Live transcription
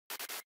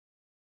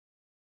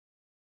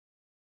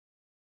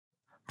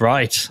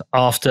Right.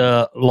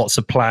 After lots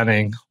of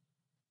planning,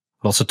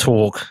 lots of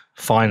talk,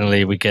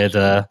 finally we get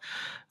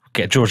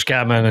George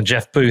Gammon and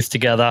Jeff Booth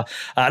together.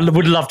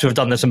 Would love to have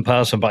done this in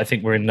person, but I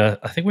think we're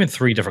in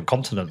 3 different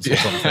continents or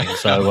something.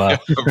 So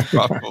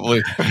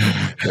probably,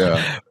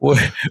 yeah.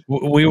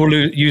 we will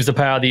use the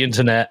power of the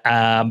internet,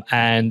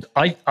 and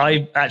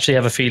I actually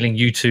have a feeling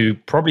you two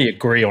probably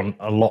agree on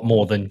a lot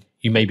more than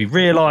you maybe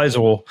realize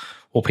or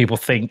people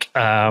think.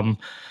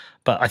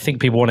 But I think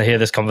people want to hear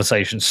this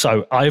conversation.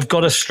 So I've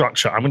got a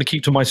structure. I'm going to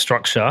keep to my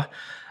structure.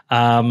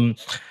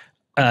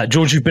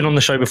 George, you've been on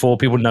the show before.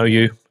 People know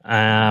you.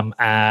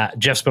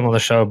 Jeff's been on the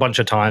show a bunch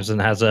of times and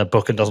has a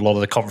book and does a lot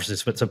of the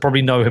conferences, but so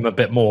probably know him a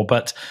bit more.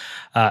 But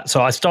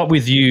so I start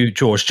with you,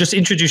 George. Just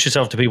introduce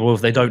yourself to people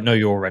if they don't know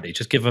you already.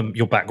 Just give them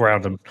your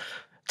background and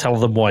tell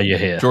them why you're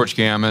here. George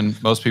Gammon.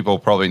 Most people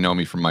probably know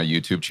me from my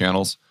YouTube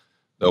channels.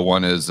 The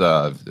one is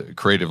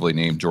creatively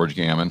named George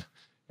Gammon,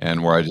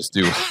 and where I just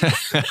do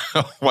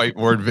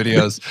whiteboard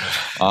videos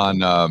on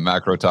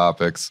macro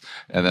topics.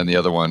 And then the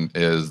other one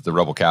is the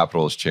Rebel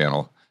Capitalist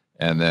channel.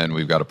 And then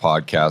we've got a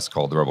podcast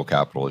called the Rebel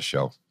Capitalist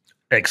Show.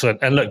 Excellent.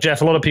 And look,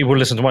 Jeff, a lot of people who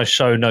listen to my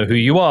show know who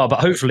you are, but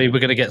hopefully we're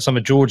going to get some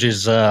of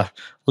George's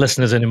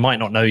listeners in who might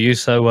not know you.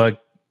 So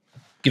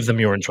give them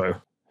your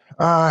intro.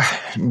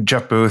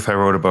 Jeff Booth. I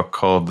wrote a book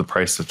called The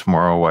Price of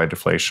Tomorrow, Why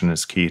Deflation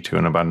is Key to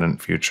an Abundant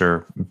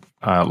Future.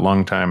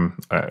 Longtime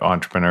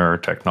entrepreneur,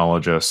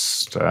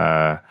 technologist,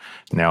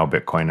 now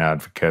Bitcoin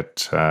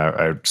advocate.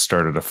 I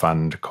started a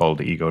fund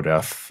called Ego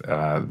Death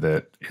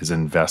that is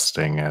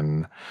investing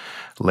in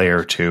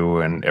layer 2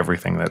 and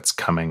everything that's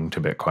coming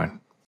to Bitcoin.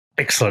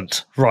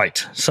 Excellent.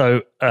 Right.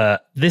 So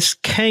this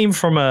came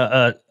from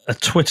a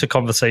Twitter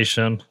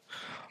conversation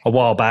a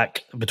while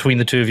back between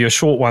the two of you, a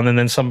short one, and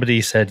then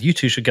somebody said, you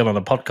two should get on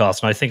a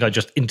podcast. And I think I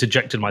just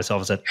interjected myself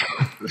and said,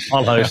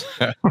 I'll host,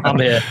 I'm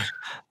here.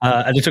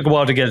 And it took a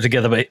while to get it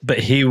together, but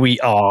here we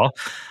are.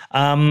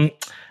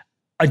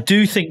 I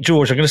do think,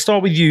 George, I'm going to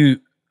start with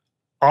you.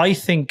 I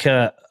think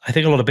a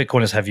lot of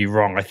Bitcoiners have you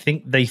wrong. I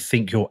think they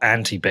think you're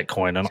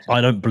anti-Bitcoin, and I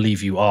don't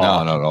believe you are.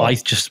 No, not at all. I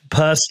just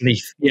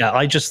personally,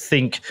 I just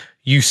think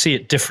you see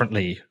it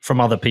differently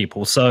from other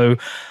people. So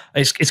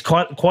it's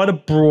quite a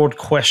broad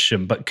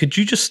question, but could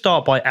you just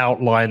start by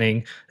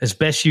outlining as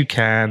best you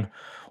can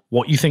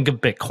what you think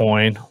of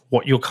Bitcoin,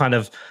 what your kind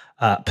of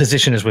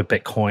position is with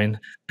Bitcoin,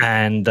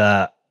 and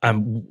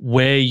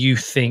where you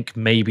think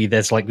maybe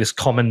there's like this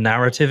common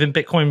narrative in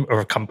Bitcoin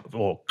or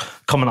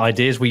common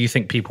ideas where you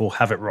think people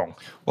have it wrong?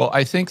 Well,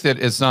 I think that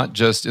it's not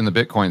just in the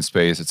Bitcoin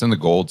space, it's in the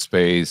gold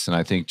space. And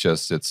I think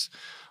just it's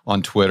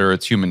on Twitter,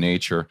 it's human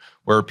nature,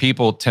 where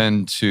people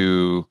tend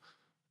to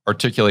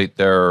articulate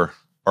their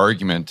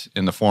argument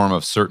in the form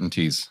of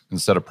certainties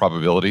instead of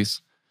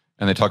probabilities.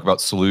 And they talk about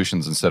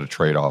solutions instead of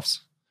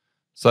trade-offs.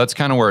 So that's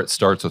kind of where it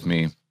starts with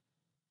me.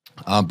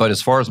 But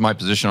as far as my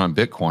position on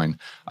Bitcoin,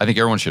 I think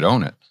everyone should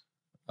own it.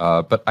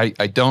 But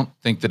I don't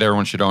think that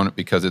everyone should own it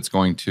because it's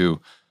going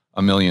to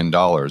 $1 million.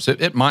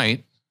 It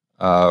might,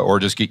 or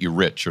just get you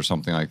rich or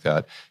something like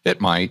that. It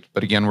might,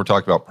 but again, we're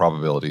talking about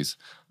probabilities.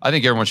 I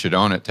think everyone should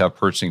own it to have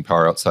purchasing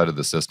power outside of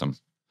the system,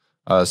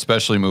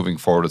 especially moving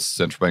forward with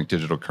central bank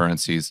digital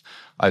currencies.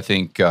 I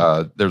think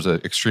there's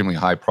an extremely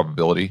high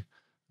probability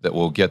that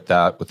we'll get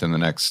that within the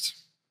next,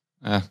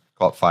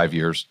 call it 5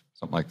 years,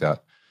 something like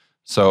that.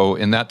 So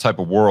in that type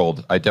of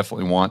world, I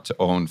definitely want to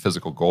own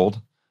physical gold.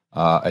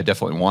 I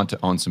definitely want to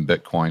own some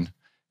Bitcoin.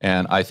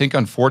 And I think,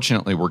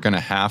 unfortunately, we're going to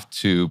have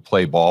to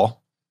play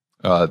ball.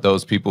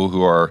 Those people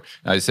who are,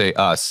 I say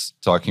us,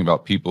 talking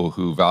about people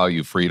who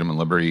value freedom and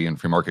liberty and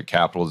free market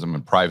capitalism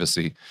and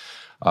privacy.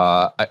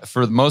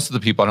 For most of the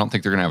people, I don't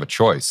think they're going to have a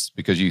choice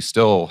because you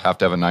still have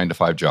to have a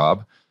 9-to-5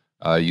 job.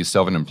 You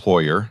still have an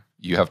employer.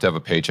 You have to have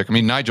a paycheck. I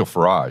mean, Nigel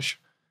Farage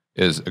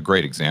is a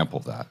great example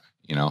of that,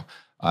 you know.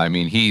 I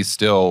mean, he's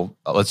still,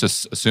 let's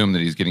just assume that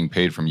he's getting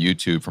paid from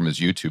YouTube, from his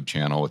YouTube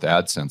channel with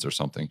AdSense or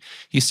something.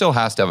 He still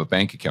has to have a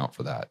bank account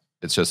for that.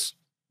 It's just,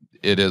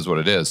 it is what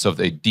it is. So if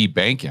they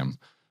debank him,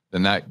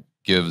 then that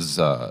gives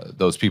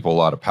those people a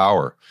lot of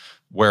power.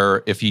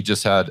 Where if he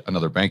just had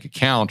another bank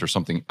account or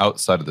something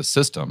outside of the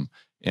system,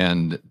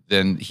 and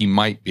then he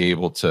might be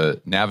able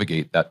to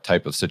navigate that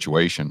type of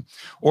situation.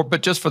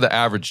 But just for the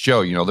average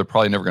Joe, you know, they're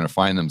probably never going to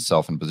find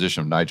themselves in the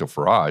position of Nigel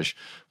Farage,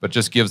 but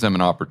just gives them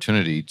an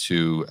opportunity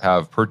to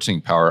have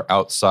purchasing power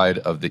outside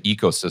of the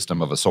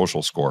ecosystem of a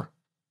social score,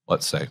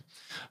 let's say.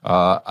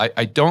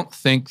 I don't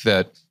think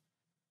that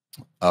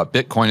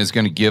Bitcoin is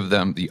going to give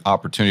them the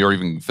opportunity, or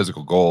even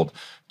physical gold,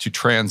 to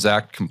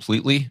transact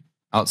completely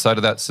outside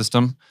of that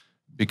system,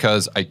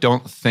 because I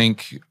don't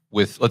think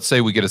let's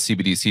say we get a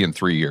CBDC in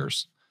 3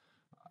 years,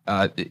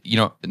 you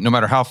know, no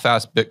matter how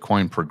fast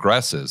Bitcoin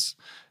progresses,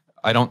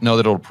 I don't know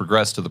that it'll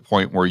progress to the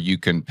point where you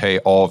can pay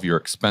all of your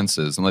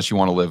expenses unless you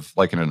want to live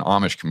like in an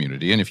Amish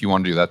community. And if you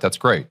want to do that, that's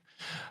great.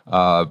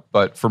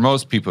 But for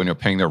most people,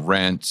 paying their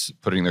rent,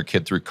 putting their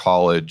kid through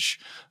college,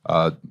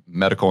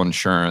 medical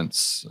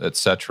insurance,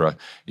 etc.,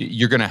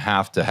 you're going to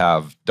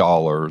have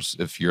dollars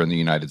if you're in the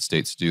United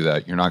States to do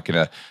that. You're not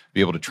going to be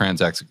able to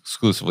transact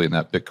exclusively in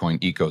that Bitcoin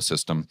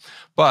ecosystem.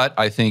 But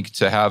I think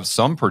to have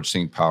some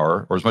purchasing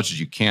power, or as much as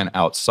you can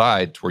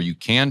outside, to where you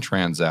can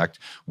transact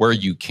where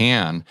you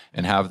can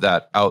and have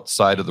that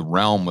outside of the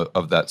realm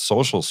of that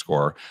social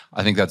score,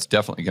 I think that's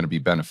definitely going to be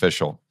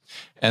beneficial.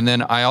 And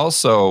then I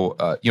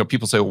also,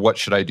 people say, well, what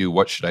should I do?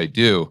 What should I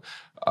do?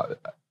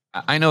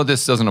 I know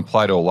this doesn't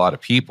apply to a lot of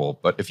people,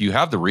 but if you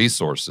have the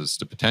resources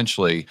to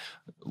potentially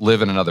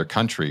live in another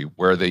country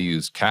where they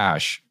use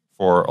cash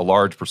for a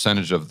large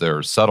percentage of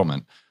their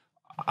settlement,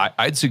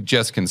 I'd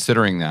suggest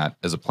considering that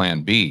as a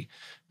plan B.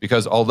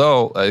 Because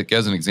although,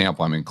 as an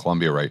example, I'm in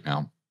Colombia right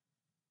now,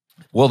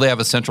 will they have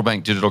a central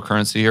bank digital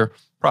currency here?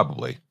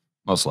 Probably,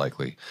 most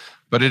likely.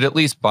 But it at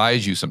least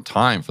buys you some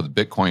time for the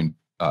Bitcoin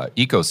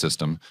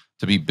ecosystem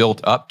to be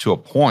built up to a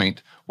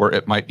point where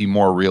it might be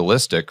more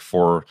realistic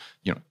for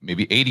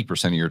maybe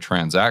 80% of your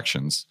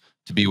transactions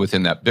to be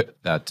within that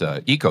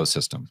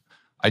ecosystem.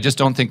 I just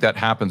don't think that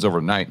happens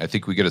overnight. I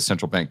think we get a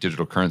central bank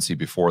digital currency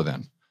before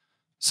then.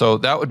 So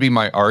that would be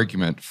my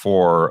argument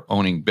for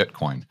owning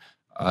Bitcoin.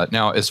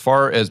 Now, as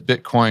far as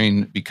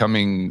Bitcoin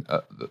becoming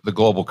the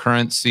global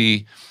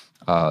currency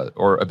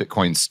or a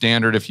Bitcoin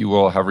standard, if you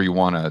will, however you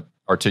want to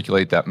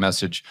articulate that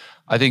message,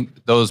 I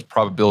think those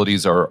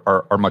probabilities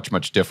are much,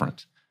 much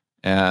different.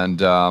 And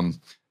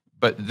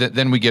but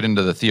then we get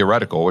into the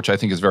theoretical, which I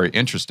think is very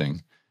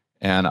interesting.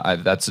 And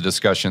that's a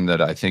discussion that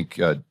I think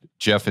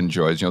Jeff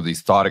enjoys,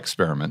 these thought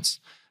experiments.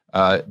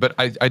 But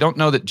I don't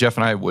know that Jeff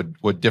and I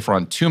would differ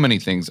on too many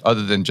things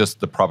other than just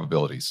the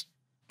probabilities.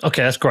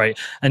 Okay, that's great.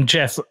 And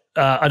Jeff,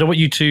 I don't want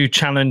you to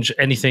challenge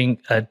anything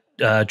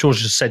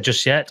George has said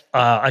just yet.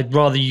 I'd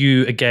rather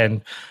you,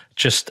 again,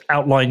 just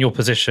outline your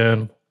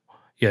position,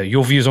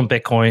 your views on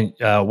Bitcoin,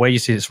 where you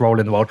see its role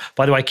in the world.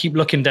 By the way, I keep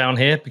looking down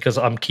here because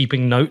I'm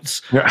keeping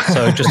notes. Yeah.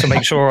 So just to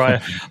make sure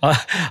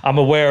I'm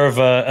aware of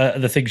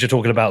the things you're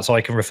talking about so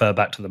I can refer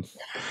back to them.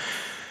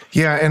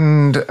 Yeah,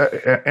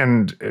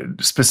 and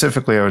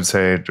specifically, I would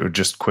say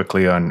just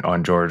quickly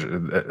on George,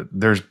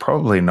 there's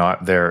probably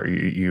not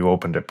you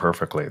opened it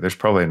perfectly. There's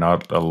probably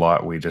not a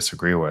lot we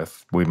disagree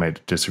with. We may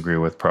disagree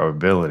with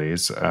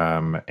probabilities,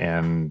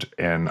 and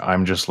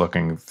I'm just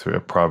looking through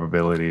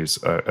probabilities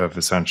of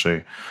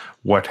essentially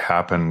what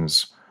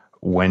happens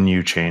when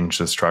you change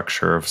the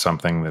structure of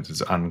something that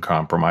is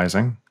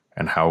uncompromising,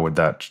 and how would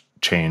that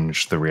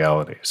change the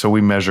reality. So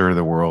we measure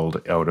the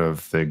world out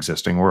of the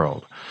existing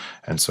world.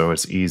 And so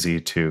it's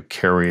easy to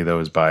carry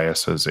those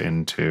biases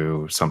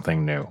into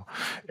something new.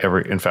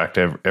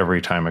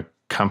 Every time a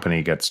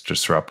company gets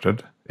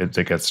disrupted, it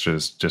gets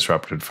just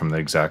disrupted from the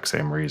exact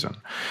same reason.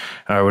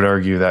 And I would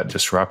argue that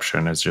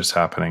disruption is just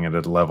happening at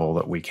a level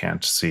that we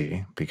can't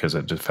see because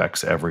it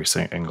affects every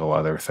single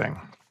other thing.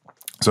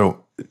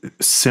 So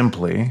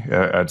simply,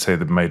 I'd say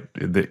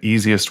the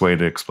easiest way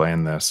to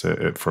explain this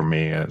for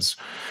me is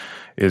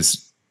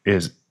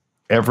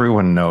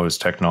everyone knows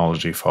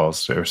technology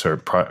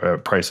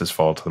prices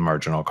fall to the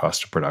marginal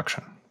cost of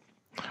production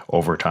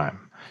over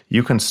time.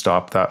 You can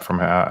stop that from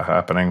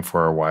happening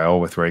for a while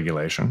with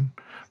regulation,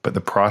 but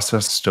the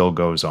process still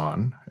goes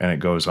on, and it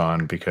goes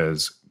on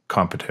because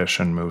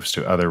competition moves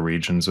to other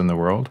regions in the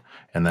world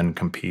and then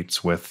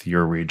competes with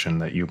your region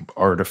that you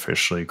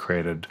artificially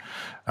created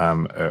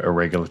a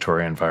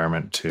regulatory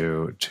environment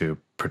to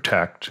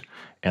protect,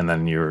 and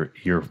then your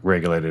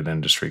regulated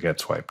industry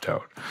gets wiped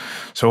out.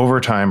 So over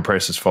time,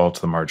 prices fall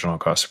to the marginal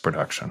cost of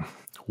production.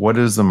 What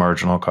is the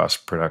marginal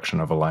cost of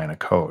production of a line of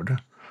code?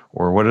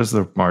 Or what is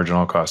the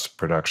marginal cost of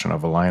production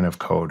of a line of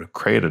code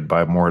created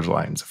by more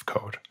lines of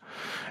code?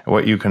 And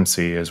what you can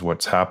see is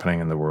what's happening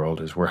in the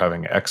world is we're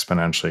having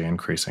exponentially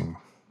increasing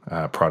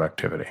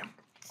productivity.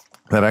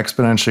 That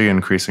exponentially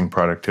increasing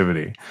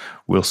productivity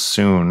will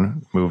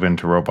soon move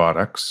into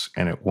robotics,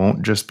 and it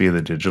won't just be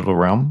the digital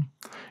realm,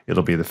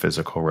 it'll be the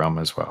physical realm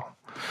as well.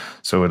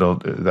 So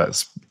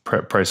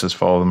prices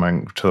fall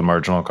to the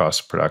marginal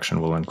cost of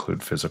production will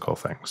include physical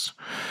things.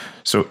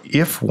 So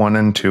if 1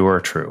 and 2 are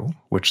true,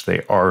 which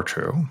they are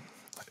true,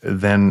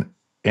 then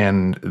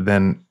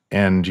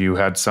you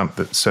had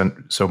something.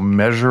 So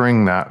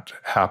measuring that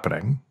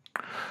happening,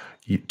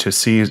 to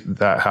see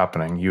that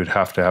happening, you'd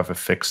have to have a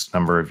fixed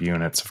number of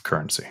units of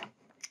currency.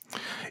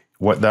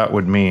 What that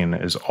would mean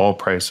is all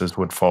prices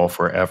would fall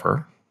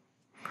forever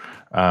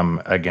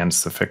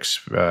against the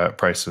fixed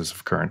prices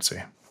of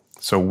currency.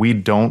 So we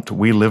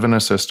live in a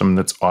system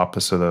that's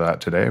opposite of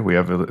that today. We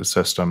have a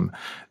system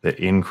that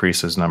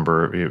increases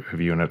number of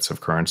units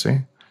of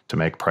currency to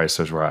make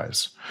prices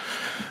rise.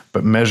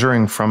 But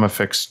measuring from a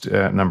fixed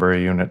number of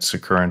units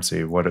of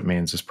currency, what it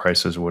means is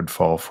prices would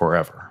fall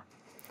forever.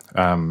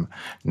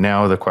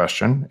 Now the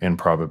question in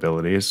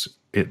probabilities,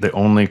 the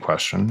only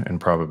question in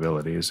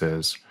probabilities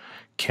is,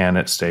 can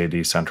it stay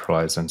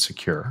decentralized and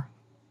secure?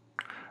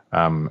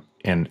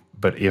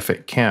 But if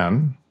it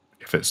can,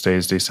 if it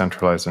stays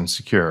decentralized and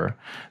secure,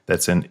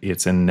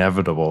 it's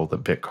inevitable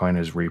that Bitcoin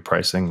is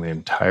repricing the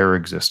entire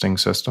existing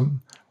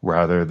system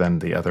rather than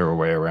the other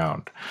way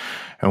around.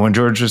 And when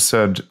George just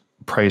said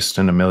priced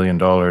in $1 million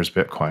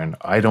Bitcoin,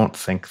 I don't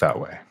think that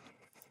way.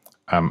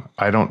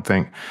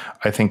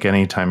 I think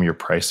anytime you're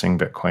pricing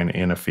Bitcoin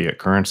in a fiat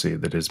currency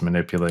that is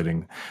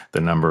manipulating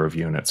the number of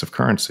units of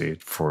currency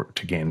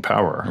to gain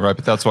power. Right,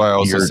 but that's why I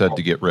also said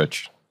to get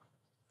rich.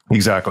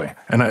 Exactly,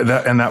 and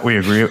that we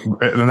agree,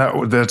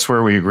 and that's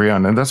where we agree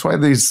on, and that's why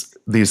these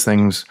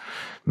things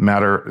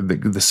matter.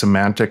 The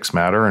semantics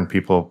matter, and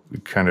people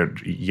kind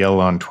of yell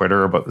on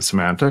Twitter about the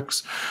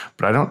semantics,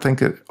 but I don't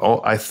think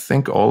I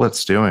think all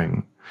it's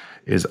doing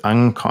is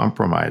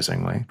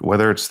uncompromisingly,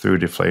 whether it's through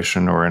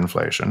deflation or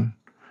inflation,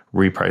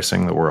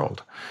 repricing the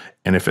world.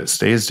 And if it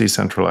stays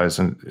decentralized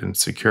and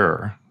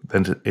secure,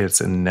 then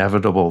it's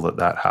inevitable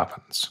that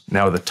happens.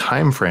 Now, the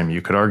time frame,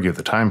 you could argue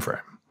the time frame,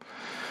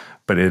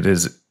 but it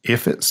is,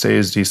 if it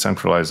stays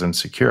decentralized and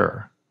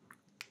secure,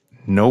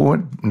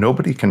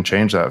 nobody can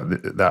change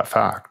that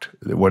fact.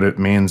 What it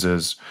means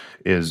is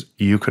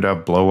you could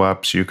have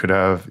blowups, you could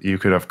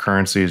have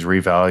currencies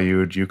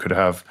revalued, you could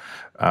have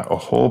a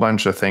whole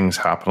bunch of things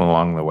happen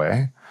along the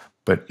way,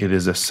 but it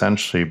is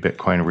essentially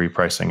Bitcoin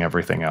repricing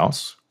everything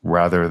else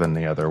rather than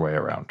the other way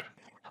around.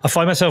 I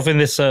find myself in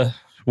this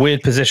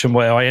weird position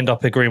where I end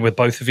up agreeing with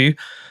both of you.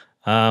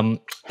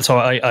 So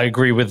I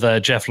agree with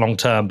Jeff long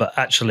term, but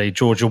actually,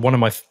 George, you're one of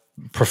my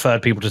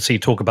preferred people to see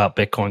talk about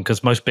Bitcoin,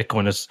 because most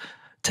Bitcoiners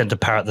tend to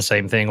parrot the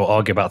same thing or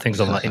argue about things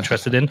I'm not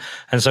interested in.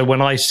 And so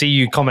when I see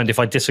you comment, if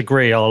I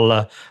disagree,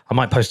 I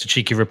might post a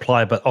cheeky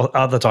reply, but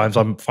other times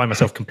I find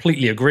myself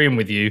completely agreeing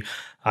with you.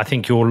 I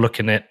think you're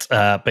looking at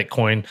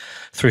Bitcoin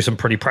through some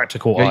pretty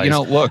practical eyes.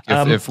 Look,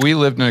 if we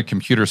lived in a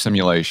computer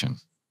simulation,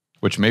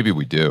 which maybe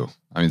we do.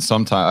 I mean,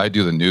 sometimes I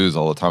do the news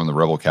all the time on the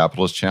Rebel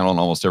Capitalist channel, and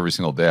almost every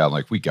single day I'm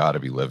like, we got to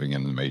be living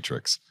in the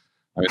Matrix.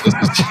 I mean, this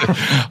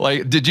is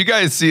like, did you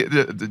guys see?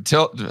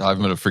 I'm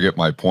going to forget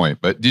my point,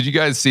 but did you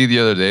guys see the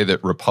other day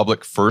that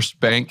Republic First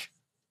Bank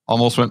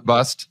almost went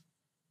bust?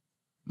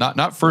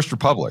 Not First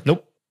Republic.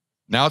 Nope.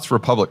 Now it's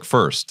Republic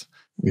First.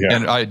 Yeah.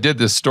 And I did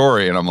this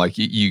story, and I'm like,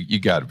 you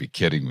got to be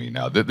kidding me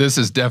now. This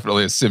is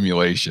definitely a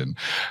simulation.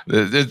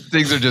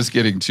 Things are just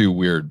getting too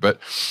weird. But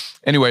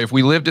anyway, if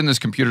we lived in this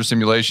computer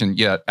simulation,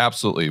 yeah,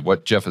 absolutely.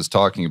 What Jeff is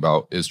talking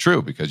about is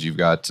true, because you've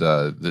got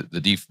the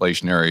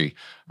deflationary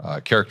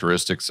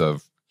characteristics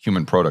of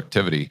human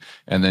productivity,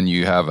 and then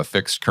you have a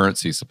fixed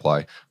currency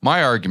supply.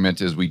 My argument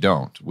is we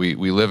don't. We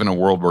live in a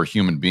world where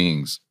human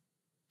beings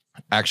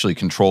actually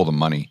control the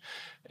money.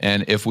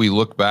 And if we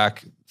look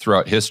back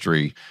throughout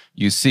history,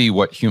 you see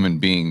what human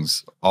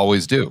beings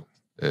always do.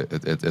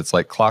 It's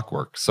like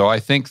clockwork. So I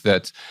think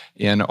that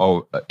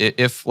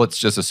if let's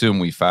just assume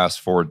we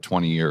fast forward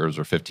 20 years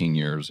or 15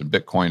 years and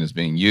Bitcoin is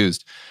being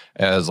used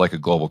as like a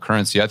global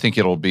currency, I think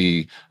it'll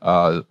be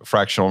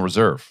fractional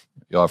reserve.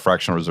 You'll have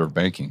fractional reserve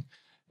banking.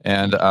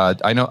 And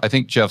I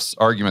think Jeff's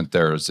argument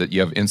there is that you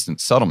have instant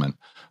settlement,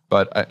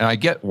 but I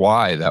get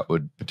why that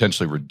would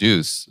potentially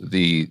reduce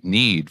the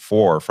need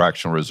for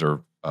fractional reserve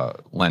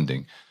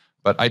lending.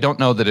 But I don't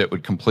know that it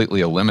would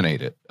completely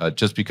eliminate it,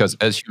 just because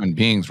as human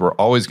beings, we're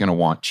always going to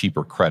want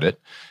cheaper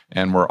credit,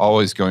 and we're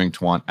always going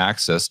to want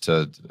access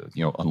to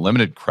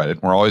unlimited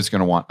credit. We're always going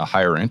to want a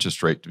higher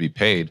interest rate to be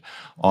paid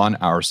on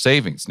our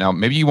savings. Now,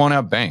 maybe you won't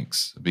have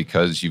banks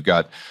because you've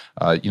got,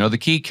 the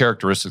key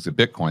characteristics of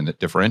Bitcoin that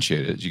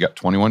differentiate it is you got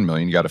 21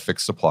 million, you got a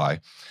fixed supply,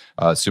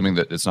 assuming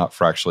that it's not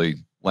fractionally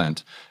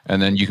lent,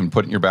 and then you can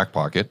put it in your back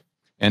pocket,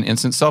 and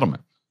instant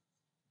settlement.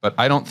 But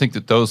I don't think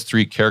that those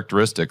three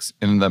characteristics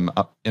in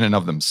and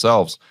of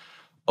themselves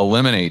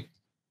eliminate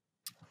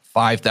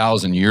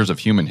 5,000 years of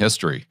human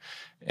history.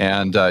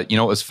 And,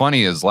 what's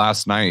funny is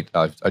last night,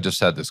 I just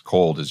had this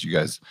cold, as you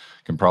guys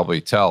can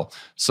probably tell.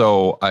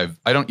 So I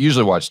don't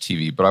usually watch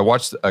TV, but I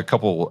watched a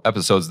couple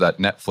episodes of that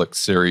Netflix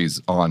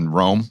series on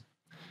Rome.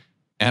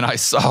 And I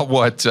saw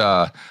what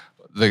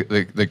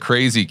the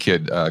crazy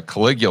kid,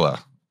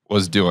 Caligula,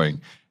 was doing.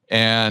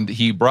 And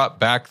he brought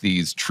back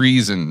these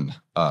treason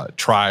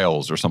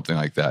trials or something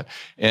like that.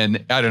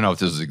 And I don't know if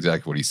this is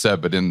exactly what he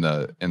said, but in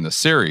the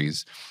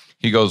series,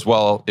 he goes,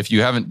 well, if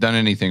you haven't done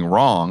anything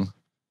wrong,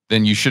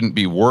 then you shouldn't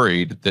be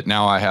worried that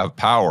now I have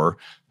power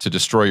to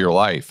destroy your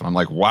life. And I'm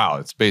like, wow,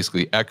 it's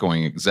basically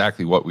echoing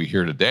exactly what we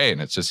hear today.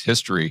 And it's just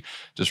history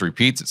just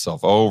repeats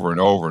itself over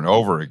and over and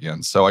over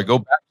again. So I go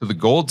back to the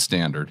gold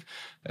standard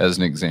as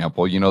an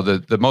example.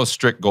 The most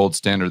strict gold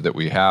standard that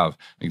we have,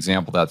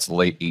 example, that's the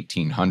late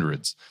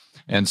 1800s.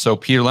 And so,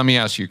 Peter, let me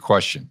ask you a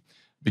question.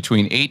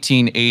 Between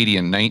 1880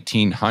 and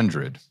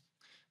 1900,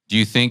 do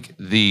you think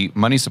the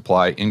money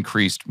supply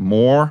increased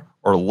more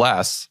or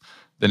less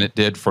than it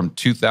did from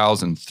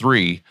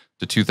 2003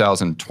 to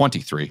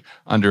 2023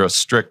 under a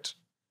strict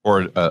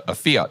or a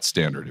fiat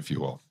standard, if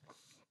you will?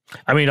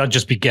 I mean, I'd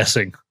just be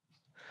guessing.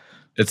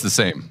 It's the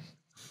same.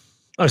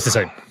 Oh, it's the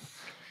same.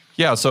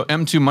 Yeah, so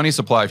M2 money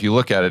supply, if you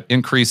look at it,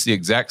 increased the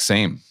exact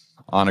same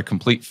on a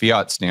complete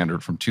fiat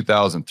standard from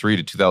 2003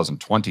 to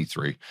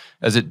 2023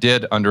 as it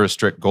did under a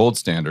strict gold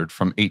standard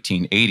from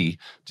 1880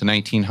 to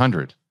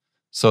 1900.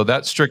 So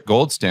that strict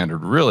gold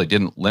standard really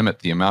didn't limit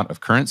the amount of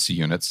currency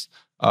units,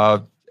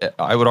 I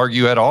would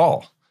argue, at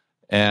all.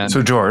 And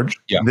so, George,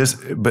 yeah. this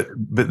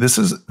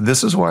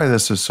is why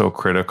this is so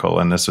critical,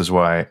 and this is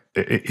why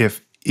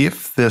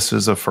if this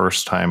is the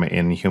first time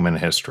in human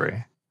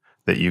history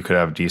that you could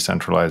have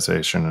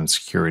decentralization and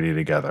security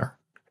together,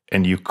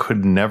 and you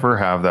could never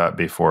have that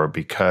before,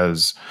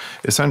 because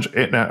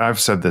essentially, I've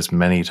said this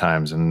many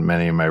times in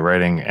many of my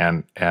writing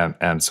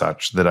and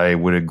such, that I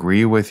would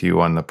agree with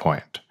you on the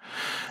point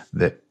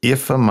that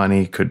if a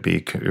money could be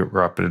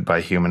corrupted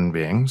by human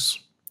beings,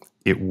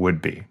 it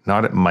would be.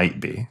 Not it might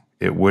be.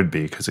 It would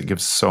be, because it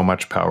gives so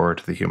much power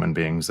to the human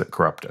beings that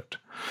corrupt it.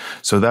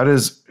 So that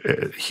is,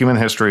 human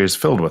history is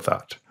filled with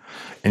that.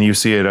 And you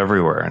see it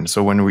everywhere. And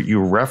so when you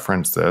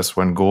reference this,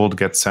 when gold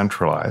gets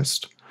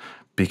centralized,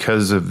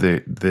 because of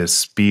the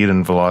speed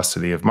and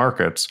velocity of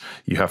markets,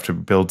 you have to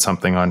build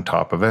something on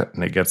top of it,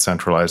 and it gets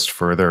centralized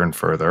further and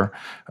further.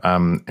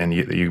 And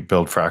you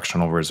build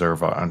fractional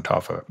reserve on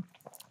top of it.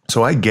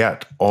 So I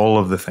get all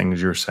of the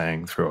things you're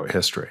saying throughout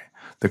history.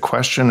 The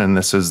question, and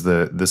this is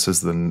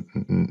the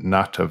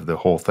nut of the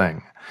whole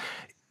thing,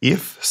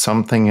 if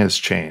something has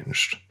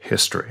changed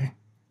history,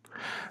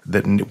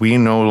 that we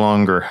no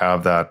longer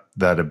have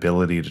that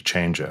ability to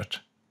change it,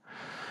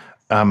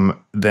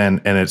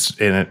 then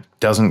it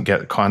doesn't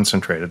get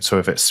concentrated. So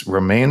if it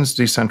remains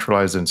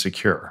decentralized and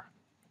secure,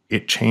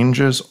 it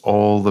changes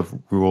all the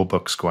rule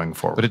books going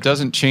forward. But it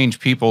doesn't change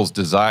people's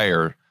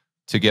desire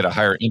to get a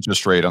higher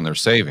interest rate on their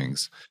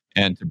savings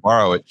and to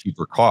borrow at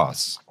cheaper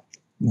costs.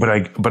 But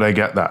I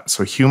get that.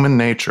 So human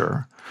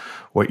nature,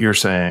 what you're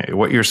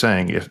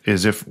saying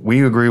is if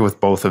we agree with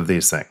both of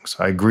these things.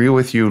 I agree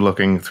with you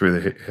looking through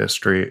the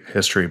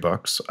history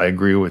books. I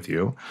agree with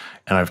you,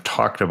 and I've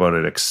talked about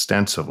it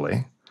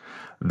extensively.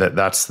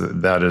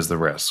 That is the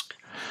risk.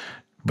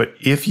 But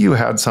if you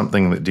had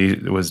something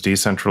that was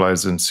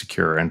decentralized and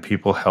secure and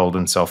people held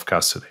in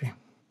self-custody,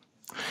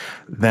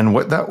 then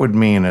what that would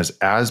mean is,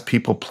 as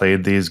people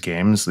played these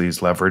games,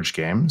 these leverage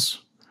games,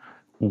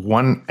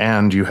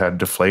 and you had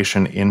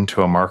deflation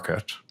into a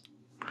market,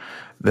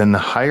 then the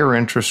higher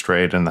interest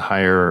rate and the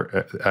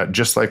higher,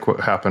 just like what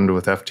happened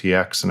with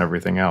FTX and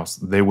everything else,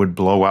 they would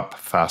blow up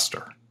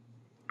faster.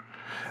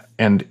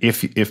 And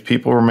if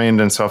people remained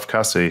in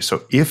self-custody,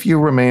 so if you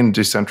remain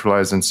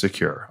decentralized and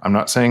secure, I'm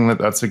not saying that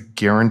that's a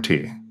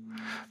guarantee,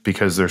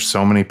 because there's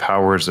so many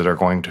powers that are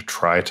going to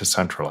try to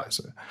centralize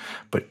it.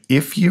 But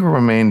if you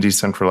remain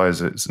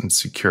decentralized and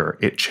secure,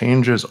 it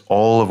changes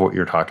all of what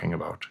you're talking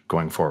about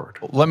going forward.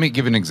 Let me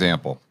give an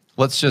example.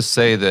 Let's just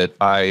say that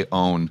I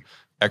own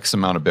X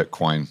amount of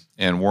Bitcoin,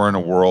 and we're in a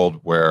world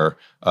where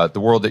the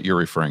world that you're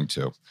referring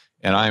to,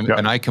 and I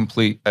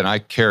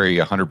carry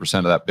 100%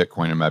 of that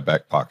Bitcoin in my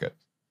back pocket.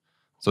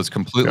 So it's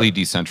completely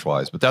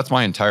decentralized, but that's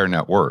my entire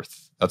net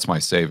worth. That's my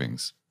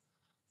savings.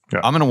 Yeah.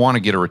 I'm going to want to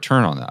get a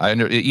return on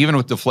that. Even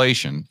with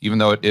deflation, even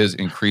though it is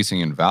increasing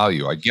in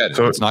value, I get it.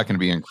 So it's not going to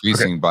be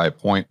increasing by a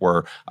point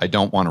where I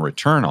don't want a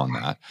return on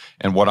that.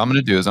 And what I'm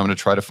going to do is I'm going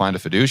to try to find a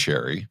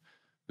fiduciary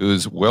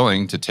who's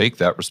willing to take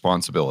that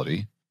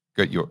responsibility.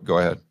 Go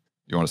ahead.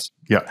 You want to?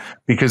 Yeah,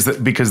 because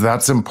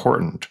that's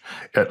important.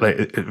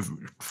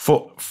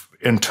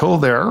 Until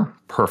they're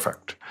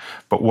perfect.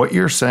 But what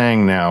you're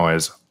saying now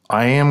is,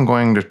 I am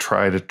going to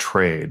try to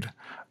trade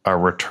a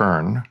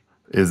return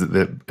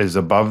is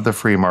above the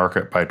free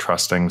market by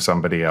trusting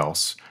somebody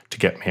else to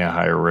get me a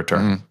higher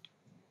return,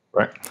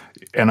 right?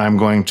 And I'm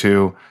going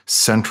to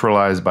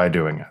centralize by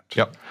doing it.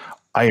 Yep.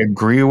 I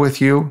agree with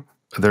you.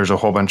 There's a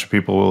whole bunch of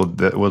people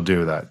that will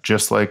do that,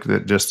 just like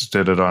that just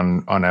did it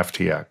on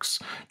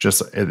FTX,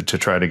 just to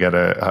try to get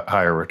a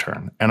higher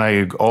return. And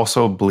I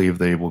also believe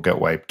they will get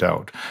wiped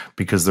out,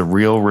 because the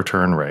real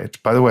return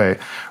rate, by the way,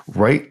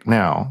 right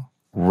now,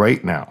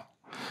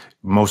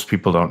 most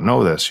people don't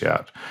know this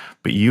yet,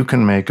 but you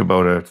can make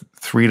about a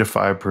 3 to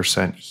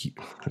 5%.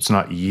 It's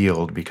not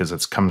yield, because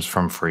it comes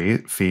from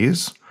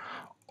fees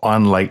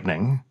on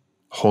Lightning,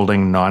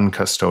 holding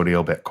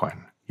non-custodial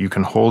Bitcoin. You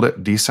can hold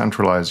it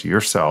decentralized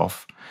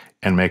yourself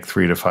and make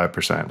 3 to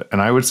 5%.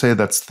 And I would say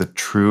that's the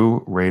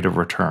true rate of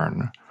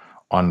return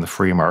on the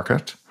free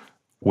market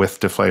with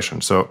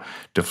deflation. So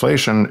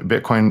deflation,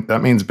 Bitcoin,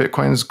 that means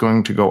Bitcoin is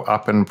going to go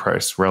up in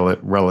price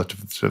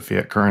relative to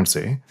fiat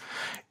currency.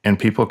 And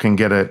people can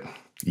get it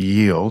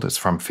yield. It's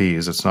from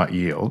fees. It's not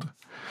yield.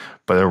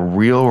 But a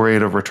real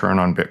rate of return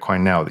on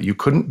Bitcoin now, that you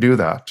couldn't do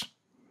that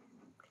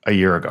a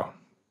year ago,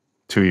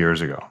 2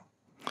 years ago.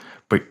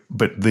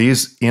 But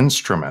these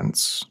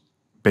instruments,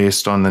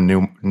 based on the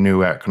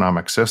new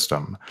economic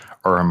system,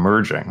 are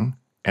emerging,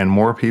 and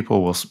more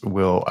people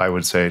will I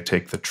would say,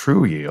 take the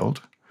true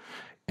yield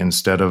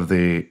instead of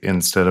the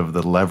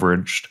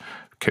leveraged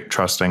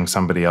trusting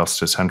somebody else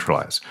to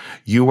centralize.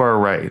 You are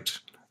right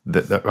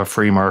that a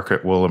free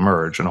market will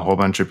emerge, and a whole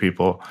bunch of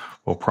people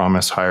will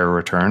promise higher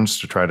returns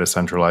to try to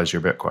centralize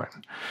your Bitcoin.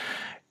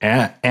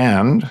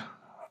 And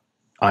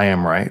I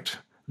am right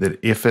that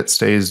if it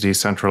stays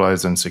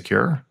decentralized and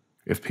secure,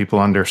 if people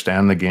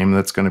understand the game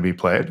that's going to be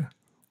played,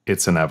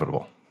 it's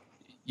inevitable.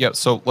 Yeah,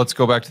 so let's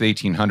go back to the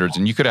 1800s,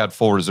 and you could add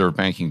full reserve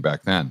banking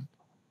back then.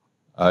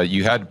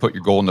 You had to put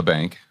your gold in the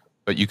bank,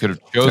 but you could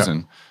have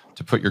chosen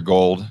to put your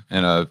gold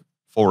in a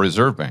full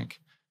reserve bank,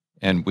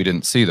 and we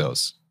didn't see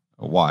those.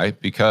 Why?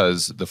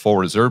 Because the full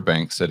reserve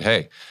bank said,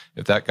 hey,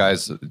 if that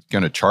guy's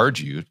going to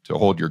charge you to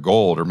hold your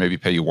gold or maybe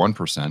pay you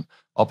 1%,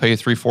 I'll pay you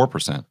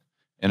 3-4%.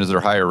 And is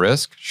there higher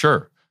risk?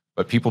 Sure.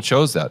 But people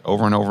chose that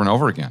over and over and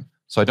over again.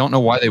 So I don't know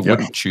why they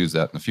wouldn't choose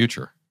that in the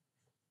future.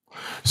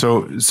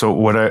 So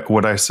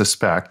what I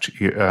suspect,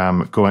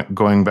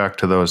 going back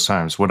to those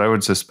times, what I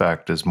would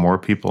suspect is more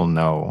people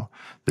know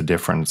the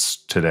difference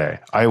today.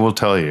 I will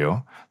tell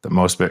you that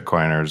most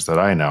Bitcoiners that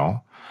I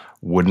know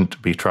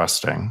wouldn't be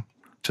trusting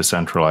to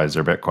centralize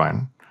their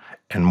Bitcoin,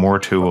 and more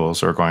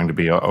tools are going to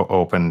be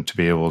open to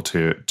be able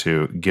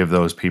to give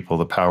those people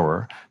the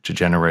power to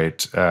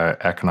generate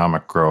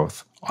economic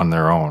growth on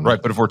their own.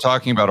 Right, but if we're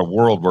talking about a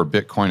world where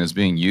Bitcoin is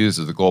being used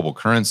as a global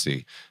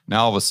currency,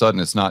 now all of a sudden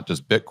it's not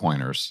just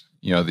Bitcoiners,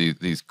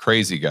 these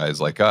crazy guys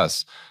like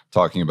us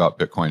talking about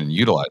Bitcoin and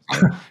utilizing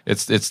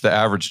it. It's the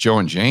average Joe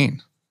and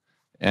Jane.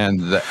 And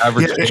the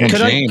average Joe and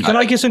Jane... Can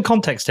I give some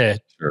context here,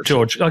 Sure.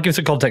 George? I'll give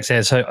some context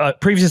here. So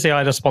previously I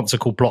had a sponsor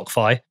called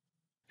BlockFi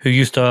who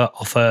used to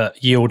offer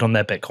yield on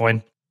their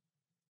Bitcoin.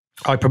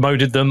 I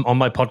promoted them on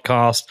my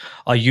podcast.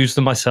 I used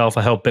them myself.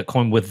 I held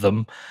Bitcoin with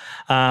them.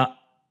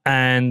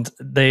 And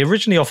they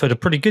originally offered a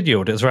pretty good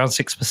yield. It was around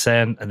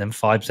 6% and then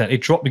 5%.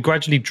 It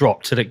gradually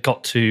dropped till it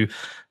got to,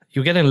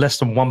 you're getting less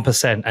than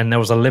 1%. And there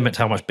was a limit to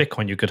how much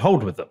Bitcoin you could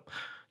hold with them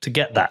to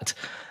get that.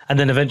 And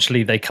then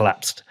eventually they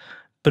collapsed.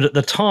 But at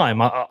the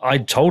time, I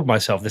told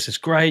myself, this is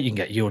great. You can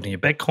get yield in your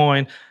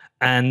Bitcoin.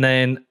 And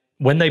then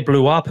when they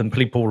blew up and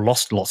people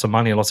lost lots of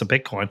money and lots of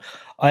Bitcoin,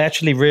 I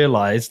actually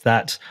realized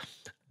that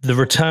the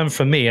return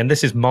for me, and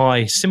this is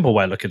my simple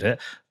way to look at it,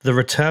 the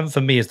return for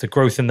me is the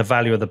growth in the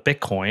value of the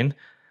Bitcoin.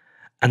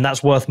 And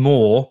that's worth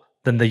more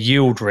than the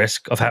yield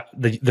risk of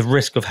the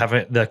risk of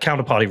having the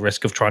counterparty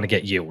risk of trying to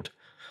get yield.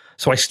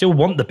 So I still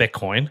want the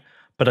Bitcoin,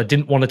 but I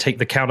didn't want to take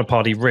the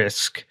counterparty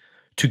risk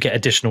to get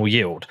additional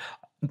yield.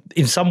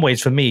 In some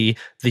ways, for me,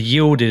 the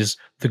yield is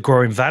the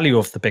growing value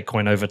of the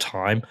Bitcoin over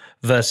time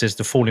versus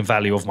the falling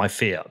value of my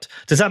fiat.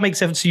 Does that make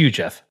sense to you,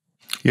 Jeff?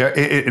 Yeah,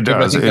 it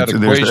does. I think that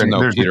equation,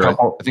 though, Peter,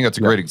 I think that's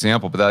a great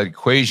example. But that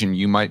equation,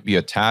 you might be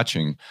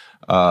attaching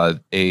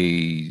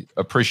a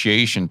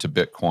appreciation to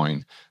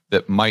Bitcoin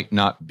that might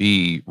not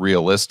be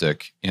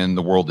realistic in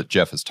the world that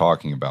Jeff is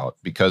talking about.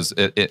 Because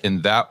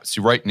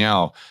right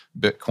now,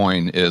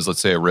 Bitcoin is, let's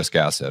say, a risk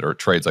asset, or it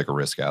trades like a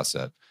risk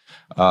asset.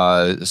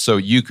 So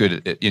you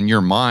could, in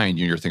your mind,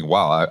 you're thinking,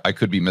 wow, I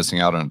could be missing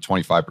out on a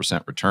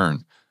 25%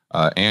 return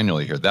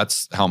annually here.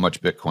 That's how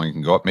much Bitcoin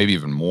can go up, maybe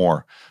even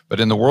more. But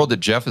in the world that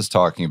Jeff is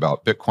talking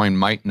about, Bitcoin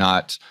might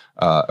not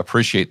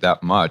appreciate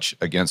that much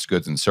against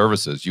goods and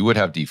services. You would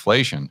have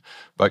deflation,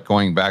 but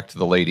going back to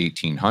the late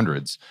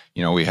 1800s,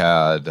 we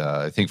had,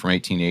 I think from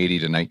 1880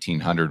 to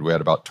 1900, we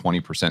had about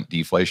 20%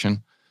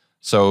 deflation.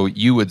 So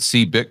you would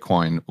see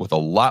Bitcoin with a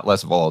lot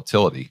less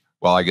volatility.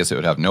 Well, I guess it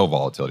would have no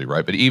volatility,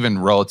 right? But even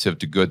relative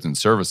to goods and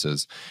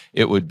services,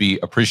 it would be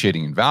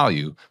appreciating in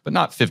value, but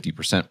not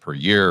 50% per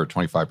year or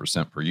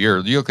 25% per year.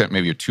 You look at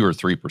maybe a 2 or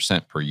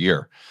 3% per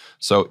year.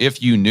 So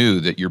if you knew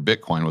that your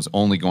Bitcoin was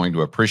only going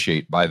to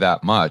appreciate by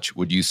that much,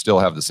 would you still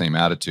have the same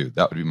attitude?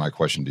 That would be my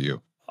question to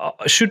you.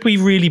 Should we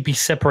really be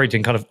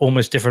separating kind of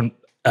almost different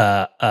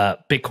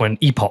Bitcoin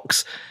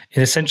epochs?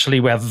 And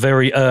essentially, we have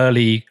very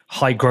early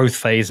high growth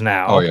phase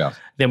now. Oh, yeah.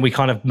 Then we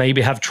kind of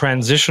maybe have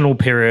transitional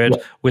period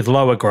with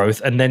lower growth.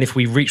 And then if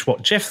we reach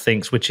what Jeff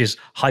thinks, which is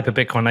hyper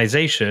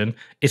Bitcoinization,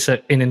 it's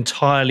an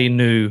entirely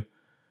new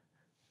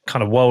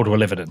kind of world we're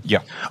living in.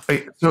 Yeah.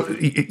 So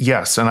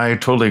yes, and I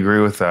totally agree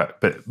with that.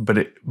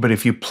 But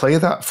if you play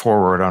that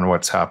forward on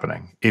what's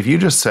happening, if you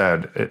just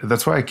said,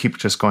 that's why I keep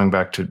just going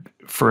back to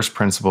first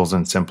principles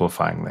and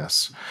simplifying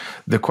this.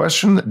 The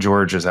question that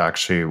George is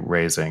actually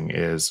raising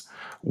is,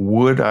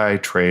 would I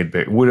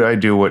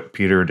do what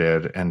Peter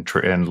did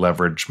and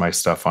leverage my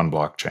stuff on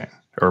blockchain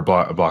or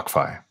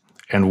BlockFi?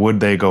 And would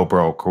they go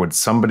broke, or would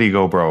somebody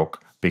go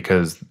broke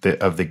because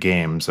of the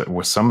games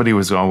that somebody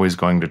was always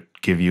going to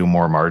give you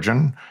more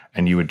margin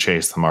and you would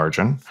chase the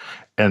margin?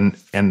 And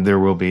there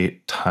will be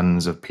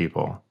tons of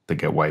people that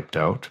get wiped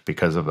out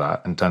because of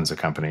that, and tons of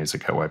companies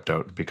that get wiped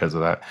out because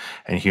of that.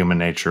 And human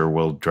nature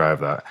will drive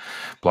that.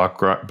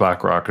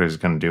 BlackRock is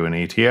going to do an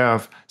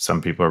ETF.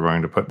 Some people are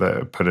going to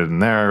put it in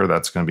there.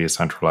 That's going to be a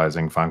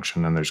centralizing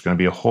function. And there's going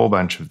to be a whole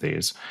bunch of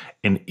these.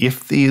 And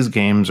if these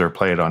games are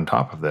played on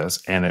top of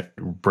this and it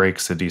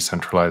breaks the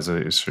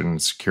decentralization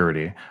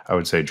security, I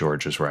would say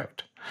George is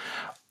right.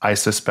 I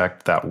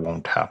suspect that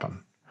won't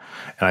happen.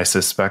 And I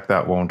suspect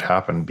that won't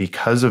happen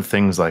because of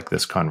things like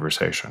this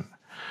conversation.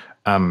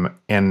 And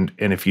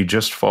if you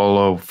just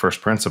follow first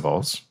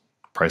principles,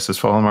 prices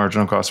follow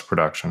marginal cost of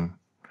production,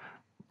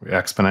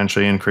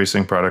 exponentially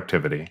increasing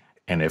productivity,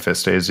 and if it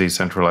stays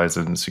decentralized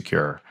and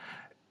secure,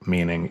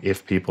 meaning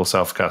if people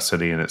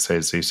self-custody and it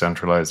stays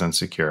decentralized and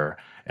secure,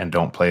 and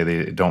don't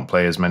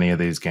play as many of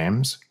these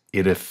games,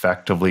 it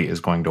effectively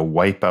is going to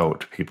wipe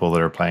out people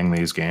that are playing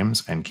these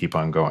games and keep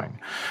on going.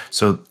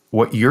 So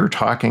what you're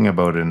talking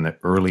about in the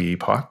early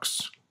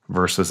epochs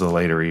versus the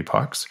later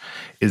epochs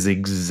is the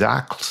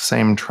exact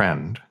same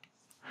trend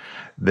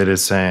that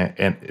is saying,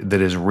 and that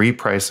is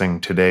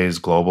repricing today's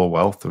global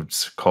wealth,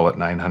 let's call it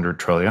 900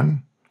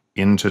 trillion,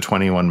 into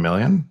 21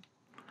 million.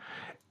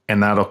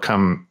 And that'll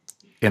come,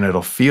 and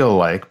it'll feel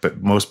like,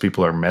 but most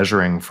people are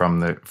measuring from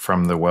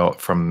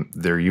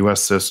their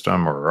US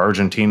system or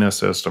Argentina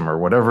system or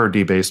whatever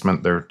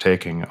debasement they're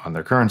taking on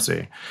their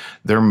currency.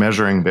 They're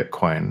measuring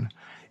Bitcoin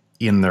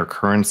in their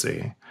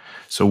currency.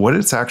 So what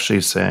it's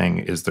actually saying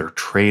is they're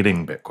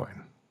trading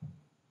Bitcoin.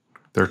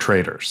 They're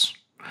traders,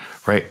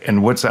 right?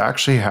 And what's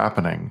actually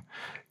happening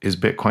is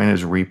Bitcoin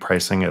is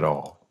repricing it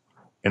all.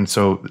 And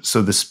so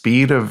the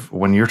speed of,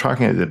 when you're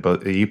talking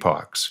about the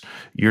epochs,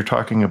 you're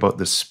talking about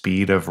the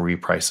speed of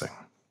repricing.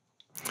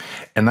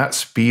 And that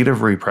speed of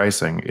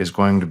repricing is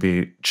going to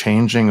be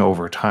changing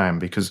over time,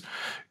 because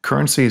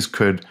currencies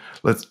could,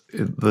 let's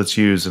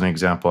use an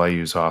example I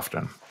use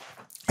often.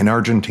 In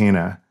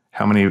Argentina,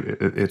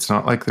 it's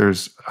not like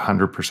there's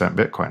 100%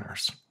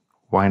 Bitcoiners.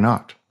 Why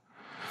not?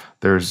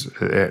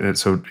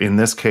 So in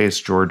this case,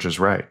 George is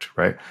right?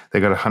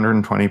 They got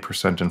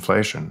 120%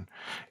 inflation,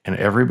 and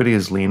everybody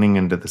is leaning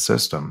into the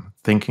system,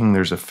 thinking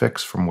there's a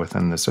fix from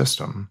within the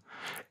system,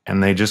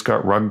 and they just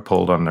got rug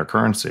pulled on their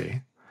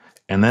currency.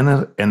 And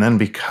then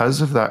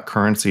because of that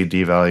currency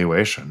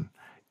devaluation,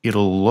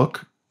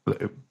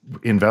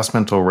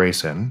 investment will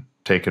race in,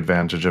 take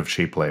advantage of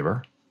cheap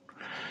labor.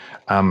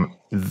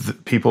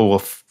 People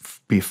will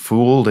be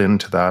fooled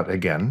into that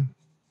again,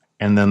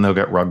 and then they'll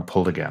get rug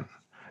pulled again.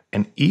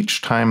 And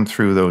each time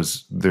through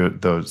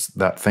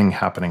that thing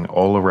happening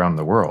all around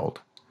the world,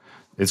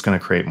 it's going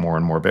to create more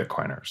and more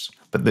Bitcoiners.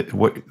 But the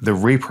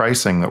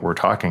repricing that we're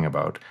talking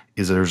about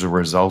is there's a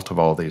result of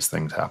all these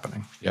things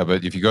happening. Yeah,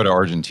 but if you go to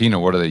Argentina,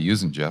 what are they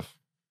using, Jeff?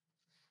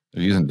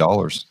 They're using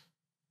dollars.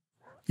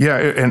 Yeah,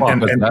 and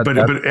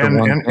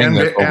Bitcoin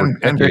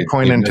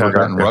and Tether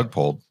gotten rug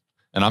pulled.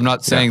 And I'm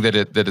not saying that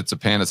it's a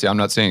panacea. I'm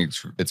not saying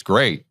it's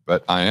great,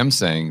 but I am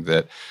saying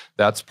that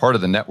that's part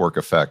of the network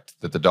effect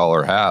that the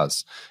dollar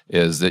has,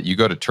 is that you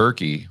go to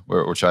Turkey,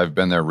 which I've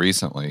been there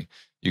recently,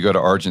 you go to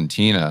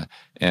Argentina,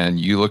 and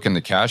you look in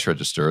the cash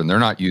register, and they're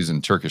not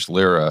using Turkish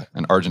lira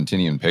and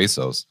Argentinian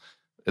pesos.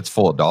 It's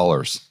full of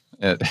dollars.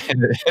 And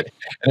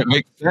it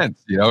makes sense,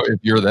 if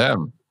you're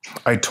them.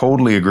 I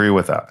totally agree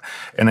with that.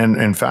 And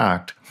in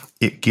fact,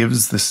 it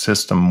gives the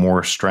system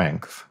more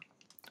strength,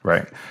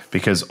 right?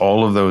 Because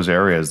all of those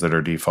areas that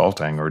are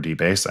defaulting or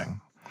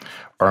debasing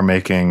are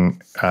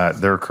making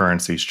their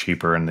currencies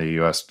cheaper in the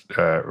U.S.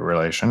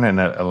 Relation, and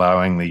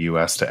allowing the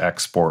U.S. to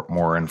export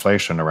more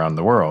inflation around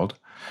the world,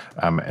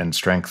 and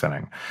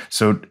strengthening.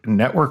 So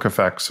network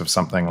effects of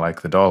something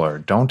like the dollar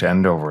don't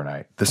end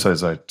overnight. This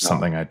is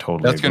something I totally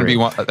agree. That's going to be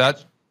one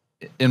that,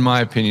 in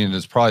my opinion,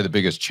 is probably the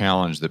biggest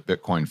challenge that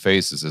Bitcoin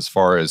faces, as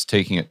far as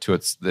taking it to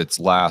its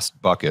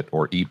last bucket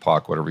or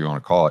epoch, whatever you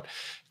want to call it,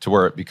 to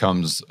where it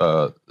becomes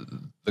the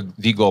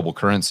global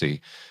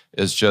currency.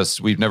 Is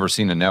just, we've never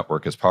seen a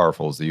network as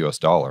powerful as the U.S.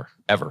 dollar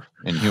ever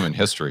in human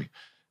history.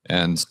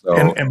 And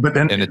so, but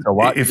then it's a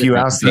lot. If you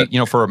ask,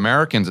 for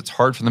Americans, it's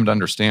hard for them to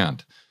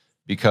understand,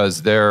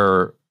 because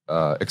their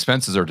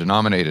expenses are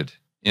denominated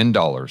in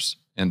dollars,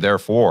 and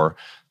therefore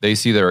they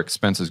see their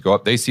expenses go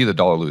up. They see the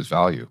dollar lose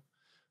value.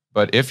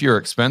 But if your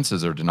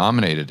expenses are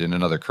denominated in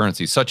another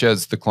currency, such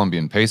as the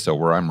Colombian peso,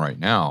 where I'm right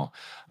now,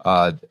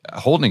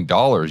 holding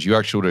dollars, you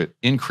actually would have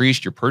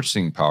increased your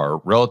purchasing power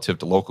relative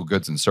to local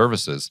goods and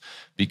services,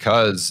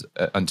 because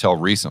until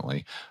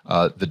recently,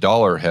 the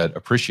dollar had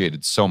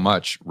appreciated so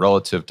much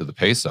relative to the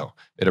peso.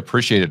 It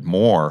appreciated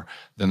more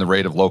than the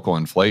rate of local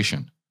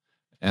inflation.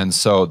 And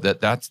so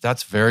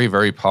that's very,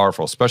 very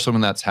powerful, especially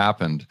when that's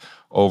happened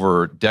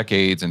over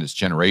decades and it's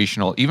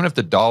generational. Even if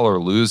the dollar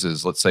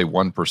loses, let's say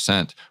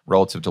 1%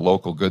 relative to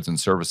local goods and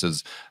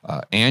services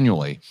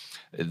annually,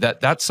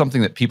 that's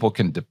something that people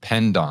can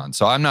depend on.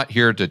 So I'm not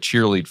here to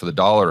cheerlead for the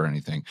dollar or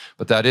anything,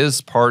 but that is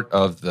part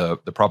of the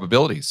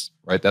probabilities,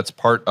 right? That's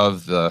part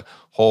of the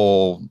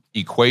whole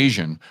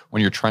equation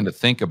when you're trying to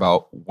think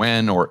about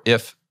when or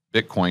if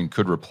Bitcoin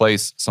could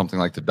replace something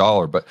like the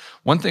dollar. But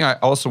one thing I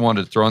also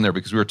wanted to throw in there,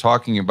 because we were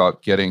talking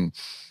about getting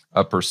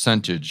a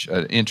percentage,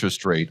 an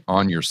interest rate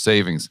on your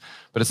savings,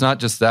 but it's not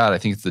just that. I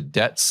think it's the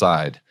debt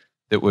side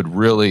that would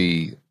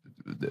really,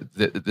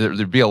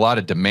 there'd be a lot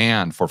of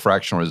demand for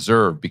fractional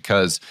reserve,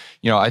 because,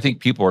 I think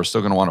people are still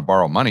going to want to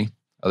borrow money.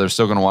 They're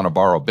still going to want to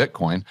borrow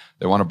Bitcoin.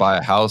 They want to buy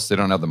a house. They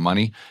don't have the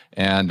money.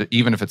 And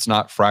even if it's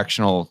not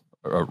fractional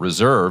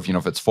reserve,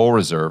 if it's full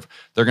reserve,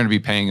 they're going to be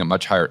paying a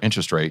much higher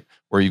interest rate,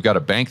 where you've got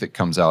a bank that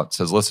comes out and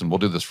says, listen, we'll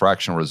do this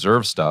fractional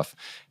reserve stuff.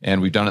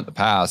 And we've done it in the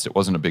past. It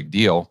wasn't a big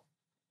deal.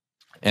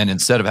 And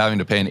instead of having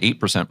to pay an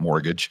 8%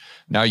 mortgage,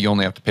 now you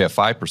only have to pay a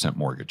 5%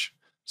 mortgage.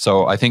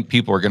 So I think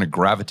people are going to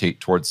gravitate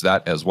towards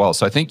that as well.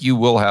 So I think you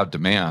will have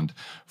demand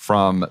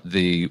from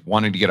the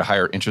wanting to get a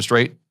higher interest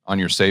rate on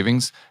your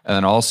savings, and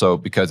then also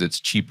because it's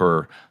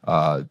cheaper.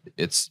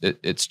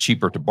 It's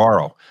cheaper to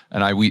borrow,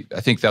 and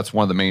I think that's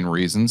one of the main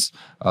reasons.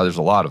 There's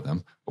a lot of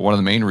them, but one of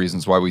the main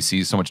reasons why we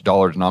see so much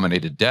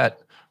dollar-denominated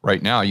debt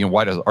right now.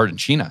 Why does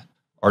Argentina,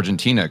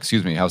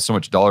 have so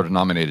much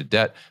dollar-denominated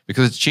debt?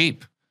 Because it's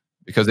cheap,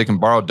 because they can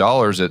borrow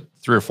dollars at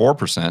 3 or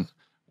 4%.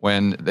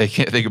 When they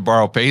could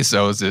borrow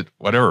pesos at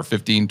whatever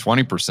 15,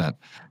 20%,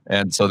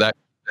 and so that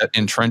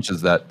entrenches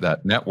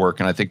that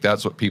network, and I think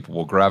that's what people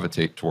will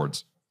gravitate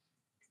towards.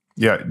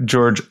 Yeah,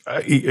 George,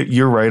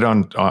 you're right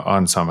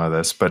on some of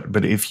this,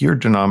 but if you're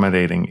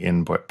denominating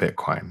in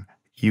Bitcoin,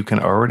 you can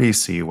already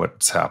see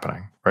what's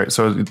happening, right?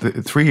 So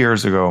 3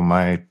 years ago,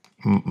 my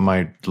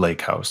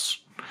lake house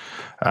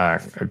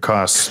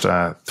cost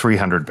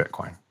 300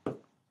 Bitcoin.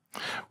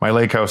 My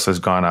lake house has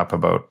gone up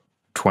about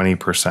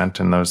 20%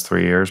 in those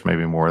 3 years,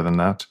 maybe more than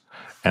that.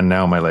 And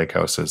now my lake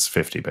house is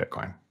 50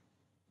 Bitcoin,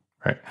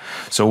 right?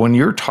 So when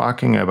you're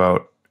talking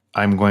about,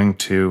 I'm going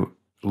to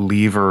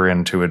lever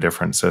into a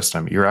different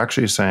system, you're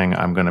actually saying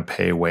I'm going to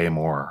pay way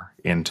more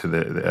into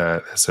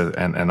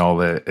and all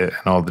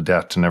the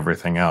debt and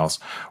everything else.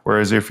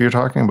 Whereas if you're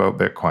talking about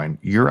Bitcoin,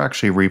 you're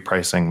actually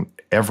repricing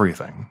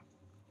everything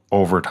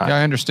over time. Yeah,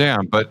 I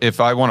understand. But if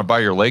I want to buy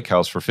your lake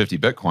house for 50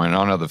 Bitcoin, and I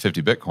don't have the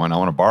 50 Bitcoin, I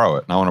want to borrow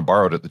it, and I want to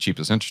borrow it at the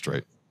cheapest interest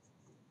rate.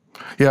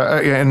 Yeah,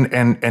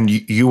 and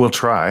you will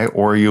try,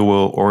 or you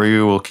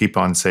will keep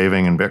on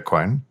saving in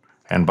Bitcoin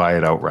and buy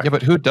it outright. Yeah,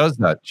 but who does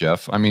that,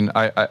 Jeff? I mean,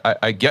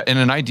 I get, in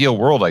an ideal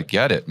world, I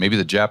get it. Maybe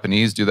the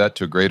Japanese do that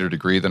to a greater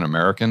degree than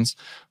Americans,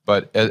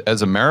 but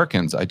as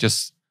Americans,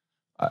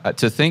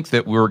 to think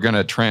that we're going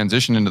to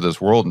transition into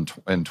this world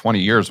in 20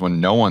 years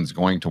when no one's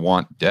going to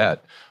want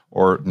debt,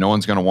 or no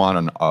one's going to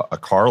want a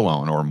car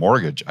loan or a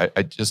mortgage,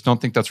 I just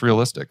don't think that's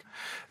realistic.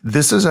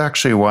 This is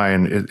actually why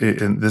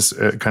in this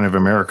kind of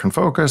American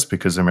focus,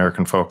 because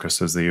American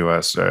focus is the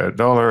US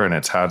dollar and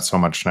it's had so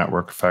much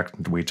network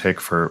effect we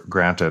take for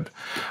granted.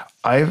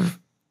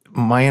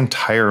 My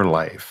entire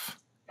life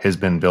has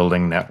been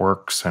building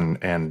networks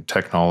and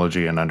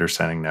technology and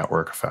understanding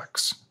network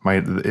effects.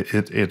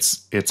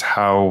 It's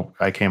how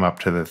I came up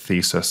to the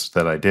thesis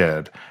that I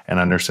did, and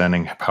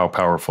understanding how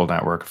powerful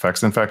network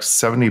effects. In fact,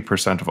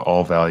 70% of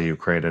all value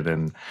created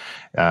in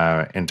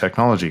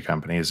technology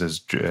companies is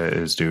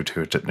due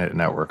to a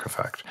network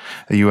effect.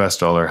 The U.S.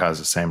 dollar has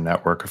the same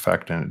network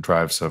effect, and it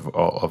drives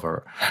all of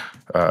our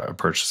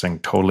purchasing.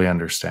 Totally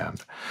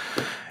understand,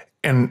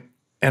 and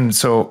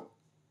so.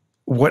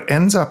 What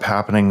ends up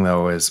happening,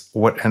 though, is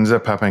what ends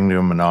up happening to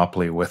a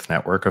monopoly with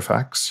network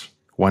effects,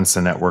 once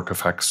the network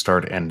effects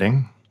start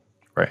ending,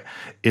 right,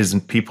 is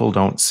people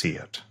don't see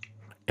it.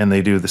 And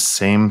they do the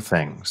same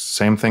thing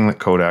that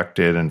Kodak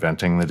did,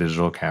 inventing the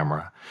digital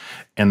camera.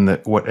 And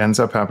what ends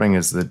up happening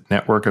is the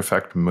network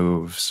effect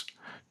moves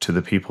to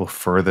the people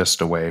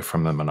furthest away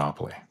from the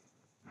monopoly.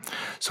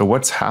 So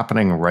what's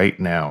happening right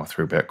now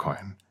through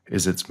Bitcoin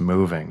is it's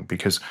moving,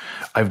 because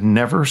I've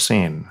never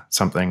seen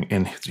something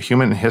in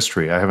human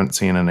history. I haven't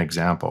seen an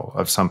example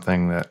of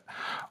something that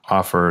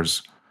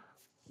offers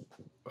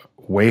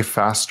way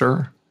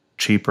faster,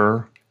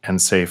 cheaper,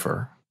 and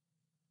safer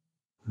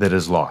that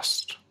is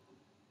lost,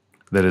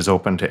 that is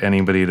open to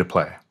anybody to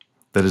play,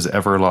 that is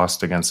ever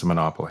lost against a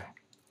monopoly,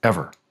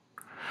 ever.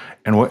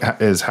 And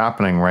what is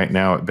happening right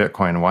now at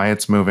Bitcoin, why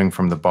it's moving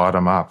from the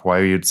bottom up, why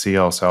you'd see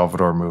El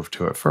Salvador move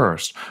to it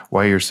first,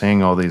 why you're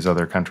seeing all these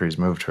other countries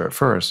move to it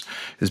first,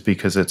 is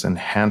because it's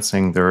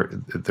enhancing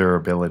their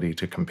ability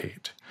to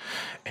compete.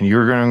 And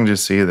you're going to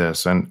see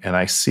this, and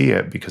I see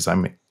it because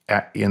I'm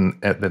at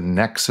the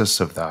nexus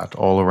of that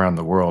all around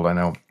the world. I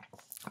know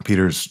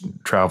Peter's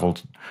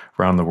traveled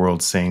around the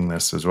world seeing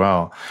this as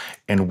well.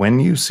 And when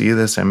you see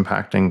this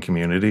impacting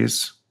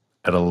communities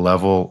at a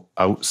level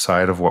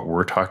outside of what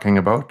we're talking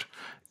about,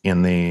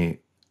 in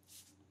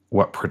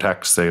what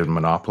protects the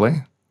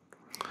monopoly,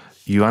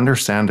 you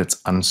understand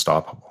it's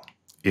unstoppable.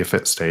 If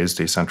it stays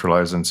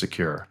decentralized and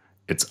secure,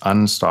 it's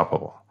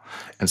unstoppable.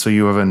 And so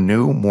you have a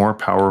new, more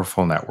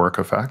powerful network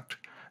effect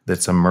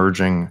that's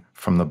emerging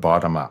from the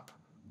bottom up.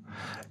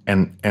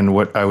 And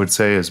what I would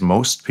say is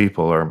most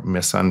people are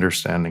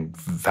misunderstanding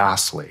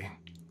vastly,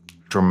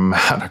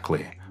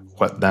 dramatically,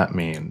 what that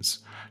means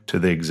to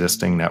the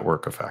existing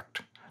network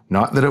effect.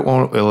 Not that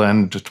it'll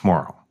end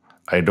tomorrow.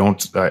 I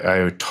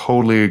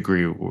totally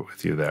agree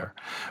with you there.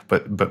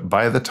 But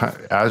by the time,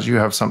 as you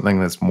have something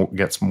that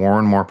gets more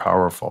and more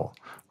powerful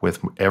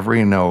with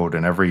every node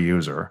and every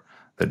user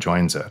that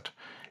joins it,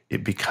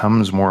 it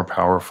becomes more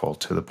powerful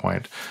to the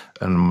point,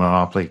 and the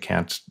monopoly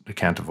can't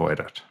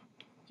avoid it.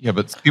 Yeah,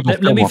 but people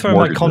let me throw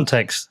my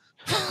context.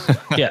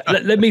 Yeah,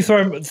 let me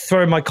throw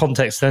in my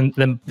context,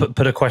 then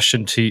put a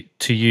question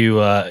to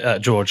you,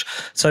 George.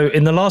 So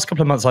in the last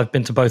couple of months, I've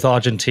been to both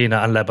Argentina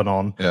and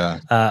Lebanon. Yeah.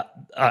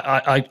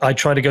 I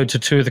try to go to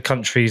two of the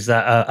countries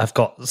that have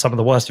got some of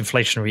the worst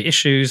inflationary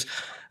issues,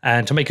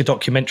 and to make a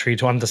documentary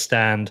to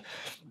understand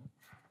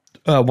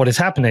what is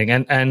happening.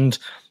 And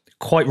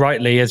quite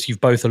rightly, as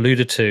you've both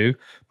alluded to,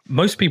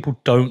 most people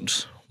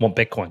don't want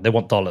Bitcoin; they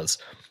want dollars.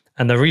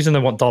 And the reason they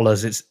want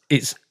dollars is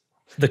it's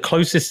the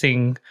closest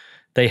thing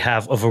they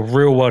have of a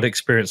real world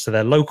experience to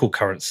their local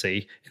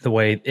currency, the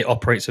way it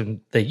operates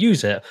and they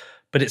use it,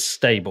 but it's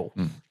stable.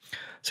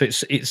 So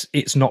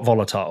it's not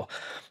volatile.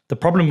 The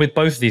problem with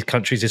both of these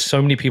countries is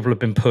so many people have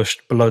been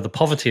pushed below the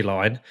poverty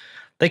line.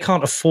 They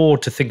can't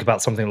afford to think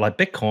about something like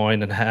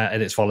Bitcoin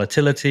and its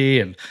volatility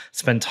and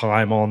spend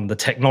time on the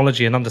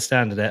technology and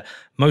understanding it.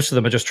 Most of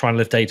them are just trying to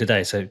live day to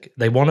day. So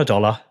they want a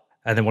dollar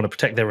and they want to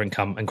protect their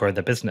income and grow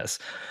their business.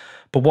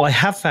 But what I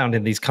have found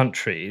in these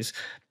countries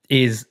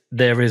is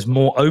there is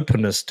more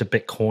openness to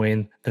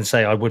Bitcoin than,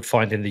 say, I would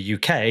find in the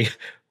UK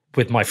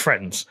with my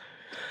friends.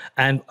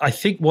 And I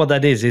think what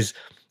that is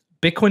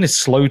Bitcoin is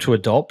slow to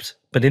adopt,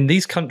 but in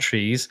these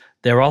countries,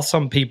 there are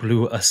some people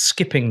who are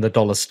skipping the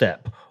dollar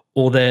step,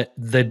 or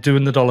they're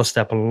doing the dollar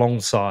step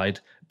alongside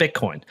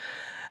Bitcoin.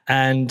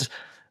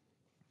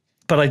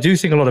 But I do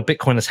think a lot of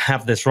Bitcoiners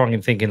have this wrong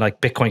in thinking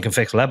like Bitcoin can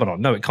fix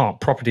Lebanon. No, it can't.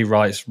 Property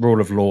rights, rule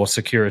of law,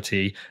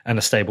 security, and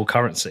a stable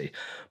currency.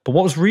 But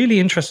what was really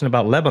interesting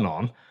about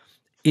Lebanon,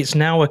 it's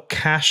now a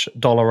cash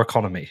dollar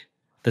economy.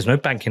 There's no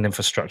banking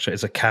infrastructure.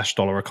 It's a cash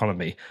dollar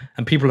economy.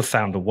 And people have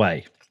found a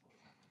way.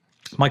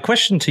 My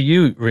question to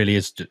you really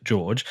is,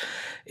 George,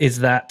 is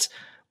that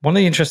one of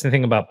the interesting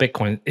things about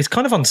Bitcoin is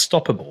kind of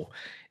unstoppable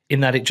in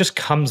that it just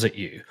comes at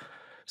you.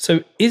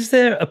 So is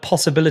there a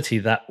possibility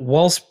that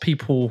whilst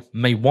people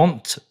may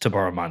want to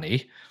borrow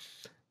money,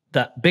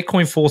 that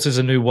Bitcoin forces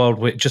a new world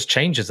where it just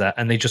changes that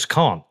and they just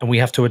can't, and we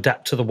have to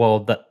adapt to the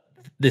world that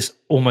this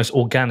almost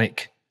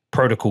organic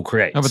protocol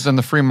creates? No, but then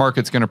the free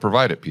market's going to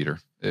provide it, Peter.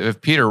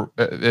 If people,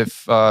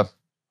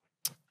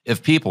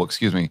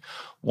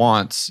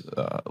 want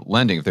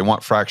lending, if they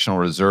want fractional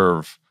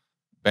reserve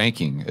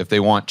banking, if they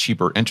want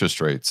cheaper interest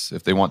rates,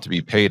 if they want to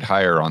be paid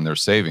higher on their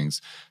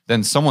savings,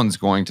 then someone's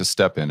going to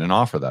step in and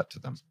offer that to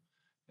them.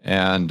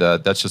 And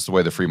that's just the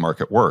way the free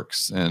market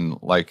works. And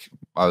like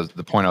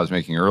the point I was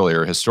making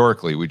earlier,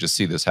 historically, we just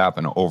see this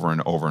happen over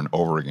and over and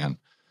over again.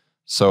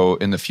 So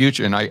in the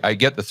future, and I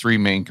get the three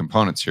main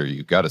components here.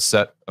 You've got a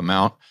set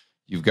amount.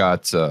 You've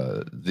got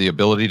the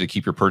ability to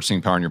keep your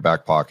purchasing power in your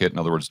back pocket, in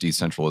other words,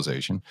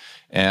 decentralization.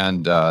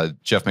 And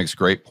Jeff makes a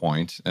great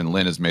point, and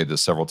Lynn has made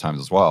this several times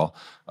as well,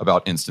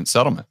 about instant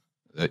settlement,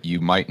 that you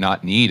might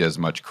not need as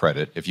much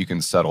credit if you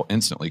can settle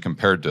instantly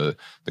compared to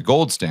the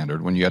gold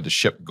standard when you had to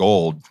ship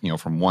gold,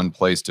 from one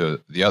place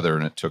to the other,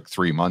 and it took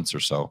 3 months or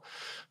so.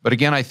 But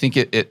again, I think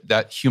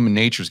that human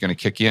nature is going to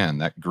kick in,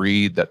 that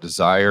greed, that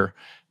desire.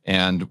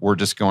 And we're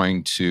just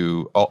going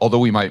to, although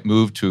we might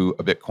move to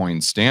a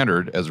Bitcoin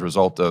standard as a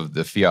result of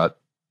the fiat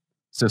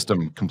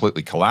system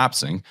completely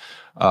collapsing,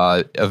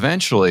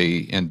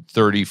 eventually in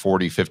 30,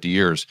 40, 50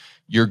 years,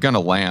 you're going to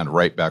land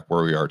right back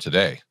where we are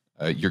today.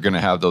 You're going to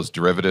have those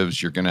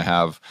derivatives. You're going to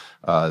have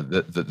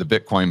the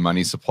Bitcoin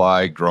money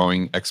supply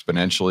growing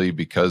exponentially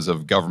because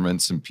of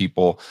governments and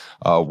people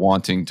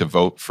wanting to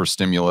vote for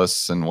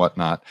stimulus and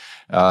whatnot.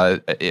 I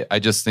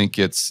think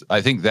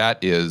that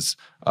is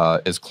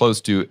as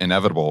close to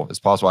inevitable as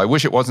possible. I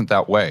wish it wasn't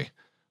that way,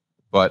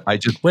 but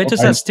where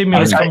does that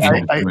stimulus come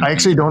from? I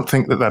actually don't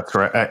think that that's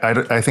right.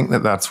 I think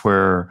that's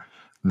where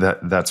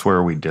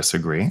we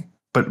disagree.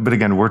 But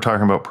again, we're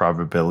talking about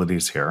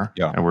probabilities here,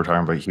 and we're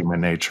talking about human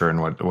nature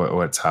and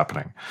what's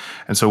happening,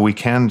 and so we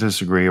can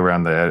disagree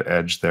around the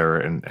edge there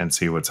and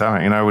see what's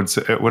happening. And I would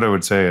say, what I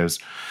would say is,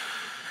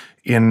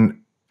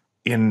 when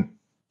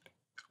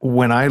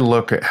I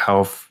look at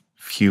how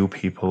few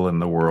people in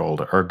the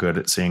world are good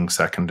at seeing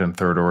second and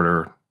third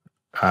order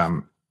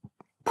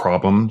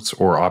problems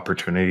or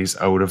opportunities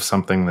out of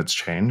something that's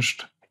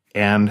changed,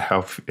 and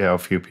how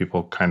few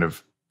people kind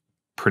of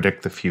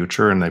predict the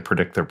future and they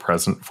predict their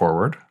present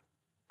forward.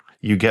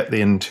 You get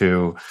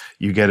into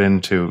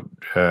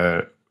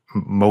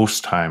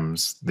most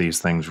times these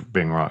things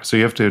being wrong. So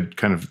you have to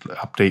kind of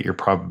update your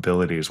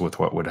probabilities with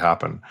what would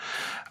happen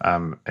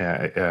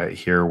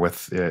here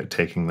with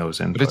taking those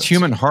inputs. But it's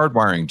human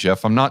hardwiring,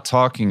 Jeff. I'm not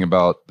talking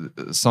about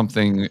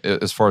something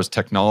as far as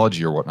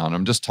technology or whatnot.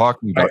 I'm just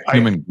talking about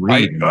human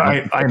greed.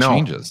 I know.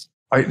 Changes.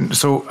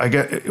 So I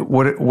get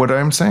what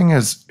I'm saying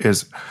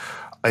is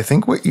I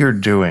think what you're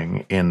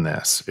doing in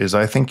this is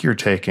I think you're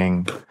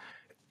taking,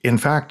 in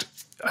fact,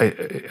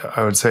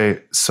 I would say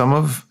some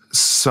of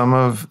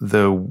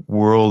the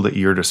world that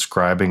you're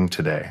describing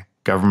today,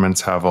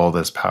 governments have all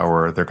this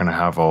power, they're going to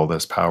have all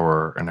this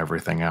power and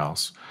everything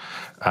else.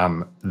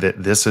 That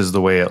this is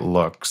the way it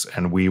looks,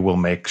 and we will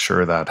make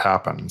sure that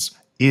happens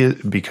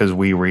because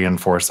we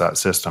reinforce that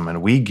system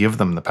and we give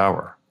them the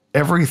power.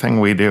 Everything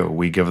we do,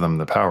 we give them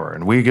the power,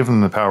 and we give them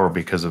the power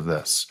because of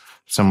this.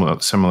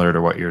 Similar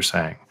to what you're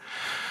saying.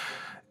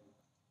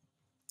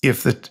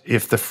 If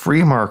the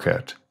free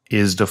market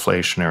is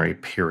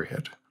deflationary,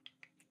 period,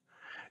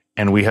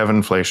 and we have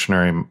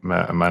inflationary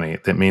money,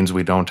 that means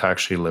we don't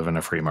actually live in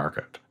a free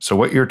market. So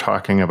what you're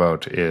talking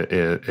about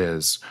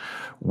is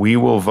we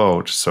will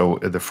vote. So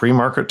the free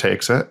market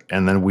takes it,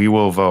 and then we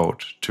will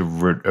vote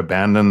to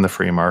abandon the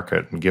free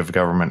market and give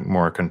government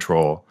more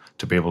control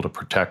to be able to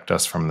protect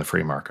us from the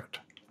free market.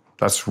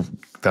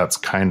 That's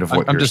kind of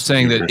what I'm just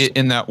saying that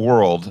in that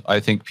world, I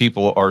think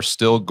people are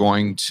still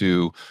going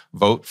to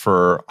vote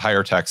for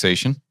higher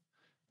taxation.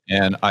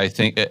 And I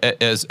think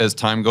as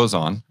time goes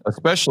on,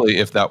 especially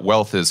if that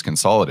wealth is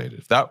consolidated,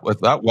 if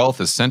that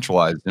wealth is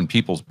centralized in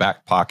people's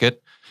back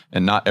pocket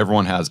and not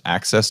everyone has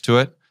access to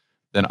it,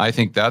 then I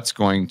think that's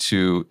going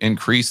to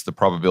increase the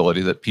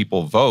probability that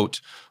people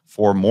vote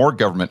for more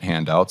government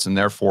handouts and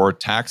therefore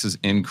taxes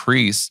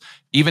increase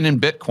even in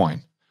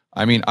Bitcoin.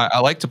 I mean, I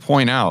like to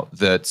point out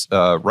that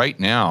right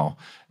now,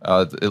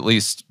 at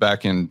least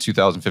back in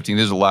 2015,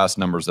 these are the last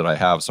numbers that I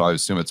have, so I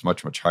assume it's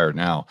much, much higher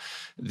now.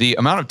 The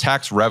amount of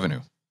tax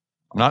revenue,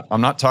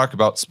 I'm not talking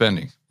about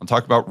spending, I'm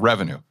talking about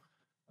revenue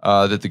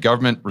that the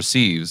government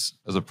receives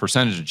as a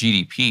percentage of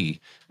GDP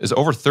is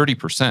over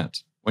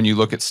 30% when you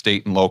look at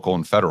state and local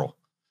and federal.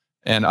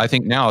 And I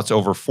think now it's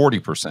over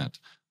 40%.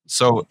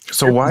 So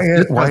why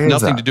it is has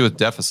nothing that? to do with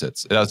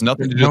deficits. It has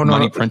nothing to do with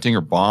money printing or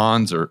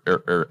bonds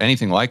or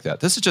anything like that.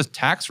 This is just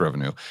tax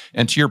revenue.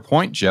 And to your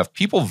point, Jeff,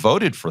 people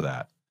voted for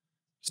that.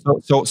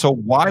 So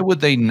why would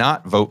they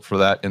not vote for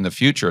that in the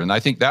future? And I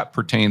think that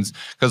pertains,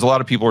 because a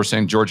lot of people are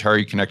saying, George, how are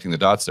you connecting the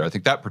dots there? I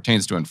think that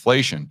pertains to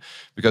inflation,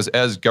 because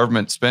as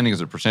government spending as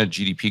a percentage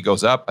of GDP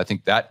goes up, I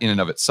think that in and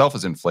of itself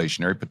is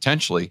inflationary,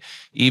 potentially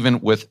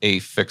even with a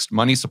fixed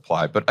money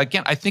supply. But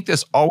again, I think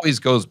this always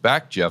goes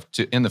back, Jeff,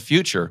 to in the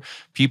future,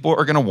 people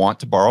are going to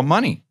want to borrow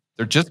money.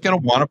 They're just going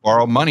to want to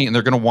borrow money, and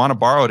they're going to want to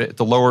borrow it at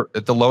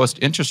the lowest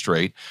interest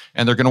rate,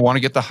 and they're going to want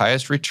to get the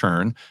highest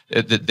return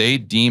that they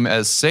deem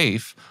as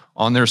safe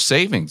on their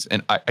savings.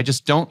 And I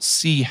just don't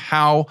see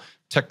how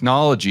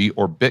technology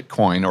or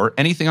Bitcoin or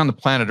anything on the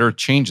planet Earth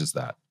changes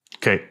that.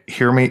 Okay,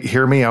 hear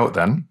me out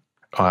then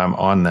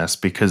on this,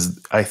 because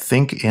I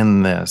think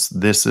in this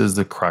is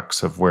the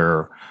crux of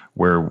where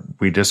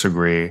we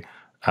disagree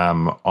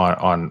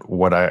on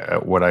what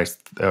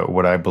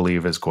I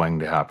believe is going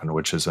to happen,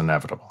 which is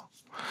inevitable.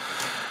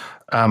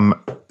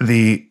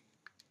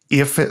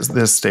 If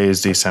this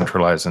stays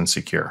decentralized and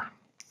secure,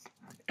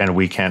 and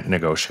we can't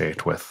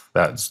negotiate with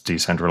that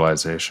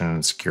decentralization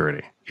and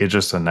security, it's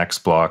just the next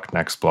block,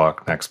 next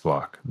block, next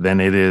block.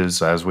 Then it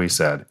is, as we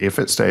said, if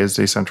it stays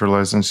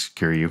decentralized and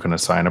secure, you can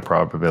assign a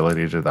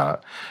probability to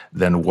that.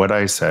 Then what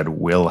I said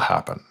will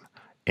happen,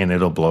 and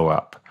it'll blow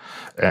up,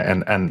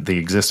 and the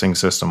existing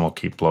system will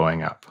keep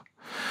blowing up.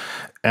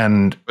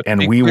 And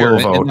we will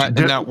vote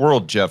in that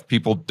world, Jeff.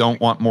 People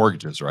don't want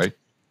mortgages, right?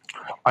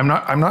 I'm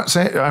not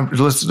saying.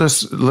 Let's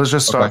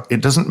just stop. Okay.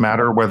 It doesn't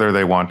matter whether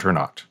they want or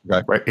not.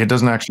 Okay. Right? It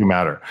doesn't actually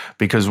matter,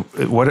 because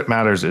what it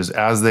matters is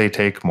as they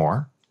take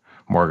more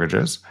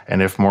mortgages,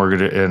 and if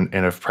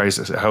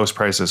if house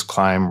prices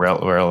climb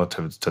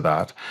relative to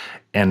that,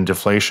 and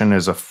deflation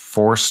is a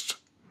forced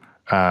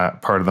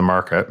part of the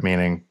market,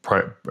 meaning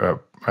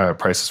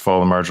prices fall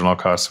the marginal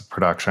cost of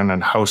production,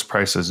 and house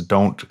prices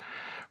don't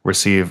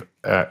receive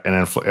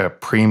a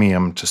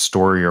premium to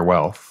store your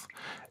wealth,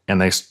 and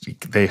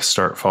they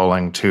start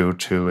falling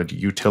to a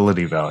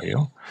utility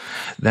value,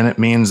 then it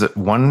means that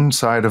one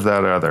side of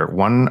that other,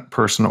 one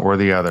person or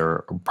the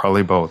other,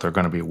 probably both, are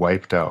going to be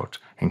wiped out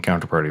in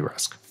counterparty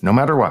risk, no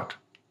matter what,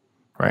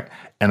 right?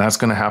 And that's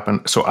going to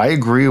happen. So I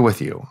agree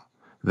with you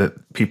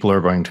that people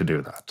are going to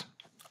do that.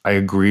 I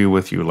agree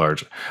with you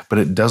largely, but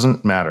it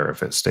doesn't matter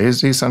if it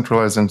stays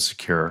decentralized and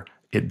secure.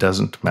 It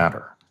doesn't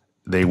matter.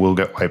 They will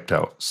get wiped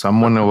out.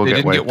 Someone will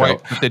get wiped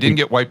out. But they didn't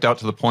get wiped out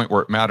to the point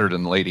where it mattered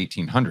in the late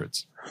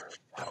 1800s.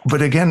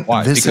 But again,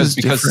 why? Because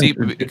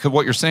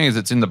what you're saying is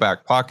it's in the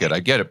back pocket. I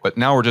get it, but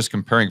now we're just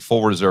comparing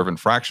full reserve and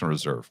fractional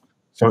reserve.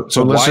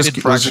 So why did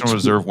fractional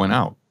reserve win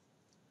out?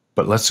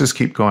 But let's just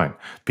keep going,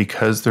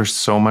 because there's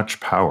so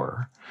much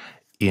power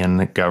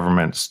in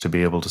governments to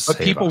be able to save us.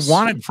 But people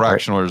wanted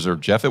fractional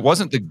reserve, Jeff. It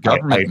wasn't the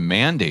government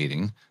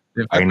mandating.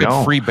 I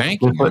know. Free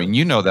banking. I mean,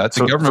 you know that.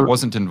 The government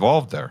wasn't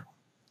involved there.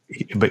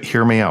 But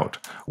hear me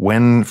out.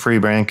 When free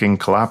banking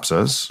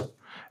collapses,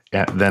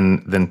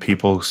 then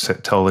people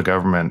tell the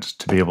government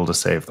to be able to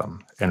save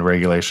them, and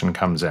regulation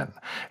comes in.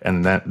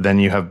 And then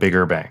you have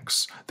bigger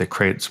banks that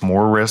creates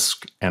more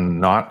risk, and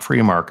not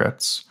free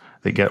markets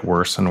that get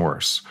worse and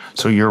worse.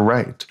 So you're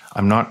right.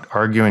 I'm not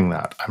arguing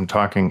that. I'm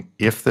talking,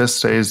 if this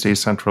stays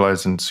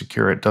decentralized and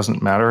secure, it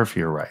doesn't matter if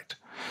you're right.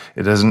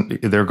 It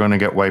doesn't. They're going to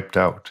get wiped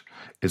out.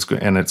 It's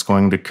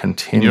going to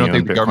continue. You don't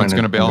think the government's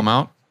going to bail them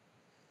out?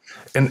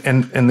 And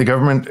the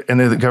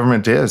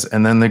government is,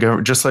 and then the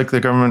government, just like the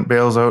government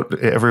bails out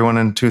everyone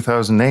in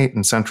 2008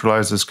 and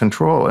centralizes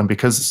control, and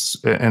because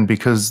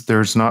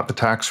there's not the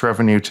tax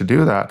revenue to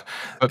do that,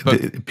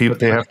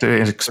 they have to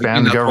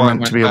expand the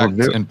government to be able to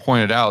do it. And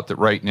pointed out that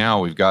right now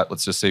we've got,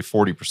 let's just say,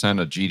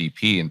 40% of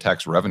GDP in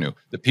tax revenue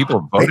that people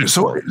are voting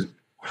for.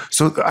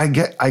 So I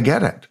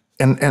get it.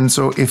 And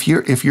so if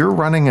you're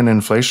running an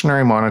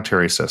inflationary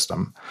monetary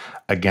system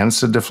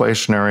against a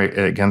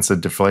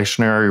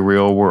deflationary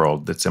real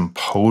world that's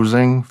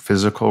imposing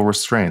physical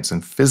restraints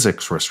and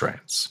physics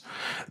restraints,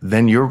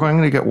 then you're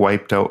going to get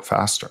wiped out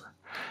faster.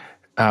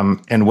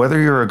 And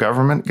whether you're a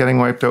government getting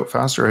wiped out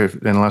faster,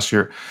 unless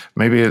you're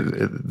maybe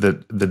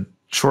the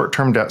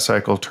short-term debt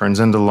cycle turns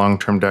into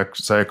long-term debt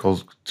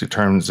cycles,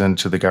 turns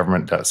into the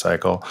government debt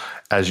cycle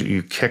as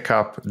you kick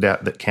up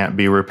debt that can't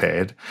be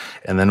repaid.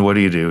 And then what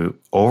do?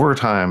 Over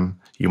time,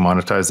 You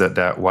monetize that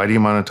debt. Why do you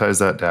monetize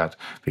that debt?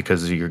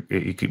 Because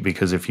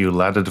if you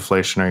let a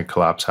deflationary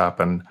collapse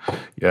happen,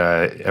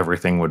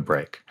 everything would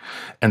break.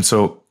 And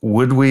so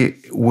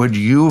would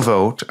you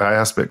vote? I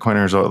ask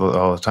Bitcoiners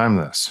all the time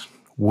this.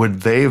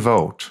 Would they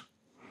vote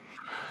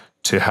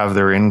to have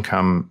their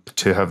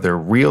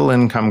real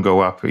income go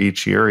up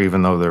each year,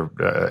 even though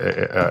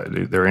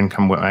their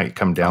income might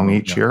come down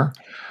each year?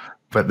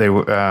 But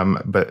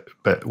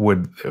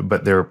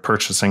their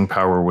purchasing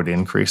power would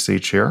increase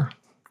each year?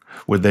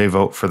 Would they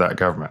vote for that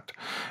government?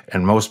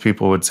 And most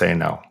people would say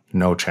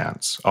no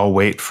chance. I'll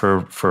wait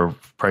for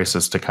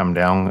prices to come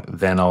down,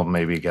 then I'll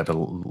maybe get a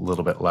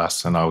little bit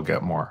less and I'll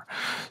get more.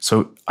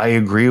 So I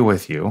agree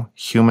with you.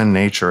 Human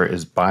nature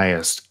is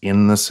biased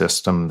in the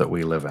system that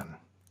we live in.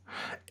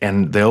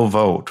 And they'll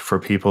vote for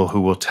people who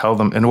will tell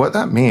them. And what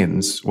that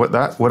means, what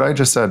I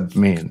just said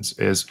means,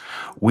 is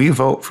we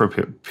vote for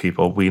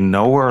people we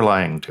know are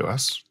lying to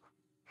us,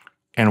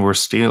 and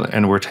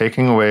we're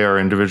taking away our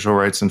individual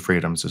rights and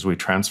freedoms as we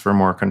transfer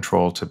more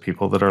control to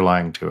people that are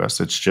lying to us.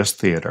 It's just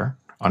theater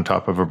on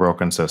top of a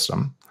broken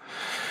system,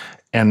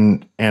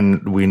 and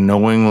we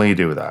knowingly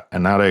do that,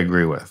 and that I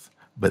agree with.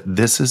 But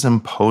this is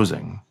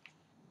imposing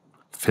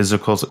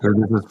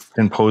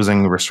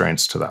imposing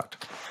restraints to that.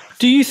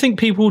 Do you think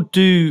people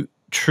do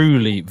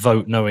truly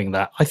vote knowing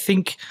that? I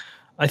think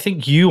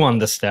you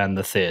understand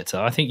the theatre.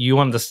 I think you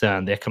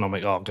understand the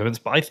economic arguments,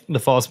 but I think the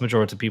vast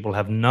majority of people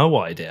have no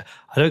idea.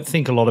 I don't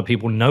think a lot of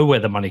people know where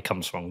the money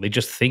comes from. They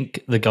just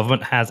think the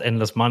government has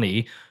endless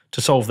money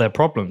to solve their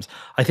problems.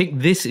 I think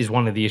this is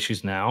one of the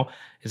issues now,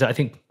 is that I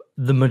think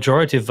the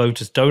majority of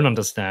voters don't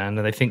understand,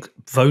 and they think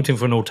voting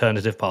for an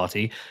alternative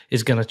party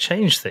is going to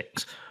change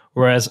things.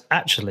 Whereas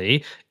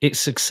actually, it's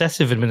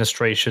successive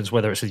administrations,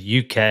 whether it's the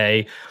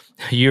UK,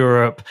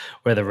 Europe,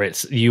 whether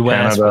it's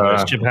US, Canada, whether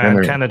it's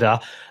Japan, Canada,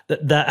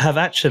 that have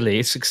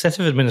actually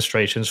successive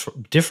administrations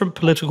from different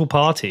political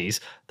parties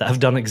that have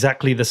done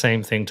exactly the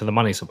same thing to the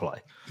money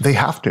supply. They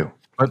have to.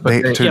 I would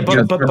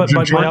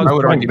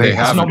argue they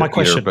have. That's not my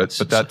question. But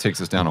that takes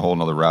us down a whole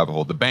nother rabbit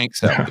hole. The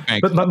banks have. The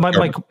banks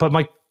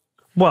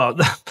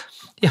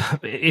yeah,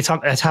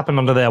 it's happened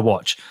under their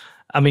watch.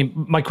 I mean,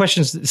 my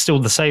question's still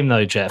the same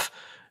though, Jeff.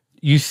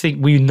 You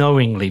think we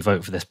knowingly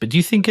vote for this, but do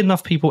you think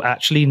enough people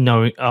actually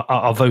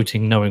are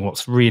voting knowing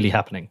what's really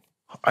happening?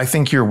 I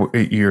think people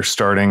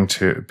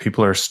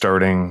are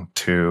starting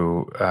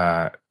to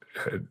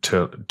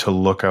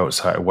look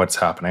outside what's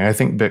happening. I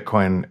think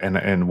Bitcoin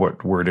and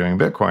what we're doing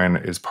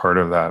Bitcoin is part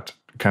of that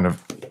kind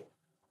of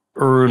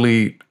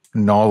early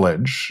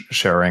knowledge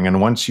sharing. And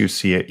once you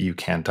see it, you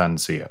can't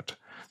unsee it.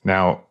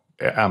 Now,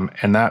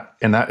 and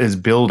that is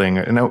building.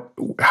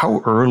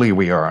 How early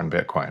we are on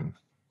Bitcoin.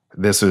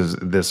 This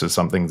is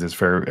something that's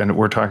very, and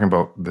we're talking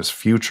about this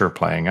future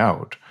playing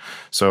out.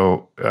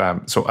 So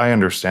I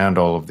understand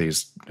all of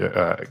these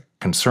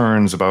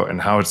concerns about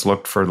and how it's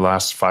looked for the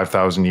last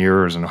 5,000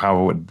 years and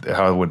how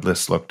would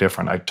this look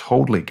different. I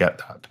totally get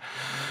that,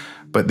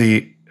 but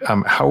the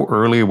how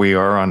early we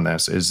are on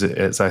this is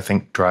I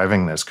think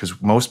driving this,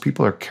 because most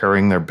people are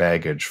carrying their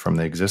baggage from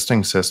the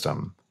existing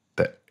system,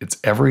 that it's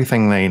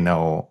everything they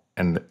know,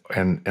 and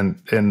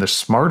the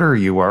smarter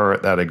you are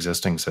at that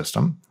existing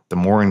system, the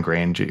more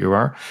ingrained you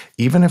are,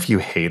 even if you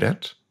hate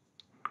it,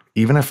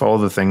 even if all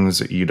the things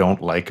that you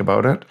don't like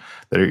about it,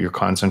 that you're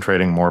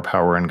concentrating more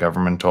power in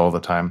government all the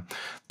time,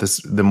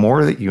 the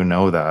more that you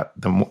know that,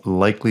 the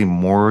likely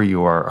more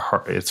you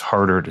are, it's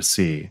harder to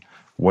see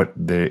what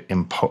the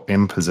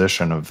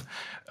imposition of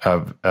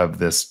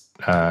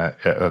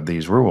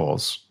these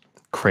rules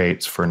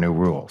creates for new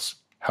rules,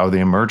 how the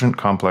emergent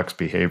complex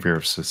behavior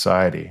of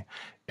society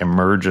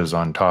emerges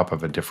on top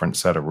of a different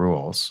set of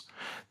rules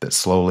that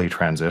slowly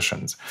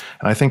transitions.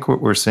 And I think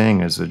what we're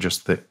seeing is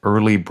just the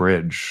early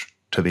bridge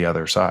to the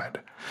other side.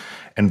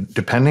 And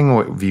depending on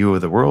what view of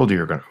the world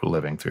you're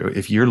living through,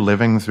 if you're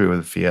living through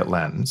the fiat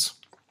lens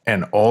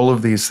and all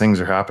of these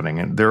things are happening,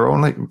 and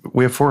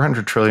we have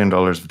 $400 trillion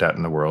of debt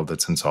in the world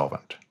that's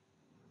insolvent.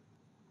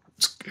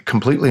 It's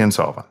completely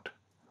insolvent.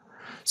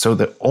 So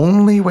the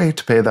only way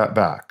to pay that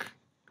back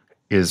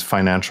is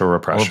financial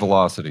repression. Or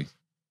velocity.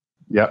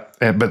 Yeah,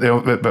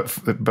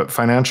 but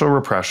financial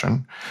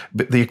repression,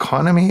 but the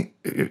economy.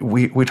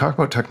 We talk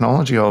about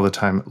technology all the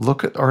time.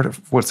 Look at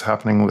what's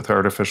happening with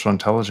artificial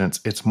intelligence.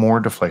 It's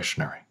more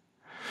deflationary.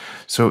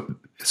 So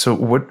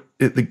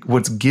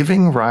what's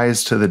giving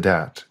rise to the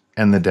debt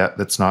and the debt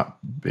that's not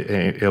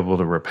able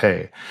to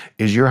repay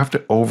is you're going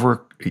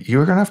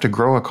to have to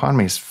grow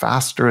economies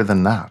faster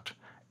than that,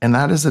 and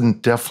that is a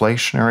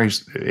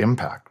deflationary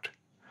impact.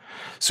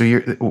 So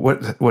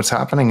what's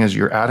happening is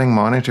you're adding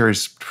monetary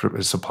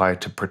supply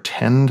to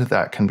pretend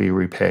that can be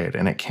repaid,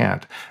 and it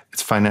can't.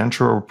 It's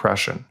financial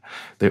repression.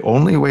 The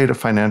only way to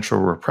financial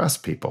repress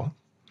people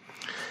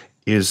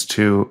is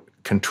to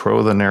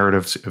control the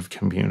narratives of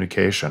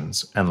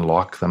communications and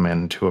lock them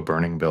into a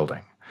burning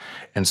building.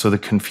 And so the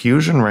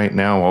confusion right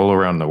now all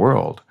around the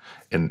world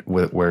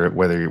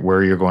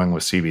where you're going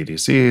with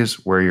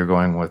CBDCs, where you're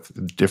going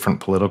with different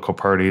political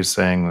parties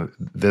saying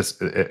this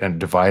and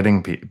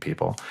dividing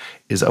people,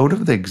 is out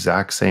of the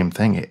exact same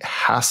thing. It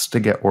has to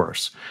get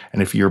worse.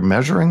 And if you're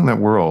measuring the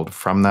world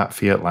from that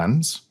fiat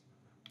lens,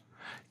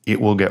 it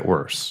will get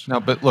worse. No,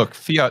 but look,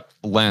 fiat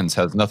lens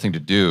has nothing to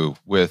do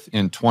with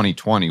in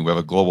 2020, we have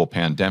a global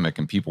pandemic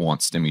and people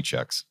want stimmy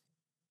checks.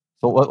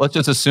 So let's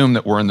just assume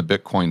that we're in the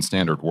Bitcoin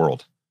standard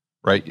world,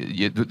 right?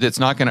 It's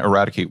not going to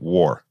eradicate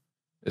war.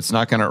 It's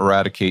not going to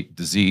eradicate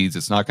disease.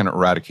 It's not going to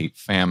eradicate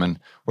famine.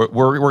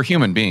 We're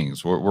human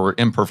beings. We're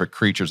imperfect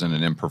creatures in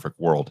an imperfect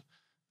world.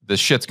 The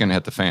shit's going to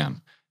hit the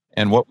fan.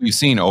 And what we've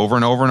seen over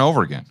and over and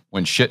over again,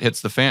 when shit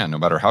hits the fan, no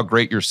matter how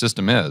great your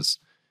system is,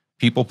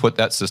 people put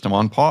that system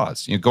on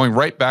pause. Going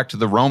right back to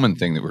the Roman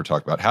thing that we were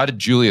talking about. How did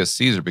Julius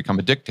Caesar become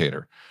a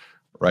dictator?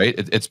 Right?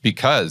 It's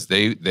because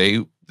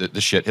the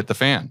shit hit the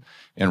fan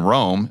in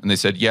Rome, and they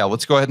said, yeah,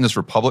 let's go ahead in this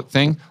republic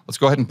thing. Let's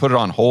go ahead and put it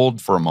on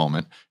hold for a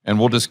moment, and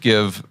we'll just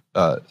give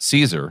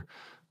Caesar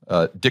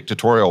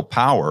dictatorial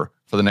power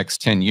for the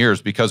next 10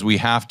 years because we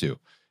have to.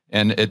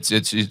 And it's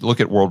you look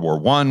at World War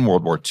I,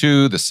 World War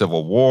II, the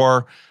Civil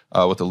War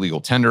with the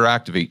Legal Tender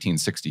Act of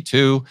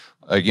 1862.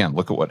 Again,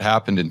 look at what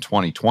happened in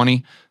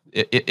 2020.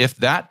 If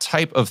that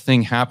type of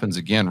thing happens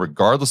again,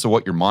 regardless of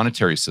what your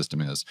monetary system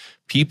is,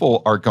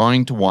 people are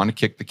going to want to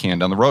kick the can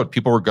down the road.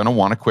 People are going to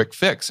want a quick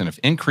fix. And if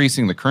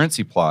increasing the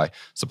currency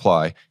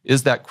supply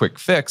is that quick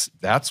fix,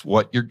 that's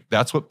what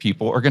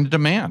people are going to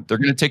demand. They're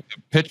going to take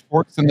the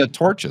pitchforks and the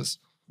torches.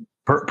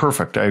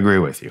 Perfect. I agree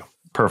with you.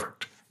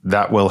 Perfect.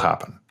 That will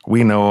happen.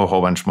 We know a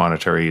whole bunch of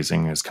monetary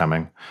easing is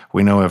coming.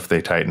 We know if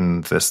they tighten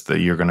this, that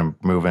you're going to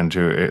move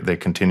into, they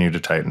continue to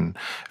tighten.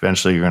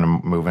 Eventually, you're going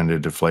to move into a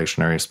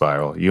deflationary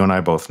spiral. You and I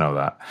both know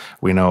that.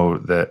 We know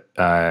that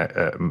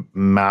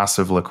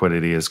massive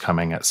liquidity is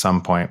coming at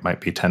some point,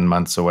 might be 10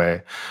 months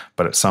away,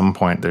 but at some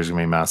point, there's going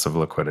to be massive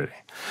liquidity.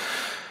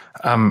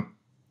 In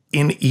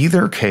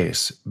either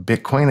case,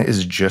 Bitcoin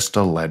is just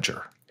a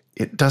ledger.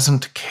 It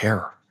doesn't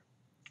care.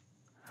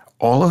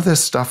 All of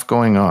this stuff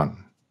going on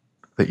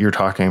that you're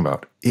talking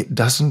about, it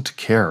doesn't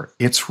care.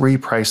 It's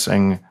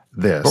repricing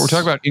this. But we're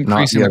talking about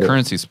increasing the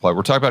currency supply.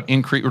 We're talking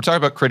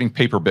about creating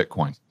paper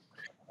Bitcoin.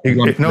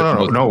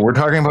 No. We're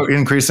talking about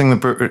increasing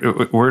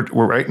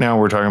right now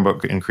we're talking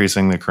about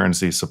increasing the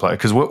currency supply.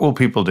 Because what will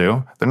people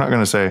do? They're not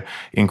going to say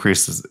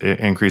increase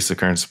the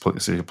currency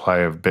supply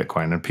of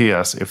Bitcoin. And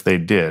P.S. if they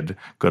did,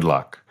 good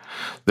luck.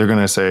 They're going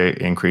to say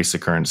increase the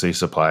currency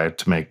supply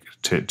to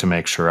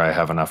make sure I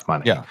have enough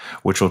money. Yeah.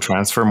 Which will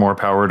transfer more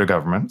power to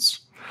governments.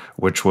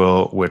 Which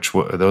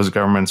those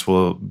governments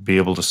will be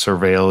able to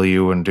surveil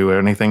you and do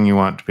anything you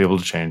want to be able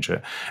to change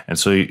it. And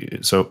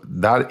so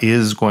that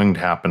is going to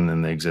happen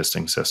in the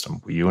existing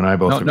system. You and I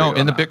both agree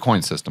on the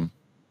Bitcoin system.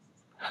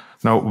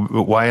 No,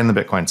 why in the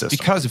Bitcoin system?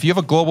 Because if you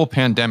have a global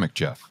pandemic,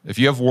 Jeff, if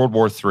you have World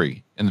War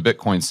III in the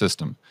Bitcoin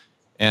system,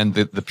 and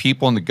the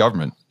people in the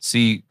government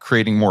see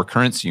creating more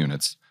currency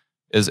units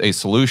as a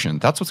solution,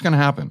 that's what's going to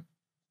happen.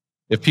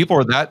 If people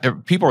are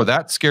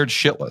that scared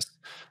shitless,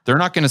 they're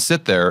not going to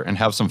sit there and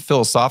have some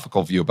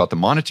philosophical view about the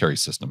monetary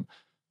system.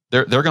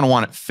 They're going to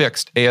want it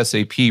fixed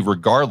ASAP,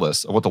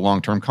 regardless of what the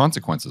long-term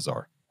consequences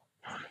are.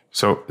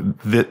 So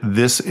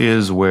this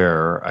is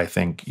where I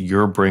think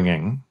you're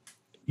bringing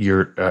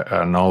your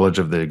knowledge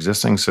of the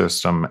existing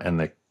system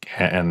and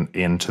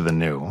into the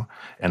new,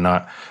 and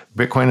not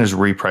Bitcoin is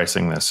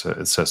repricing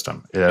this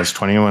system. It has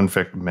 21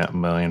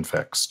 million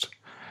fixed.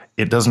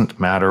 It doesn't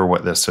matter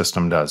what this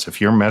system does. If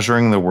you're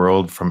measuring the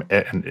world from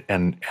it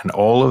and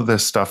all of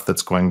this stuff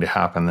that's going to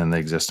happen in the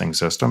existing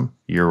system,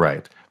 you're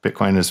right.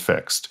 Bitcoin is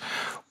fixed.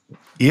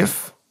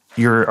 If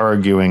you're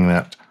arguing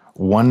that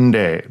one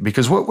day,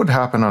 because what would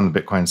happen on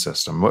the Bitcoin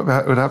system? What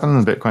would happen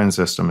in the Bitcoin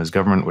system is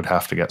government would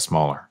have to get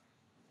smaller.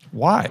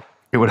 Why?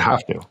 It would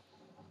have to.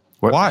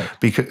 Why?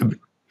 Because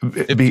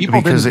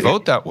people didn't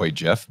vote that way,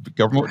 Jeff,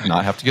 government would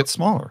not have to get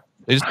smaller.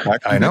 They just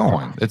I know.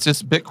 Bitcoin. It's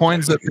just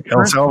Bitcoin's that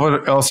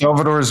El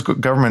Salvador's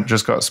government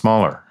just got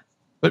smaller.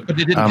 But they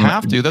didn't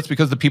have to. That's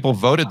because the people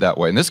voted that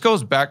way. And this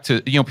goes back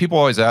to, people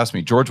always ask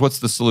me, George, what's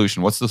the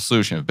solution? What's the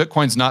solution? If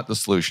Bitcoin's not the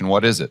solution,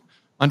 what is it?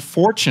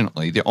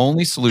 Unfortunately, the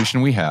only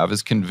solution we have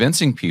is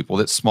convincing people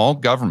that small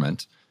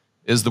government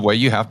is the way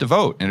you have to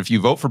vote. And if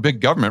you vote for big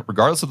government,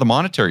 regardless of the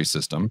monetary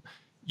system,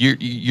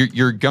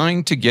 you're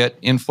going to get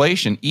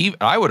inflation.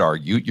 I would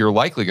argue you're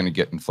likely going to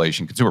get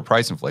inflation, consumer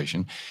price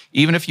inflation,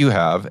 even if you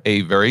have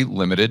a very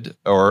limited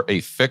or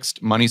a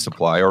fixed money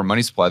supply or a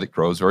money supply that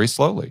grows very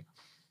slowly.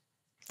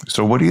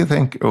 So what do you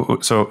think?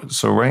 So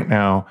right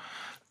now,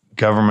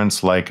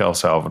 governments like El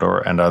Salvador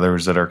and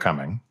others that are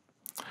coming,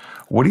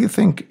 what do you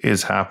think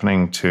is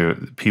happening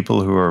to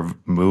people who are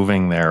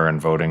moving there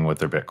and voting with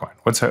their Bitcoin?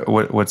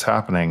 What's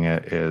happening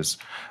is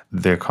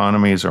the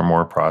economies are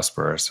more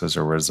prosperous as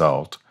a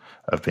result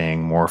of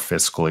being more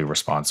fiscally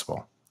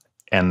responsible,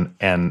 and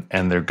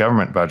their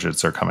government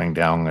budgets are coming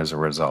down as a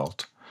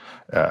result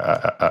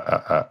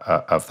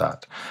of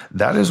that.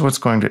 That is what's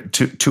going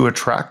to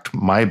attract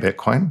my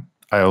Bitcoin.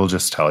 I will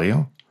just tell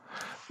you,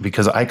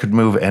 because I could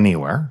move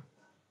anywhere.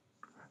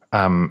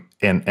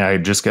 and I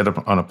just get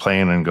up on a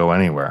plane and go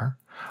anywhere,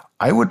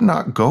 I would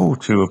not go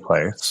to a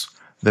place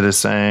that is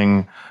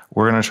saying,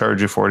 we're going to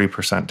charge you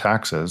 40%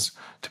 taxes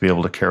to be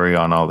able to carry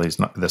on all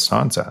this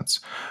nonsense.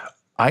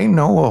 I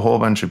know a whole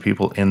bunch of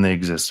people in the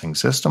existing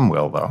system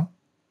will, though.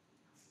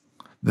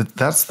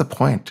 That's the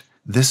point.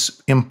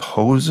 This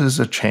imposes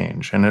a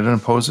change, and it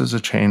imposes a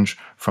change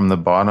from the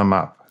bottom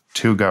up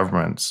to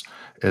governments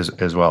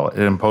as well.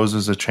 It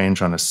imposes a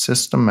change on a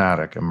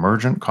systematic,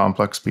 emergent,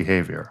 complex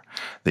behavior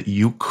that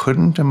you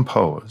couldn't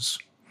impose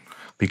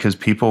because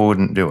people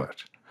wouldn't do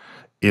it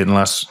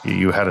unless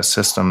you had a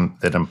system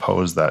that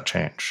imposed that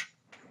change.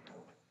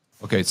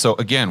 Okay, so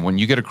again, when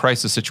you get a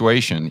crisis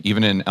situation,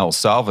 even in El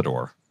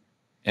Salvador,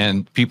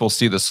 and people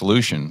see the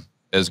solution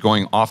as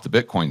going off the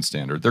Bitcoin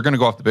standard, they're going to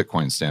go off the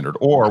Bitcoin standard.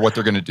 Or what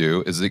they're going to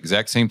do is the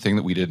exact same thing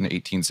that we did in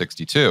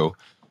 1862.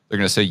 They're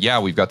going to say, yeah,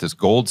 we've got this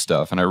gold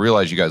stuff, and I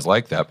realize you guys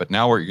like that, but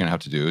now what you're going to have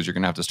to do is you're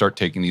going to have to start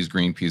taking these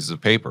green pieces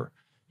of paper.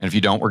 And if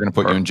you don't, we're going to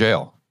put you in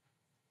jail.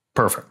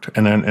 Perfect.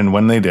 And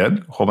when they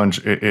did,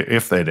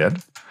 if they did,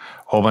 a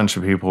whole bunch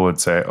of people would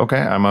say,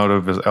 okay, I'm out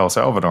of El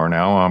Salvador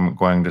now. I'm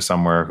going to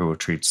somewhere who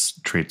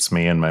treats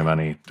me and my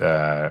money.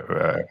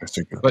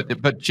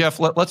 But Jeff,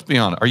 let's be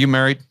honest. Are you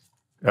married?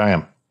 I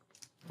am.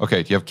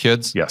 Okay. Do you have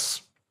kids?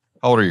 Yes.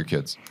 How old are your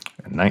kids?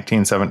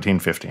 19, 17,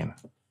 15.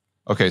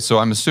 Okay. So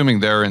I'm assuming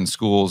they're in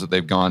schools that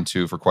they've gone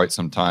to for quite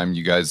some time.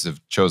 You guys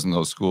have chosen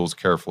those schools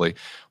carefully.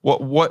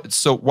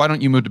 So why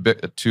don't you move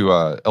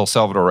to El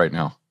Salvador right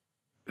now?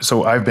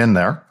 So I've been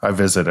there. I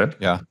visited.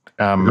 Yeah.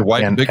 Your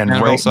wife a big fan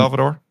of El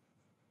Salvador?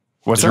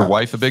 What's Is your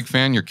wife a big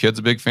fan? Your kid's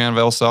a big fan of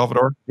El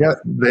Salvador? Yeah,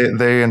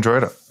 they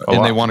enjoyed it a lot.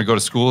 And they want to go to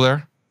school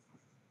there?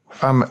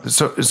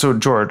 So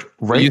George,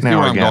 right you now, see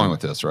where I'm going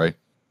with this, right?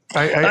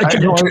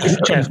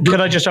 Jeff,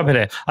 can I just jump in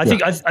here? I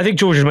think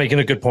George is making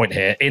a good point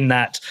here in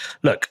that,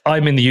 look,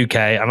 I'm in the UK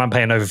and I'm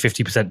paying over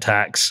 50%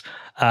 tax,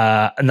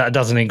 and that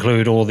doesn't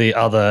include all the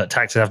other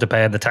taxes I have to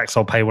pay and the tax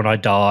I'll pay when I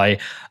die.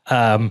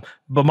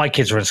 But my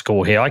kids are in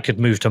school here. I could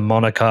move to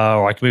Monaco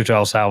or I could move to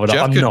El Salvador.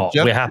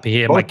 We're happy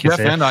here. My kids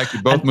Jeff and I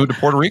could both move to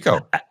Puerto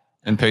Rico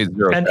and pay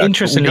zero and tax.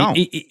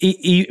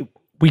 Interestingly,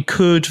 we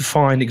could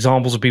find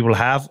examples of people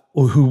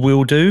who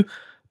will do.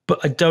 But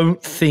I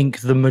don't think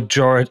the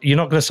majority, you're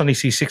not going to suddenly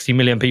see 60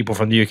 million people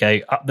from the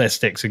UK up their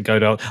sticks and go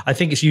down. I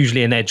think it's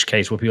usually an edge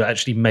case where people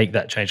actually make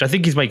that change. I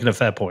think he's making a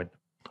fair point.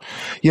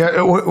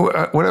 Yeah,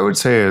 what I would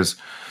say is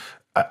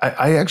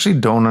I actually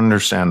don't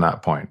understand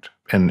that point.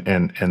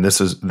 And this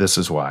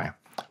is why.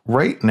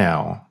 Right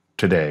now,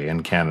 today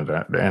in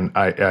Canada, and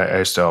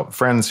I still have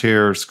friends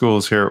here,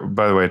 schools here.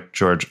 By the way,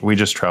 George, we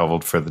just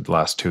traveled for the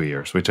last 2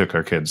 years. We took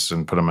our kids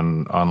and put them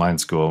in online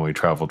school, and we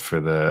traveled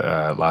for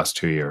the last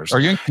 2 years. Are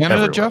you in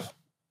Canada, Jeff?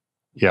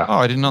 Yeah. Oh,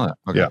 I didn't know that.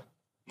 Okay. Yeah.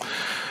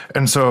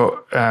 And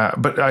so,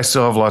 but I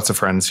still have lots of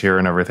friends here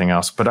and everything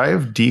else. But I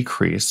have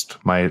decreased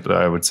my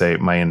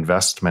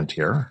investment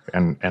here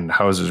and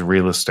houses,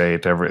 real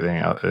estate,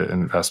 everything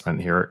investment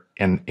here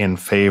in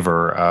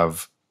favor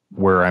of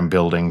where I'm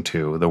building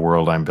to, the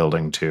world I'm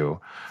building to,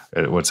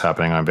 what's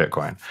happening on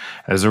Bitcoin.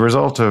 As a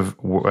result of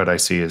what I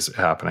see is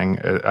happening,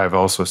 I've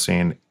also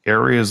seen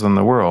areas in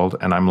the world,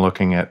 and I'm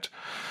looking at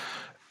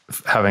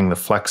having the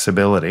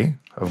flexibility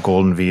of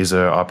golden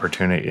visa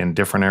opportunity in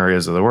different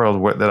areas of the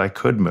world that I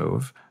could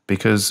move.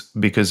 Because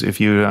if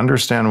you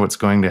understand what's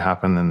going to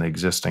happen in the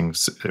existing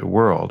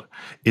world,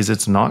 is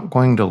it's not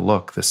going to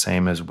look the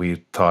same as we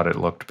thought it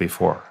looked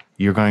before.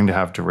 You're going to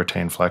have to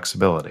retain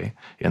flexibility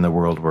in the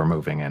world we're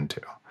moving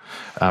into.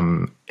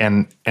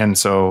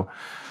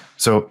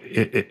 So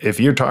if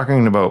you're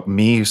talking about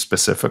me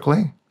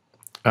specifically,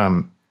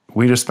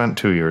 we just spent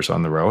 2 years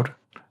on the road.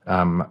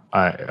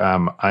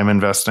 I'm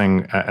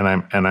investing,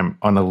 and I'm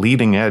on the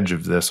leading edge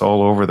of this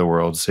all over the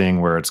world,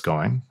 seeing where it's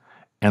going,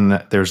 and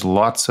that there's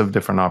lots of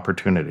different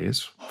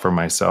opportunities for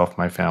myself,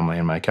 my family,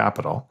 and my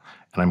capital,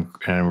 and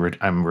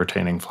I'm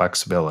retaining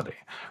flexibility.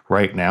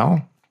 Right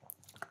now,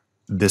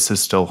 this is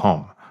still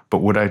home. But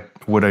would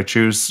I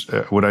choose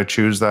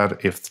that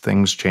if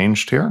things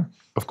changed here?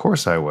 Of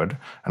course I would,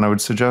 and I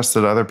would suggest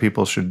that other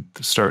people should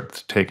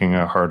start taking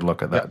a hard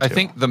look at that. I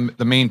think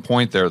the main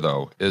point there,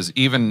 though, is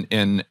even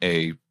in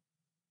a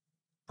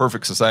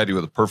perfect society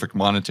with a perfect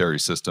monetary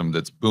system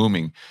that's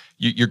booming,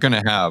 you're going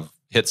to have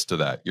hits to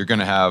that. You're going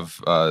to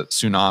have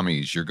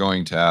tsunamis. You're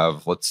going to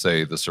have, let's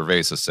say, the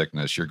cerveza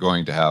sickness. You're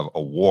going to have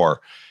a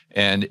war.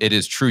 And it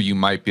is true, you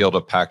might be able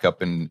to pack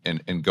up and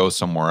go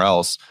somewhere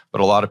else,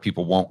 but a lot of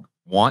people won't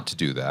want to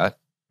do that.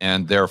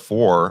 And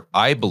therefore,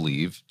 I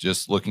believe,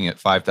 just looking at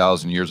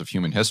 5,000 years of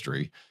human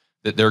history,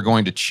 that they're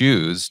going to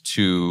choose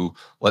to,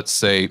 let's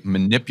say,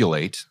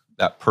 manipulate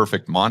that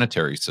perfect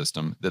monetary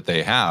system that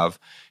they have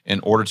in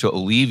order to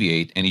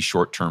alleviate any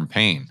short-term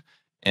pain.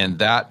 And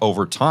that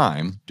over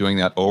time, doing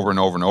that over and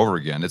over and over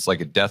again, it's like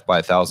a death by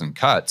 1,000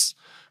 cuts.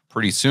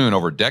 Pretty soon,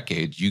 over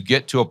decades, you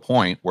get to a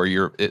point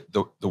where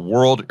the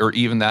world or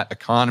even that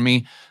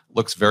economy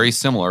looks very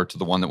similar to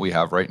the one that we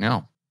have right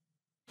now.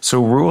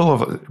 So rule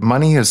of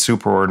money is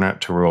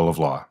superordinate to rule of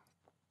law.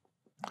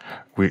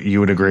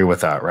 You would agree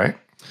with that, right?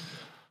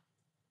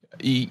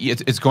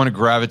 It's going to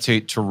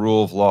gravitate to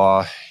rule of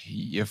law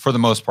for the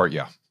most part,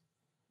 yeah.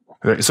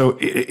 So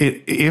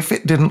if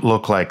it didn't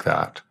look like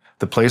that,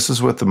 the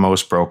places with the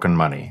most broken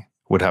money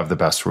would have the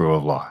best rule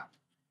of law.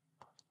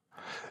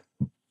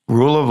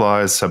 Rule of law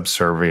is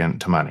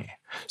subservient to money.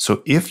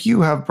 So if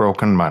you have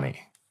broken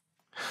money,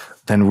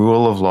 then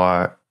rule of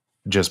law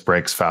just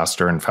breaks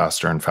faster and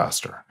faster and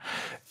faster.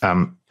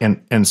 And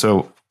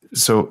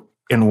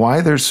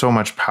why there's so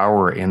much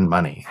power in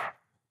money,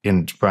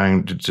 in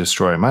trying to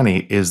destroy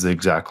money, is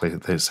exactly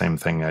the same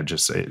thing I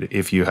just said.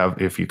 If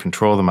you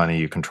control the money,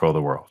 you control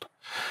the world.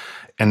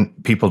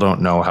 And people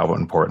don't know how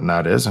important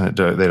that is, and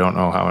they don't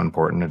know how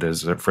important it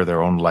is for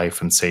their own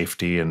life and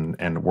safety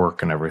and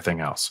work and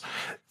everything else.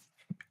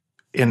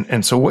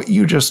 And so what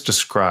you just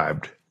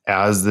described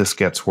as this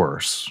gets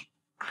worse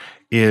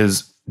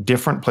is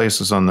different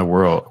places in the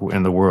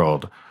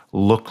world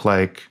look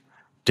like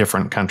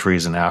different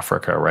countries in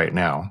Africa right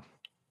now,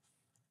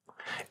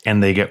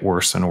 and they get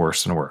worse and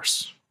worse and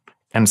worse.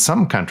 And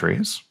some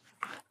countries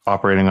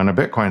operating on a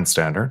Bitcoin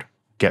standard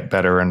get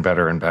better and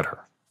better and better.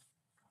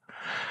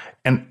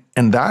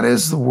 And that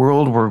is the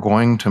world we're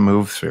going to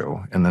move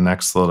through in the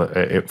next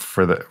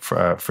for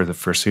the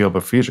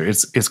foreseeable future.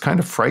 It's kind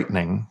of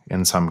frightening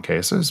in some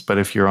cases, but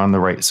if you're on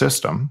the right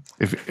system,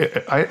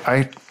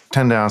 I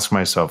tend to ask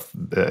myself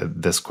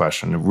this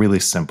question, a really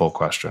simple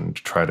question,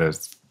 to try to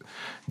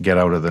get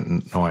out of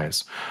the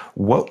noise.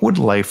 What would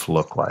life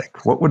look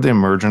like? What would the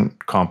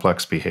emergent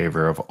complex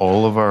behavior of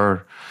all of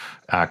our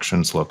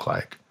actions look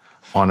like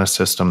on a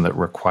system that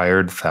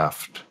required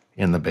theft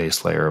in the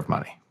base layer of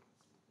money?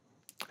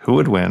 Who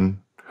would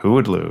win? Who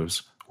would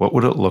lose? What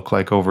would it look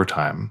like over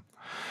time?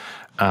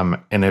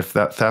 And if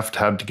that theft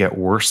had to get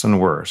worse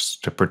and worse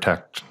to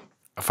protect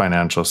a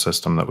financial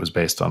system that was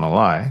based on a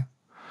lie,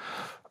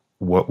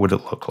 what would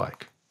it look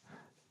like?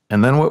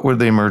 And then what would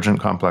the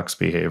emergent complex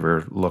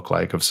behavior look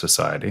like of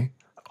society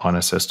on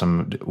a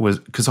system?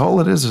 Because all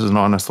it is an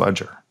honest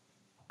ledger.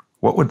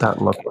 What would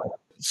that look like?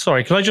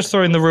 Sorry, can I just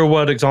throw in the real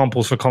world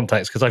examples for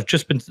context? Because I've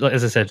just been,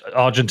 as I said,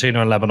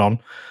 Argentina and Lebanon.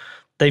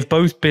 They've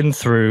both been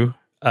through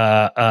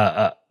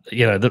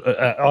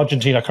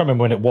Argentina, I can't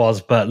remember when it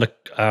was,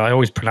 but I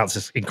always pronounce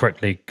this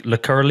incorrectly, Le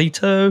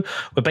Corralito,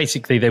 where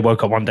basically they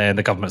woke up one day and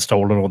the government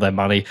stolen all their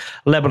money.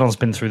 Lebanon's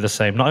been through the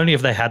same. Not only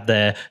have they had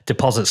their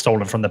deposits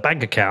stolen from their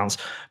bank accounts,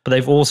 but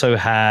they've also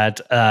had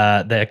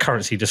their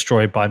currency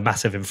destroyed by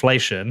massive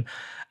inflation.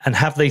 And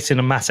have they seen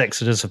a mass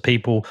exodus of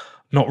people?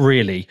 Not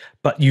really,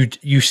 but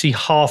you see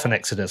half an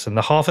exodus, and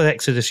the half an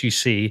exodus you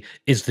see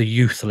is the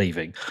youth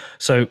leaving.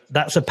 So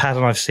that's a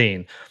pattern I've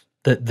seen.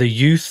 That the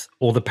youth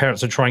or the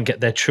parents are trying to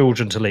get their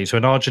children to leave. So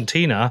in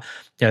Argentina,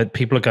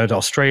 people are going to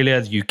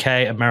Australia, the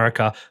UK,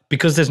 America,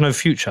 because there's no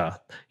future.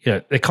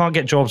 They can't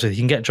get jobs. If you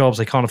can get jobs,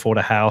 they can't afford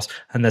a house,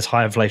 and there's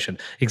high inflation.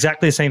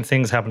 Exactly the same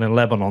things happen in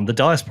Lebanon. The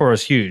diaspora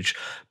is huge,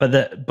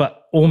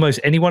 but almost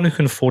anyone who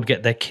can afford to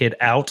get their kid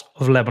out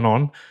of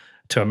Lebanon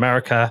to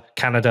America,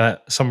 Canada,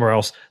 somewhere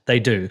else, they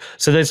do.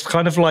 So there's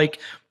kind of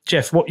like,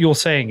 Jeff, what you're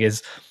saying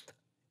is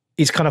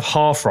kind of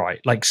half right.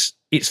 Like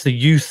it's the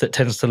youth that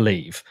tends to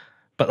leave,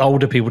 but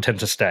older people tend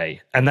to stay.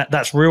 And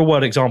that's real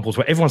world examples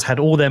where everyone's had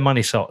all their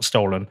money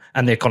stolen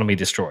and the economy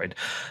destroyed.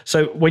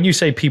 So when you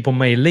say people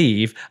may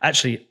leave,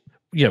 actually,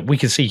 we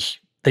can see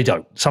they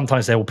don't.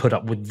 Sometimes they will put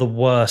up with the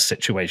worst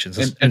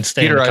situations and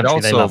stay Peter, in the country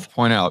I'd they also love.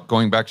 point out,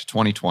 going back to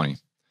 2020,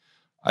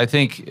 I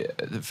think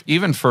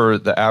even for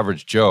the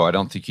average Joe, I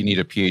don't think you need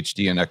a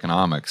PhD in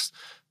economics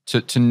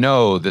to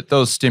know that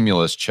those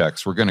stimulus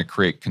checks were going to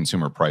create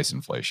consumer price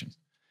inflation.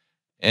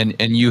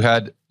 And you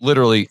had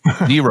literally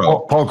zero.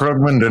 Paul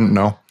Krugman didn't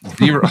know.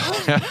 Zero.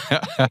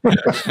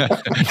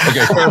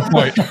 Okay, fair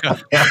point.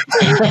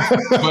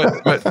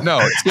 but no,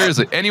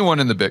 seriously,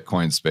 anyone in the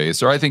Bitcoin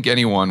space, or I think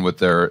anyone with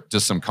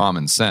just some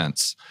common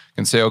sense,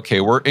 can say,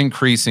 okay, we're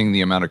increasing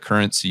the amount of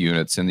currency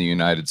units in the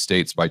United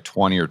States by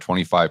 20 or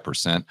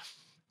 25%.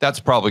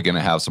 That's probably going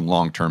to have some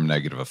long-term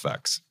negative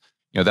effects.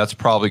 That's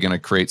probably going to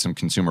create some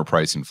consumer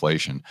price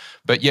inflation.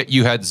 But yet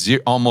you had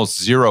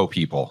almost zero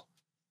people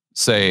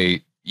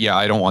say, yeah,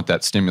 I don't want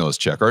that stimulus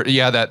check. Or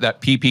yeah,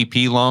 that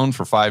PPP loan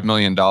for $5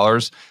 million.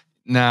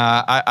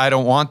 Nah, I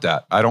don't want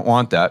that. I don't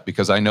want that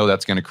because I know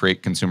that's going to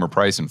create consumer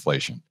price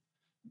inflation.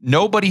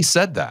 Nobody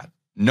said that.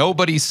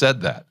 Nobody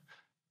said that.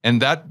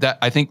 And that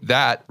I think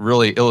that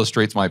really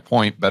illustrates my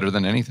point better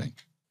than anything.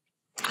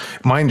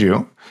 Mind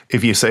you,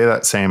 if you say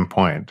that same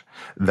point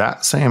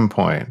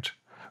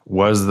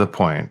was the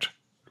point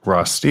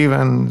Ross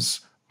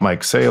Stevens,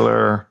 Michael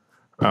Saylor,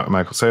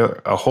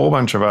 a whole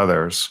bunch of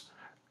others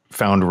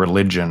found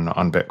religion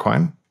on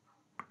Bitcoin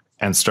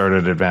and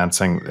started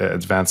advancing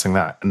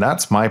that. And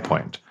that's my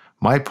point.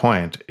 My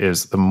point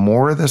is the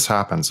more this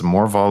happens, the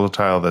more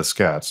volatile this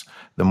gets,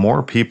 the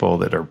more people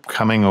that are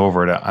coming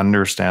over to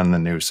understand the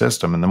new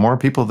system and the more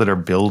people that are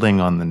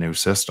building on the new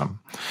system.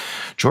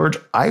 George,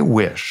 I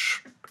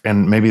wish,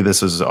 and maybe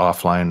this is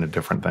offline, a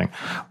different thing,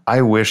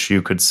 I wish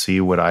you could see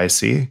what I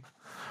see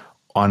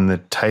on the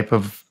type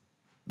of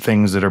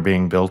things that are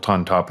being built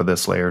on top of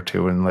this layer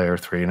 2 and layer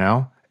 3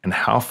 now, and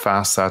how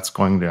fast that's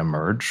going to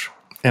emerge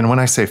And when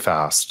I say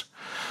fast,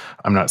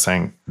 I'm not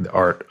saying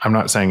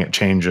it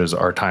changes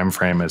our time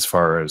frame as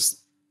far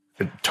as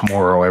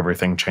tomorrow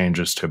everything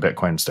changes to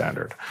Bitcoin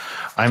standard.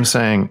 I'm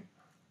saying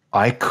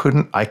I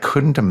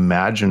couldn't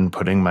imagine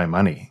putting my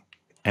money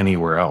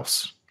anywhere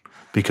else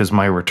because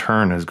my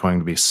return is going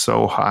to be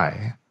so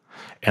high,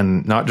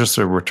 and not just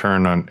a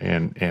return on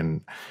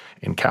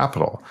in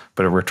capital,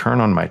 but a return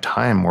on my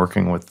time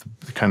working with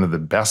kind of the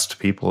best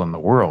people in the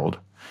world,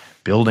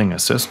 building a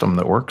system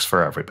that works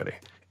for everybody.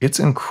 It's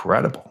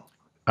incredible.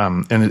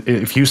 And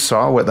if you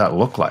saw what that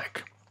looked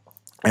like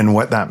and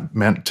what that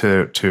meant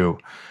to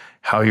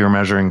how you're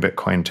measuring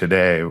Bitcoin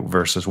today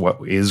versus what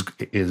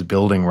is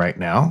building right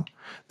now,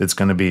 that's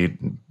going to be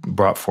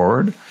brought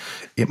forward,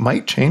 it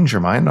might change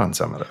your mind on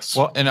some of this.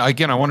 Well, and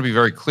again, I want to be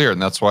very clear,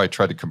 and that's why I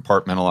tried to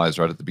compartmentalize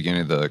right at the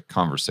beginning of the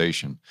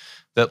conversation,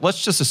 that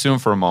let's just assume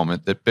for a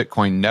moment that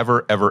Bitcoin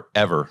never, ever,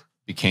 ever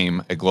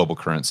became a global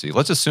currency.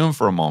 Let's assume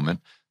for a moment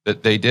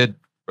that they did,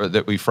 or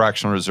that we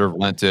fractional reserve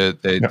lent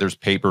it. There's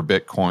paper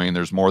Bitcoin.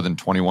 There's more than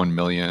 21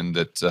 million.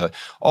 That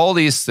all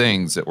these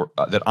things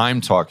that I'm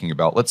talking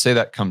about. Let's say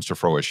that comes to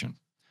fruition,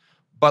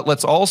 but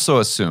let's also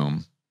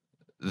assume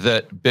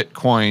that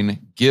Bitcoin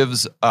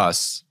gives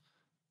us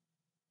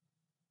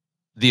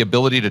the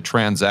ability to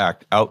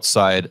transact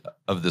outside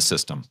of the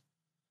system.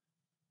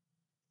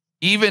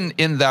 Even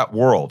in that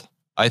world,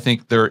 I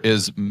think there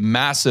is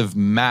massive,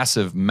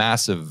 massive,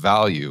 massive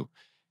value.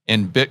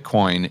 And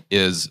Bitcoin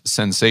is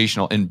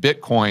sensational. And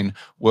Bitcoin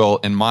will,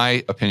 in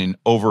my opinion,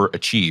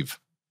 overachieve,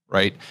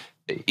 right?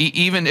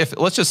 Even if,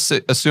 let's just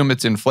assume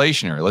it's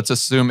inflationary. Let's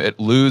assume it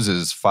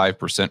loses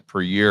 5%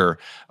 per year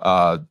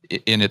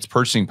in its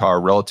purchasing power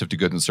relative to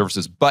goods and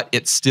services, but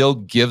it still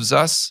gives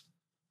us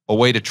a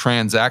way to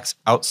transact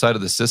outside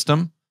of the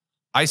system.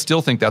 I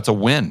still think that's a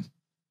win.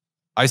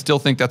 I still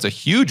think that's a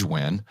huge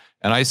win.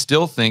 And I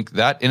still think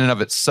that in and of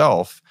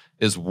itself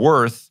is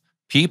worth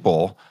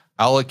people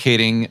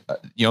allocating,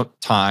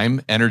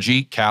 time,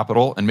 energy,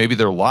 capital, and maybe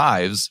their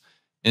lives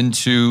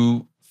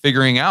into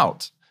figuring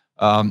out.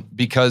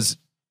 Because,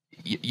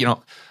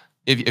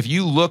 if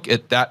you look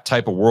at that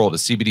type of world, a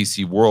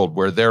CBDC world,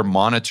 where they're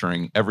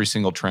monitoring every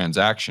single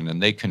transaction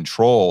and they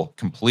control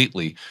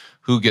completely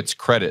who gets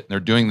credit, and they're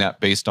doing that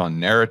based on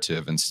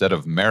narrative instead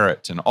of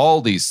merit, and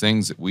all these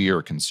things that we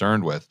are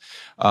concerned with.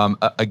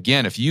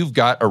 Again, if you've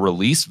got a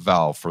release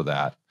valve for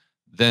that,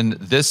 then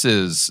this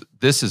is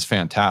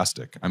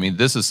fantastic. I mean,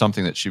 this is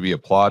something that should be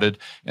applauded,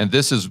 and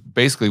this is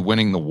basically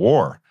winning the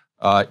war,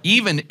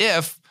 even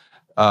if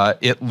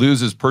it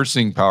loses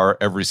purchasing power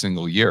every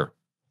single year.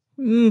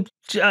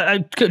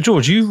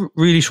 George, you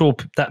really sure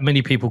that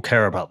many people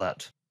care about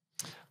that?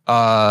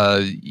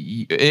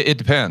 It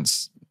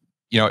depends.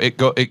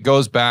 It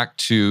goes back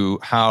to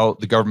how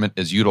the government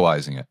is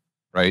utilizing it,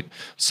 right?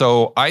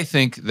 So I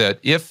think that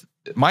if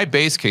my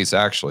base case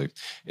actually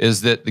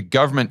is that the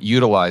government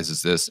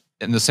utilizes this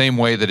in the same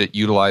way that it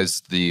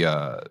utilized the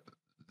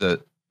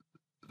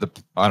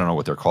I don't know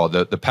what they're called,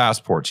 the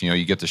passports.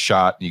 You get the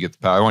shot and you get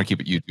the. I want to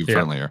keep it YouTube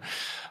friendly here.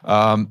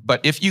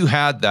 But if you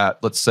had that,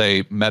 let's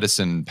say,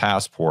 medicine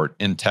passport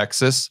in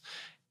Texas,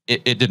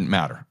 it didn't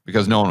matter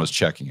because no one was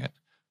checking it.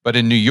 But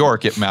in New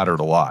York, it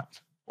mattered a lot.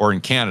 Or in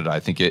Canada,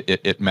 I think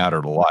it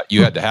mattered a lot.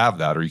 You had to have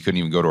that, or you couldn't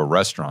even go to a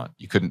restaurant.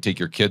 You couldn't take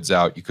your kids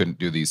out. You couldn't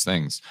do these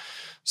things.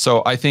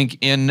 So I think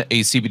in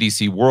a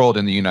CBDC world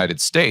in the United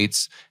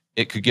States,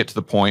 it could get to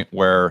the point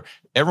where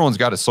everyone's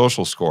got a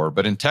social score.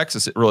 But in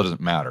Texas, it really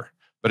doesn't matter.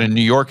 But in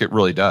New York, it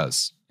really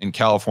does. In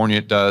California,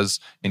 it does.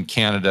 In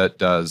Canada, it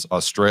does.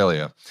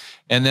 Australia.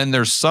 And then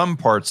there's some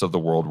parts of the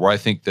world where I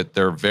think that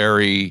they're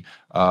that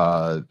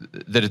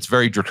it's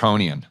very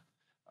draconian.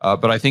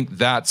 But I think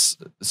that's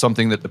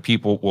something that the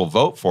people will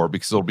vote for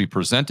because it'll be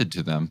presented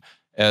to them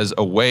as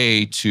a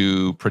way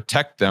to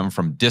protect them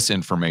from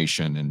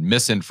disinformation and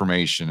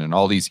misinformation and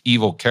all these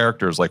evil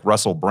characters like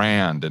Russell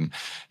Brand and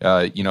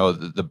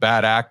the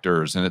bad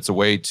actors. And it's a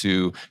way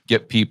to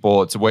get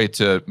people. It's a way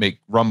to make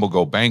Rumble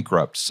go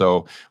bankrupt,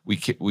 so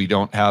we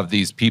don't have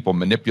these people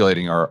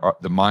manipulating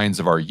the minds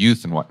of our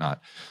youth and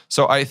whatnot.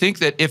 So I think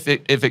that if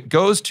it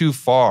goes too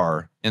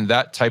far in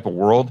that type of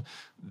world,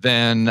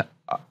 then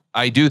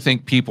I do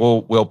think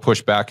people will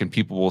push back and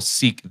people will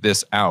seek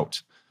this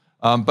out.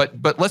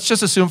 But let's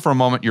just assume for a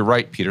moment you're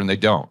right, Peter, and they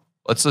don't.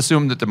 Let's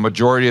assume that the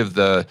majority of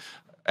the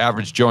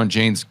average Joe and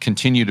Janes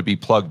continue to be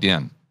plugged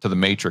in to the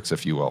matrix,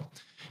 if you will.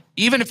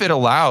 Even if it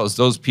allows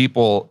those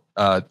people,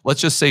 let's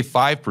just say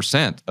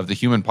 5% of the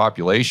human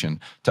population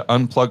to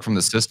unplug from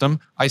the system,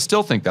 I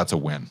still think that's a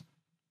win.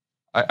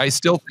 I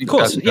still think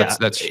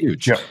that's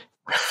huge. Yeah.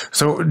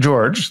 So,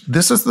 George,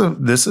 this is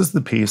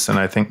the piece, and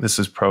I think this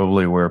is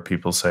probably where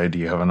people say, "Do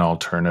you have an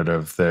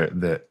alternative?"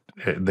 That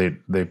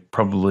they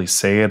probably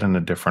say it in a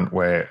different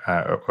way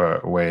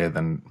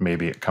than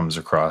maybe it comes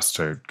across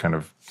to kind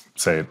of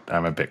say,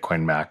 "I'm a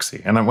Bitcoin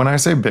maxi." And when I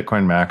say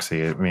Bitcoin maxi,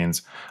 it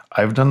means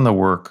I've done the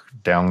work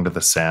down to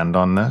the sand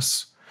on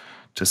this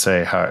to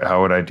say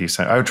how would I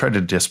I would try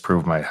to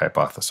disprove my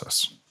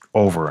hypothesis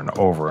over and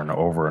over and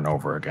over and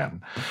over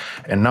again,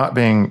 and not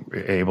being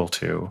able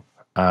to.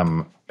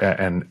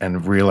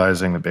 and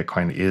realizing that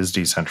Bitcoin is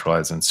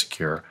decentralized and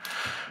secure,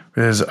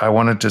 is I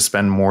wanted to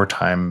spend more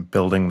time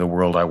building the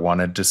world I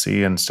wanted to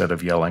see instead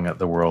of yelling at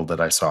the world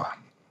that I saw.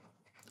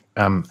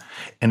 And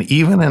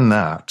even in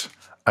that,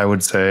 I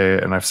would say,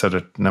 and I've said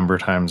it a number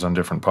of times on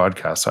different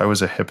podcasts, I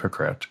was a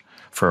hypocrite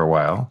for a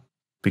while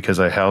because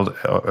I held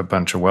a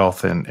bunch of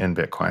wealth in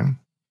Bitcoin.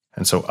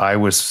 And so I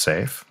was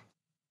safe.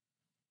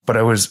 But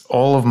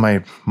all of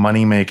my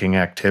money-making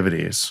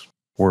activities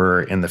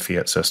were in the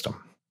fiat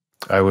system.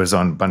 I was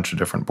on a bunch of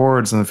different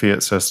boards in the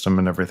fiat system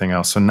and everything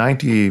else. So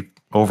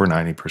over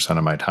 90%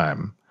 of my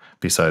time,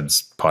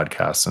 besides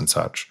podcasts and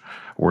such,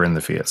 were in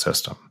the fiat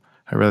system.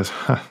 I realized,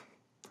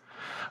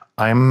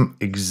 I'm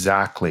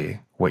exactly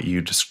what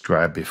you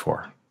described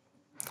before.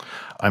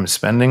 I'm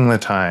spending the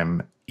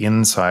time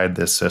inside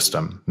this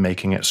system,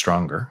 making it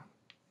stronger,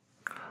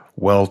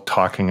 while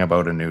talking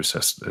about a new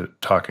system.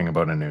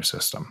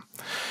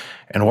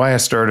 And why I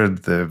started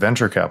the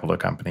venture capital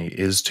company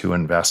is to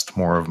invest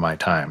more of my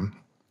time,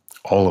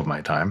 all of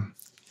my time,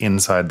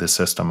 inside the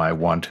system I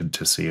wanted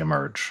to see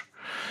emerge.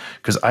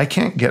 Because I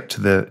can't get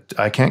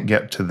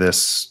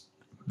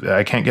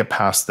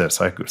past this.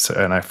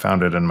 And I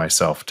found it in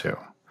myself too.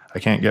 I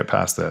can't get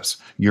past this.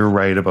 You're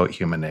right about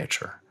human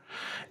nature.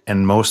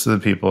 And most of the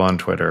people on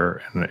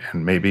Twitter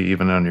and maybe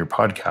even on your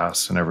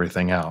podcasts and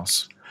everything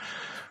else,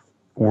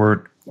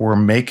 we're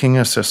making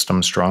a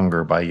system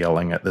stronger by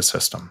yelling at the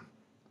system.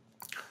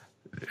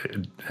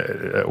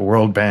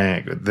 World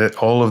Bank,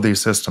 all of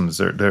these systems,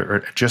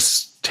 they're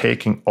just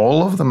taking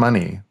all of the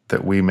money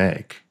that we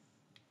make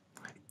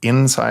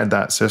inside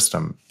that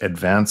system,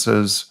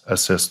 advances a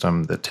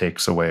system that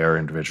takes away our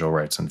individual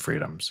rights and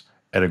freedoms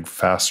at a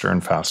faster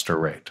and faster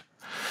rate.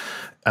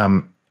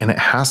 And it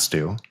has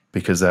to,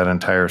 because that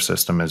entire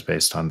system is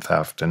based on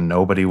theft, and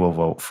nobody will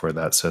vote for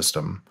that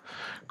system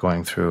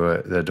going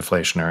through the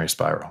deflationary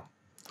spiral.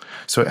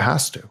 So it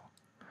has to.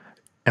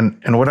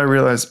 And what I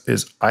realized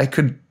is I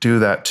could do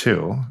that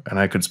too, and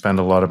I could spend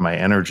a lot of my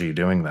energy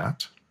doing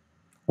that,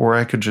 or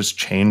I could just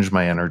change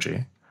my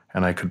energy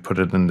and I could put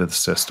it into the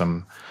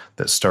system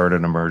that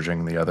started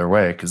emerging the other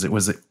way, because it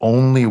was the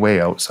only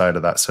way outside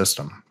of that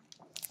system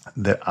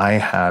that I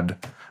had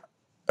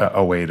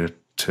a way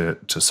to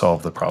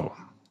solve the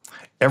problem.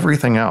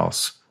 Everything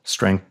else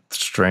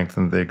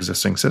strengthened the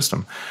existing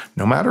system.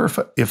 No matter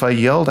if I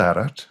yelled at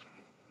it,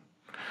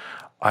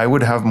 I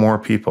would have more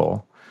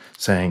people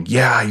saying,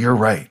 yeah, you're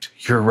right.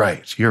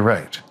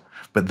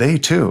 But they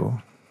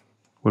too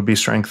would be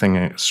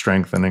strengthening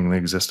the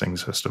existing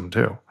system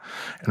too.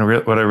 And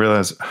what I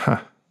realized,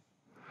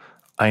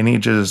 I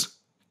need to just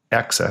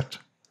exit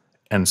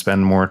and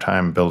spend more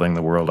time building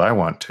the world I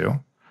want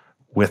to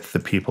with the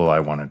people I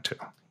wanted to.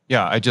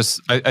 Yeah, I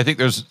think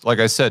there's, like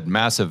I said,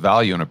 massive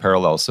value in a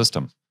parallel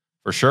system,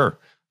 for sure.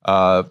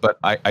 But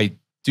I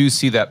do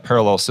see that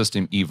parallel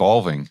system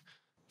evolving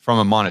from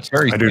a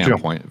monetary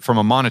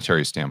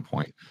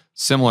standpoint,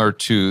 similar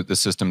to the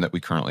system that we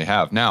currently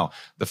have. Now,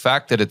 the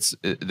fact that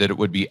it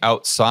would be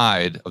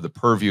outside of the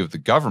purview of the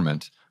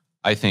government,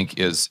 I think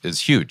is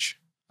huge.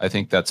 I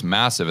think that's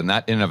massive, and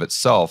that in and of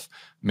itself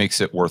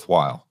makes it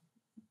worthwhile.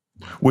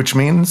 Which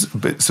means,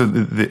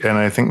 and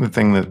I think the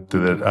thing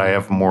that I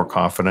have more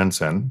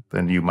confidence in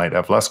than you might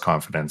have less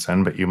confidence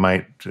in, but you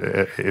might,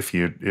 if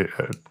you,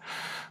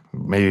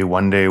 maybe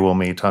one day we'll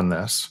meet on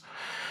this,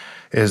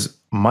 is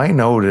my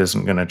node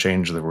isn't going to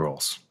change the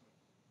rules.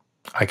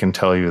 I can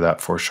tell you that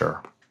for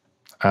sure.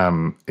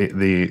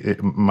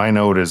 My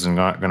node is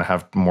not going to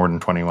have more than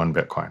 21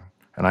 Bitcoin.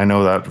 And I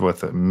know that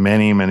with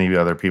many, many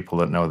other people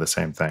that know the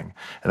same thing.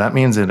 And that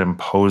means it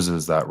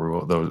imposes that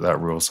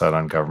rule set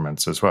on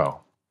governments as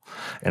well.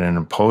 And it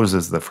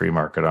imposes the free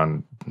market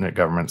on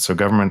governments. So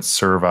governments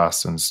serve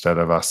us instead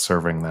of us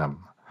serving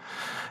them.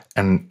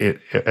 And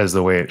it as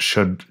the way it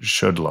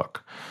should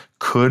look.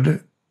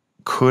 Could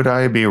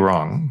I be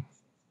wrong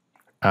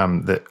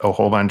that a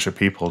whole bunch of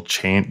people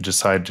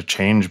decide to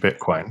change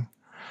Bitcoin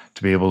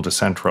to be able to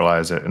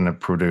centralize it and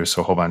produce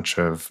a whole bunch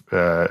of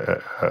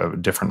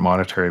different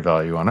monetary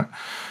value on it?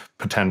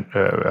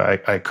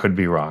 I could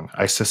be wrong.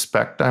 I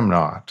suspect I'm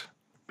not,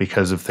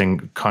 because of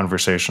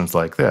conversations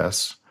like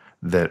this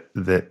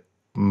that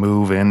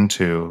move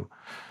into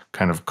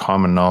kind of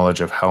common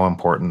knowledge of how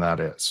important that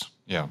is.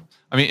 Yeah.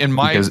 I mean,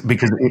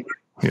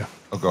 yeah.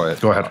 Oh, go ahead.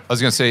 Go ahead. I was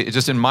going to say,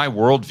 just in my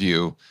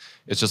worldview,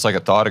 it's just like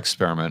a thought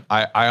experiment.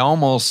 I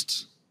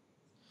almost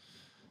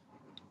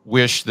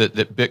wish that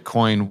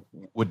Bitcoin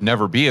would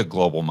never be a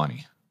global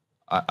money.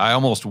 I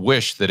almost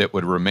wish that it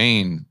would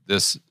remain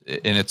this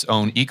in its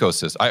own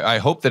ecosystem. I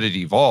hope that it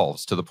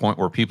evolves to the point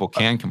where people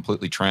can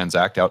completely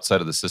transact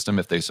outside of the system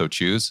if they so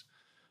choose.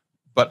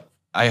 But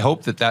I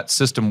hope that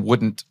system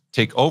wouldn't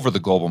take over the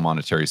global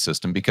monetary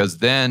system, because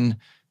then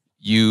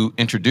you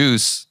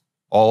introduce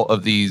all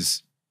of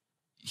these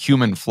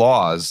human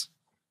flaws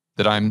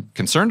that I'm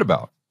concerned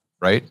about,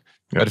 right?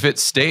 Yeah. But if it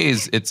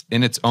stays it's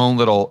in its own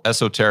little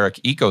esoteric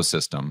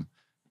ecosystem,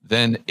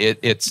 then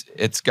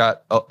it's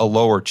got a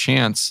lower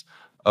chance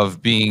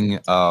of being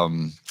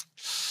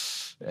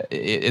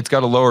it's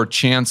got a lower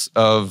chance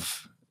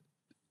of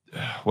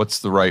what's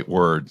the right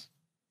word?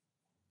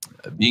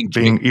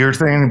 You're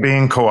saying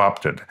being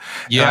co-opted.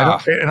 Yeah.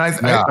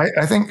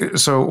 I think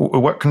so.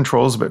 What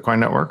controls the Bitcoin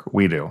network?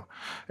 We do,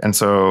 and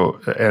so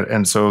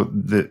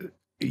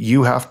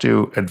you have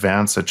to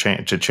advance a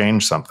change to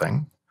change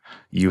something.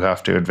 You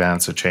have to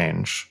advance a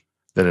change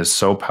that is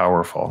so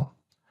powerful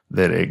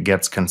that it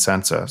gets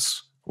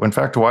consensus. In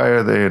fact,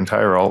 why the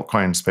entire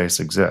altcoin space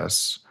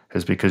exists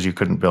is because you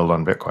couldn't build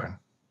on Bitcoin.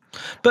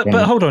 But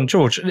hold on,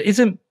 George.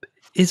 Isn't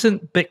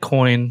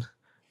Bitcoin,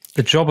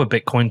 the job of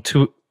Bitcoin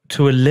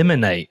to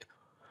eliminate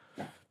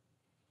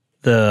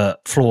the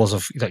flaws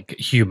of like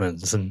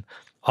humans and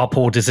our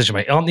poor decision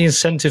making? Aren't the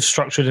incentives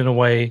structured in a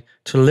way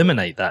to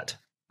eliminate that?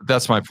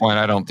 That's my point.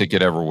 I don't think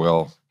it ever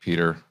will,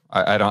 Peter.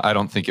 I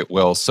don't think it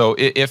will. So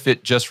if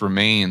it just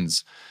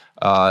remains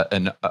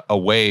a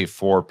way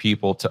for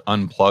people to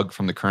unplug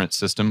from the current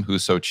system, who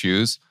so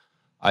choose,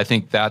 I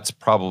think that's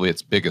probably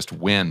its biggest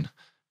win.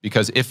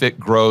 Because if it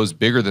grows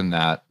bigger than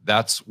that,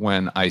 that's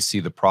when I see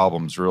the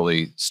problems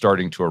really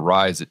starting to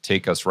arise that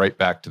take us right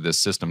back to this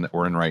system that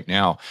we're in right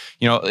now.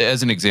 You know,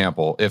 as an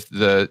example, if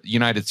the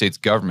United States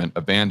government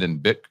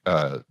abandoned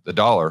the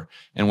dollar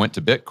and went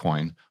to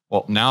Bitcoin,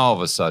 well, now all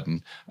of a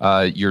sudden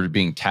you're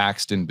being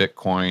taxed in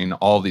Bitcoin,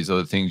 all these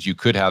other things. You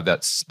could have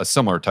a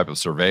similar type of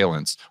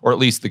surveillance, or at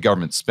least the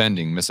government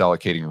spending,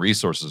 misallocating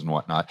resources and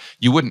whatnot.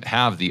 You wouldn't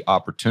have the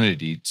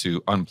opportunity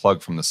to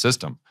unplug from the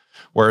system.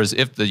 Whereas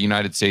if the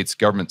United States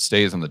government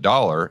stays on the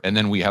dollar, and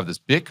then we have this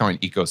Bitcoin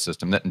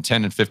ecosystem that in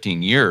 10 and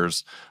 15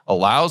 years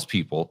allows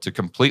people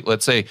to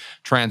let's say,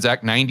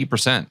 transact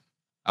 90%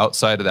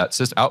 outside of that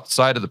system,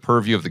 outside of the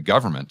purview of the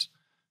government,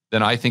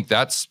 then I think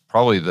that's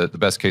probably the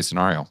best case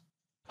scenario.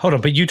 Hold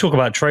on, but you talk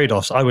about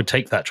trade-offs. I would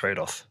take that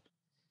trade-off.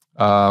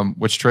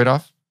 Which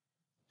trade-off?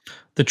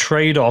 The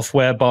trade-off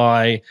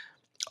whereby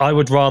I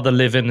would rather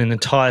live in an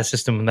entire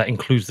system that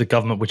includes the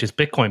government, which is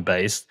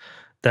Bitcoin-based,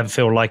 than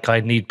feel like I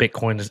need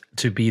Bitcoin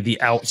to be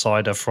the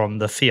outsider from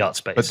the fiat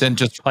space. But then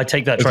I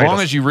take that as long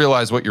as you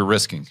realize what you're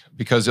risking,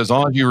 because as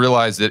long as you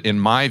realize that, in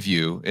my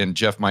view, and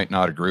Jeff might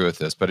not agree with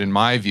this, but in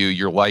my view,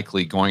 you're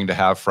likely going to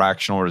have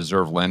fractional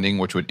reserve lending,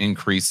 which would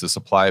increase the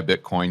supply of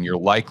Bitcoin. You're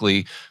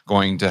likely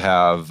going to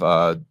have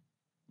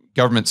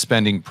government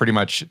spending pretty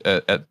much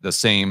at the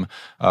same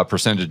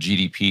percentage of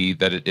GDP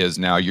that it is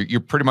now. You're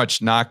pretty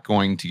much not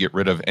going to get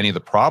rid of any of the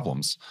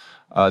problems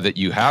that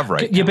you have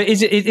right now. Yeah, but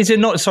is it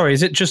not? Sorry,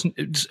 is it just?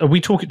 Are we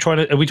talking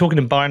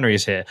in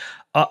binaries here?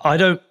 I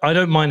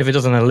don't mind if it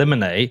doesn't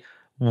eliminate.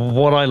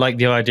 What I like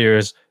the idea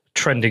is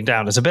trending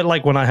down. It's a bit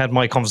like when I had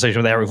my conversation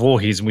with Eric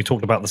Voorhees and we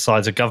talked about the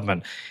size of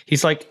government.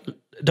 He's like,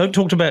 don't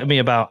talk to me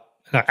about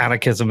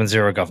anarchism and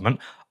zero government.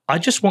 I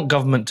just want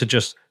government to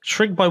just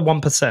shrink by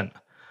 1%.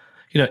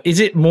 You know, is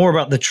it more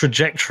about the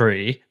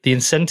trajectory? The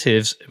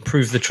incentives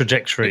improve the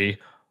trajectory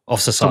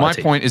of society.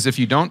 So my point is, if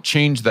you don't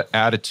change the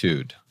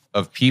attitude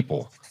of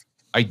people,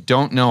 I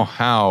don't know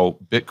how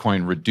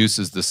Bitcoin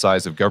reduces the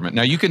size of government.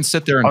 Now you can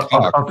sit there and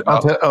talk.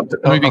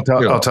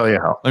 I'll tell you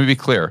how. Let me be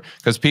clear,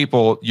 because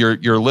people,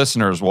 your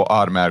listeners will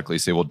automatically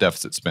say, well,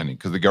 deficit spending,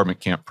 because the government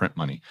can't print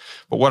money.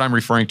 But what I'm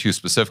referring to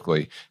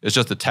specifically is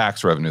just the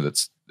tax revenue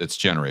that's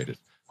generated.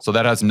 So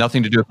that has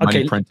nothing to do with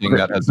money printing.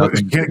 That has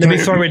nothing. Let me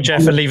throw in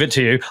Jeff and leave it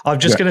to you. I'm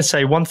just going to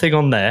say one thing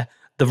on there.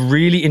 The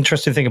really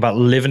interesting thing about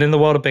living in the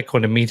world of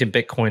Bitcoin and meeting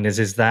Bitcoiners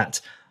is that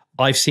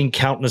I've seen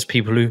countless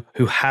people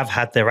who have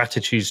had their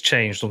attitudes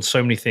changed on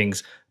so many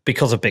things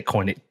because of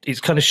Bitcoin. It's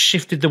kind of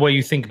shifted the way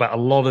you think about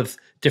a lot of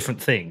different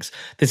things.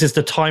 This is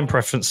the time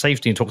preference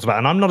safety he talks about.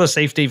 And I'm not a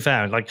safety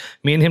fan. Like,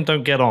 me and him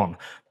don't get on.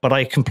 But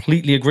I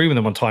completely agree with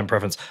him on time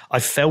preference. I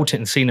felt it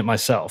and seen it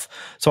myself.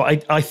 So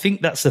I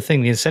think that's the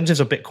thing. The incentives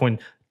of Bitcoin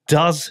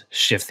does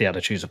shift the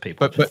attitudes of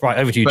people. But right,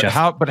 over to you, Jeff.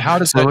 How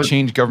does that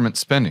change government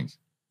spending?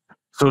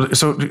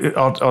 So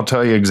I'll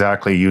tell you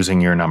exactly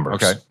using your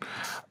numbers. Okay.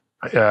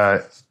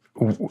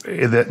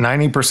 That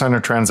 90%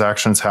 of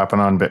transactions happen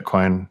on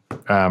Bitcoin,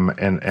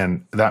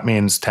 and that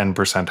means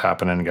 10%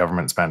 happen in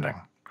government spending.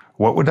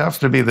 What would have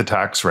to be the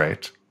tax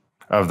rate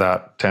of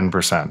that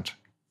 10%?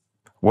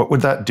 What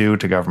would that do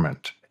to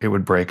government? It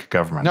would break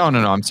government. No.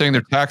 I'm saying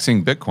they're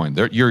taxing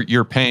Bitcoin.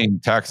 You're paying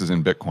taxes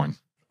in Bitcoin.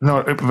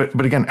 No,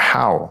 but again,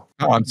 how?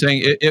 No, I'm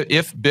saying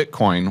if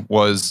Bitcoin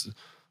was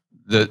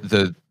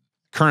the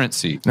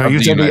currency. No,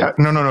 you said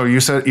no. You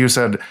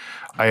said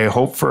I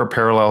hope for a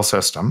parallel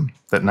system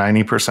that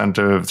 90%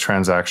 of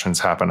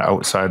transactions happen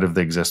outside of the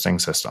existing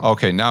system.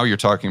 Okay, now you're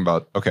talking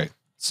about,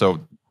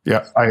 so.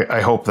 Yeah,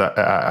 I hope that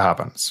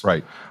happens.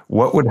 Right.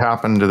 What would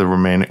happen to the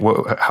remaining,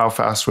 how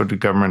fast would the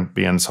government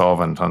be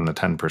insolvent on the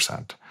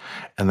 10%?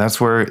 And that's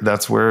where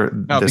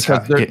no, this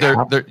because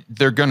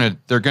they're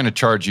gonna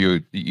charge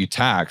you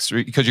tax,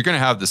 because you're gonna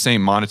have the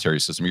same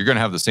monetary system. You're gonna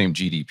have the same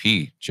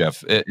GDP,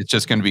 Jeff. It's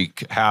just gonna be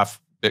half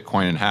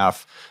Bitcoin and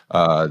half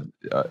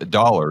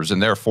dollars,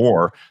 and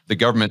therefore the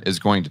government is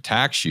going to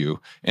tax you.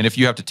 And if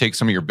you have to take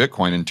some of your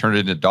Bitcoin and turn it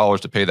into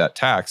dollars to pay that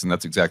tax, and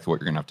that's exactly what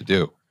you're going to have to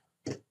do.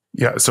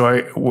 Yeah.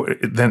 So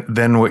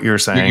then what you're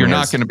saying, you're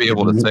not going to be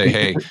able to say,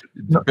 hey,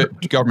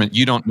 government,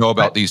 you don't know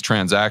about these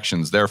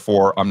transactions,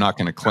 therefore I'm not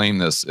going to claim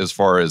this as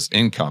far as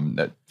income.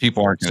 That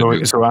people aren't going to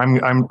do. So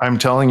I'm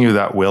telling you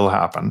that will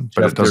happen,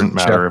 but Jeff, it doesn't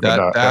matter if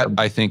that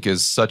I think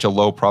is such a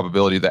low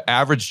probability. The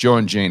average Joe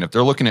and Jane, if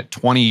they're looking at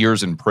 20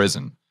 years in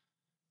prison,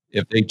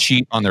 if they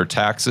cheat on their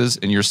taxes,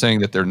 and you're saying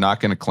that they're not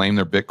going to claim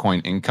their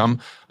Bitcoin income,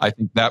 I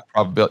think that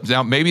probability.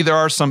 Now, maybe there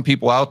are some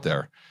people out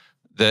there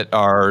that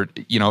are,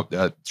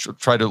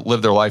 try to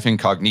live their life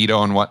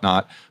incognito and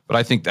whatnot, but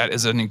I think that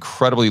is an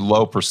incredibly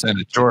low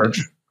percentage.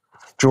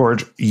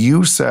 George,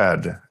 you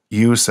said,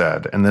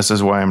 and this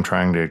is why I'm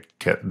trying to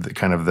get the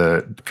kind of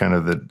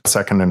the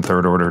second and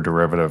third order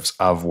derivatives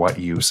of what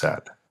you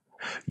said.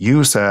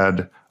 You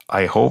said,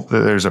 I hope that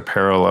there's a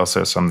parallel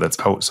system that's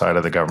outside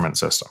of the government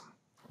system.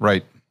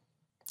 Right.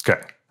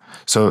 Okay.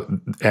 So,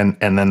 and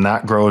then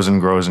that grows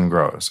and grows and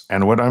grows.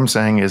 And what I'm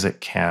saying is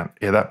it can't,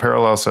 that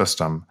parallel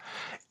system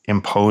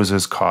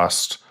imposes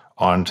cost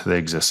onto the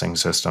existing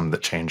system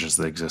that changes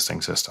the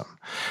existing system.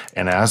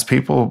 And as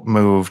people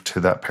move to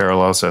that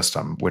parallel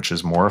system, which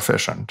is more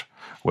efficient,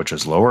 which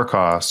is lower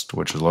cost,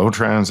 which is low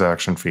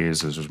transaction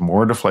fees, which is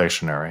more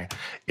deflationary,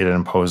 it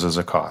imposes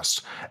a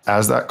cost.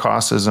 As that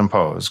cost is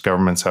imposed,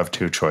 governments have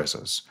two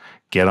choices.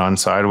 Get on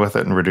side with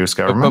it and reduce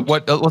government.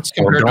 But let's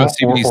compare it to a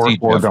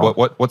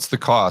CBDC. What's the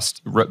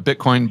cost?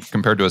 Bitcoin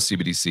compared to a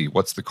CBDC,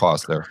 what's the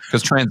cost there?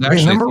 Because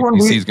transaction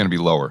CBDC is going to be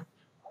lower.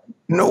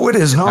 No, it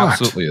is not.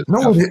 Absolutely is.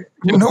 No,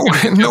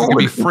 it's going to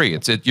be free.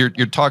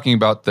 You're talking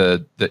about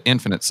the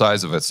infinite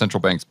size of a central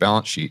bank's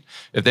balance sheet.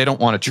 If they don't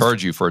want to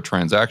charge you for a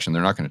transaction,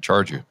 they're not going to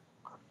charge you.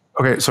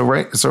 Okay, so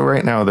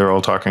right now they're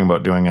all talking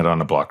about doing it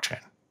on a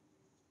blockchain,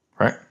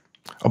 right?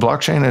 A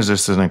blockchain is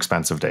just an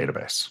expensive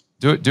database.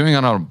 Doing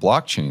it on a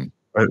blockchain.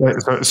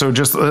 So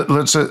just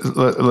let's say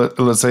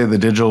the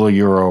digital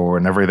euro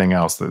and everything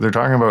else. They're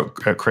talking about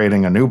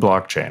creating a new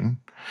blockchain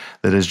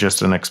that is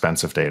just an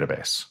expensive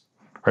database,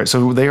 right?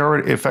 So you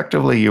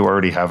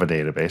already have a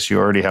database. You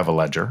already have a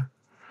ledger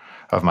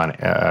of money,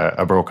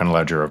 a broken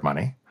ledger of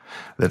money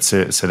that's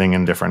sitting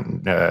in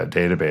different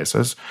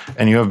databases,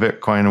 and you have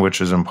Bitcoin,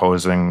 which is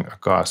imposing a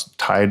cost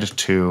tied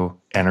to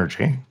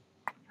energy.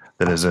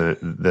 That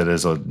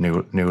is a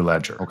new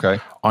ledger. Okay.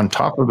 On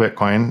top of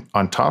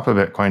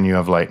Bitcoin, you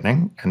have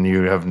Lightning, and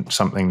you have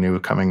something new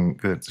coming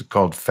that's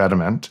called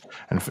Fediment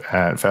and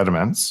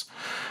Fediments.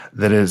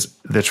 That is,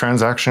 the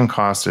transaction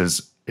cost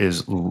is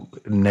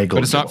negligible.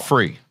 But it's not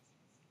free.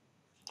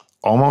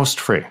 Almost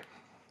free.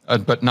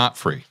 But not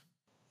free.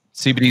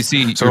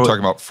 CBDC, you're talking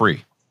about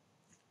free.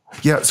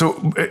 Yeah. So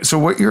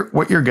what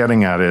you're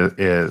getting at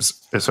is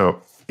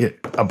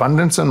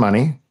abundance in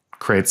money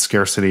creates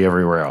scarcity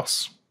everywhere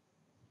else.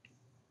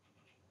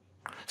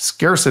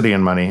 Scarcity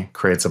in money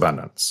creates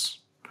abundance.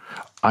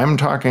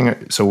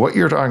 So what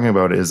you're talking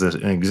about is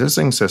an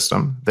existing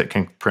system that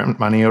can print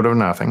money out of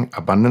nothing,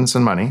 abundance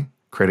in money,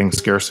 creating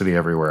scarcity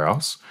everywhere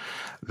else,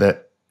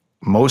 that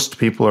most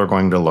people are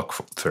going to look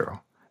through.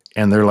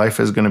 And their life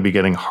is going to be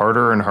getting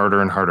harder and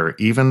harder and harder,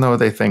 even though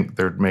they think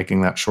they're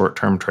making that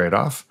short-term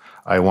trade-off.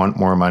 I want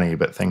more money,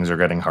 but things are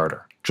getting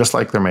harder, just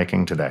like they're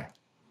making today.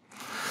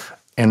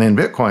 And in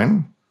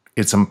Bitcoin,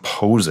 it's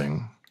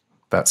imposing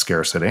that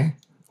scarcity,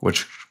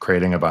 which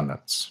creating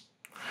abundance.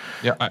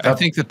 Yeah, I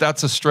think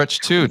that's a stretch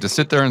too. To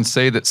sit there and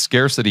say that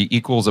scarcity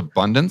equals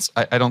abundance,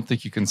 I don't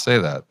think you can say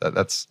that.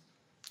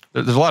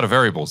 There's a lot of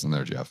variables in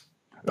there, Jeff.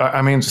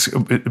 I mean,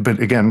 but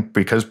again,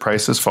 because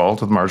prices fall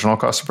to the marginal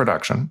cost of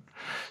production,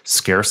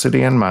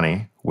 scarcity in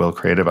money will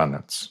create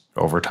abundance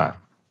over time.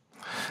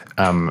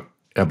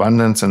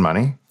 Abundance in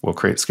money will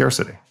create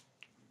scarcity,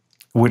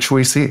 which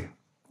we see.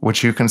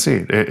 Which you can see,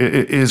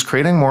 it is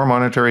creating more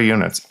monetary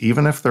units,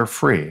 even if they're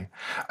free.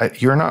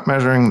 You're not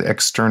measuring the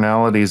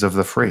externalities of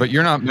the free. But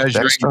you're not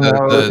measuring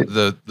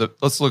the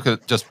let's look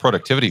at just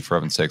productivity, for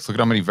heaven's sakes. Look at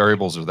how many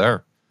variables are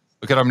there.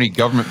 Look at how many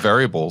government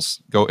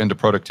variables go into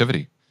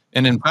productivity.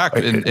 And in fact,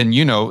 and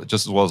you know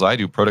just as well as I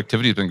do,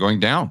 productivity has been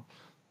going down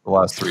the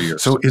last 3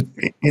 years. So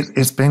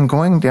it's been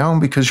going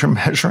down because you're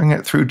measuring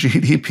it through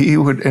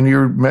GDP and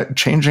you're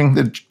changing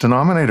the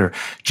denominator.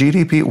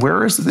 GDP,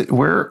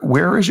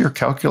 where is your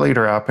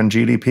calculator app in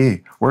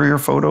GDP? Where are your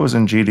photos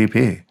in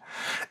GDP?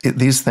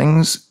 These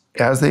things,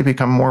 as they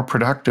become more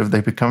productive,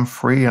 they become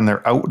free and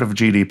they're out of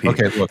GDP.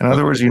 Okay, look, in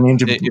other words, you need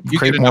to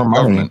create more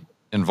money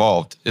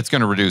involved. It's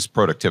going to reduce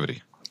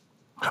productivity.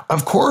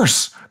 Of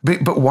course,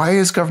 but why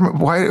does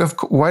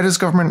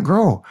government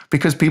grow?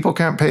 Because people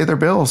can't pay their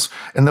bills,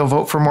 and they'll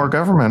vote for more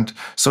government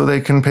so they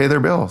can pay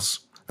their bills.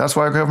 That's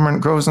why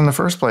government grows in the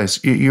first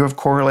place. You have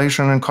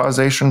correlation and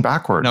causation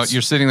backwards. Now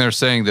you're sitting there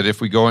saying that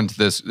if we go into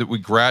this, that we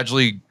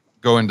gradually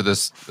go into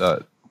this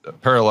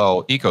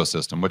parallel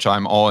ecosystem, which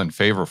I'm all in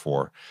favor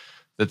for,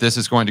 that this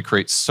is going to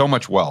create so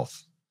much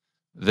wealth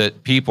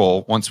that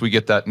people, once we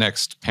get that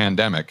next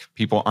pandemic,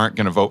 people aren't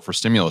going to vote for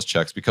stimulus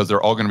checks because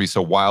they're all going to be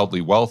so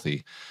wildly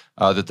wealthy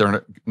that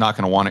they're not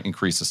going to want to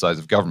increase the size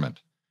of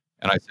government.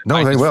 And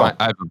they will.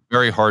 I have a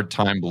very hard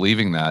time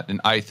believing that. And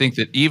I think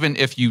that even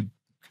if you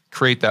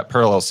create that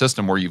parallel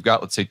system where you've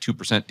got, let's say,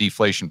 2%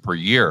 deflation per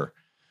year,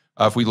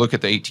 if we look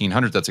at the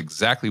 1800s, that's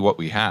exactly what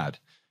we had.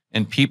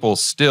 And people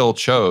still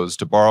chose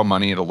to borrow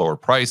money at a lower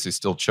price. They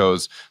still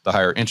chose the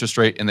higher interest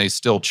rate, and they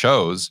still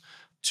chose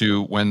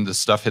to, when the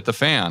stuff hit the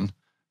fan,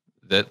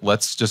 that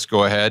let's just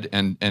go ahead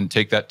and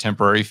take that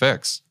temporary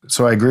fix.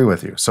 So I agree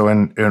with you. So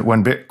when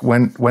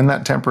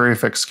that temporary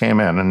fix came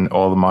in and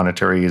all the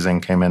monetary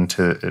easing came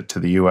into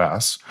the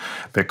U.S.,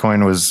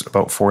 Bitcoin was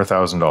about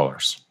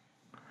 $4,000.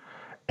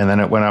 And then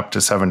it went up to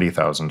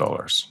 $70,000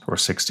 or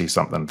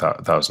 $60-something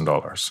thousand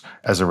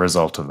as a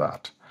result of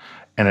that.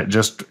 And it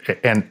just,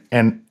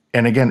 and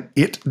again,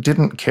 it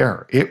didn't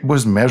care. It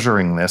was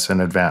measuring this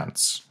in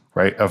advance,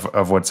 right,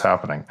 of what's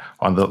happening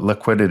on the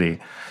liquidity.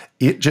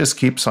 It just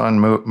keeps on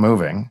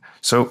moving.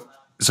 So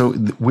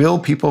will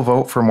people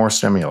vote for more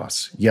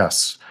stimulus?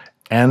 Yes.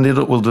 And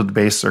it will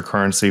debase their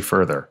currency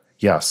further?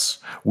 Yes.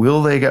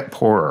 Will they get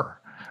poorer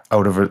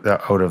out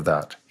of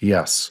that?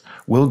 Yes.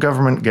 Will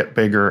government get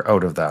bigger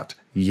out of that?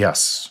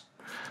 Yes,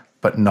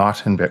 but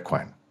not in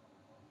Bitcoin.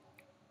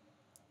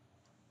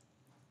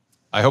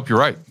 I hope you're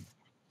right.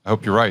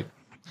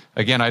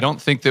 Again, I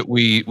don't think that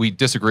we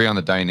disagree on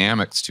the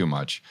dynamics too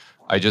much.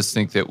 I just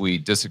think that we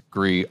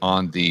disagree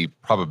on the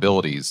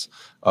probabilities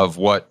of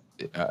what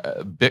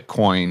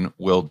Bitcoin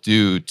will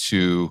do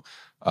to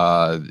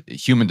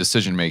human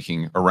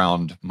decision-making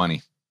around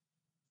money.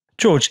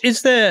 George,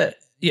 is there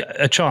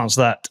a chance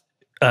that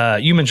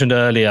you mentioned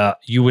earlier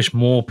you wish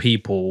more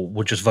people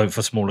would just vote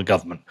for smaller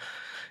government?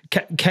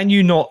 Can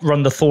you not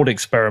run the thought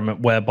experiment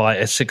whereby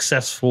a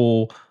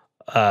successful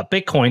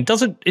Bitcoin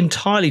doesn't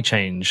entirely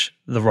change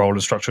the role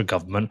and structure of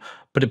government,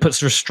 but it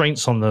puts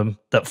restraints on them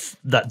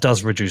that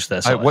does reduce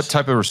their size? What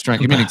type of restraint?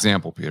 Give me an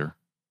example, Peter.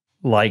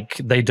 Like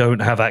they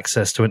don't have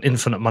access to an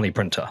infinite money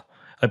printer.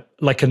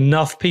 Like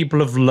enough people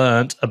have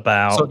learned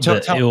about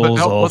the ills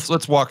of...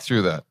 Let's walk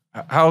through that.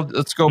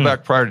 Let's go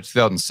back prior to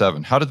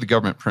 2007. How did the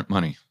government print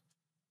money?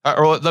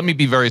 Or let me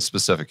be very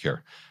specific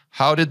here.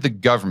 How did the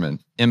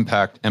government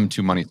impact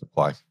M2 money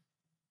supply?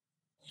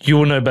 You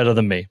will know better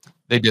than me.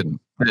 They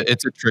didn't.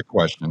 It's a trick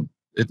question.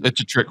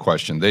 It's a trick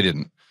question. They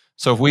didn't.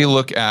 So if we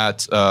look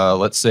at,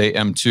 let's say,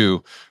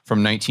 M2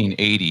 from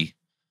 1980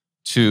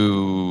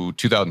 to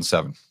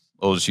 2007,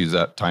 we'll just use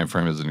that time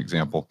frame as an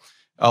example.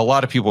 A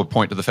lot of people would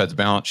point to the Fed's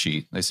balance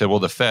sheet. They said, well,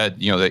 the Fed,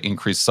 they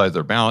increased the size of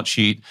their balance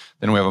sheet.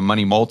 Then we have a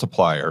money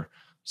multiplier.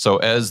 So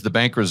as the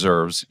bank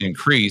reserves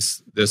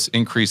increase, this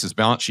increases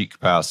balance sheet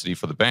capacity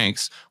for the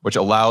banks, which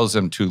allows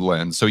them to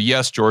lend. So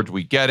yes, George,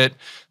 we get it,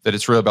 that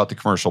it's really about the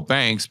commercial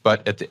banks,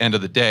 but at the end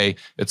of the day,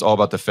 it's all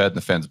about the Fed and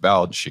the Fed's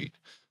balance sheet.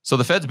 So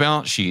the Fed's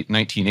balance sheet in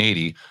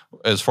 1980,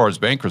 as far as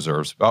bank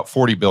reserves, about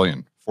 40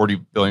 billion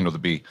with a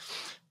B.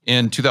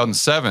 In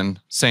 2007,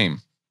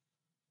 same,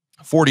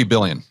 40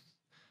 billion.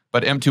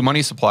 But M2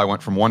 money supply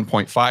went from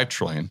 1.5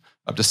 trillion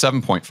up to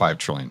 7.5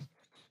 trillion.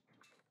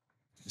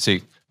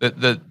 See,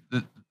 the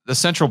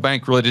central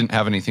bank really didn't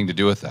have anything to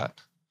do with that.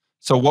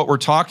 So what we're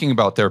talking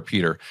about there,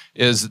 Peter,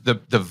 is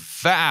the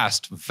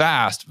vast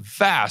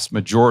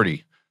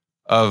majority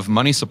of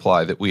money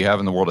supply that we have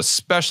in the world,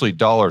 especially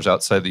dollars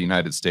outside the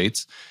United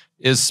States,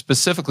 is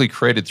specifically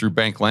created through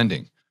bank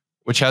lending,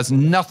 which has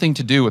nothing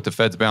to do with the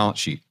Fed's balance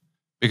sheet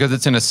because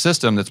it's in a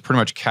system that's pretty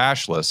much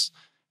cashless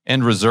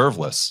and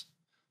reserveless.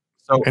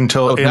 So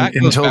until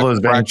those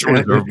banks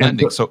reserve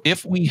lending. So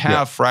if we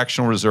have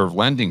fractional reserve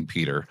lending,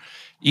 Peter,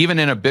 even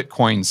in a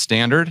Bitcoin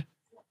standard,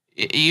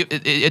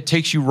 it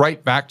takes you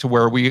right back to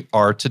where we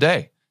are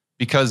today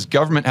because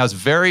government has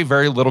very,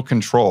 very little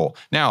control.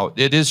 Now,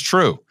 it is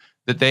true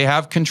that they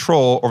have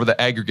control over the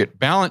aggregate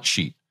balance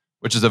sheet,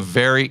 which is a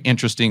very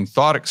interesting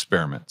thought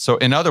experiment. So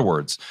in other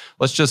words,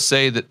 let's just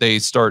say that they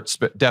start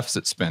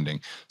deficit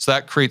spending. So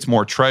that creates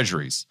more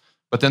treasuries.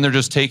 But then they're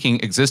just taking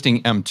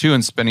existing M2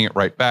 and spending it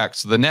right back.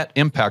 So the net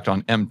impact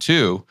on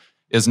M2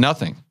 is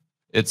nothing.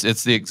 It's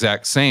the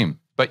exact same.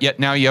 But yet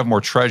now you have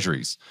more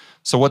treasuries.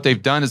 So what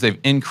they've done is they've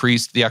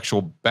increased the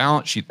actual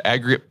balance sheet, the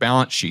aggregate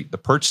balance sheet, the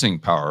purchasing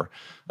power,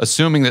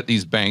 assuming that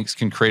these banks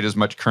can create as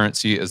much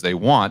currency as they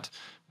want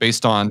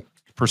based on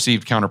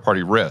perceived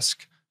counterparty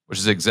risk, which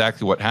is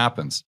exactly what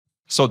happens.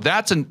 So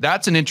that's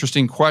an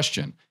interesting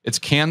question. It's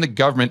can the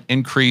government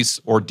increase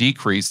or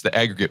decrease the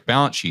aggregate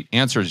balance sheet?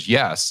 Answer is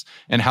yes.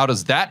 And how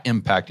does that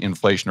impact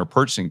inflation or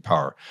purchasing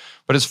power?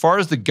 But as far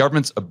as the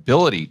government's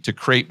ability to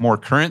create more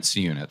currency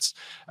units,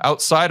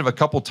 outside of a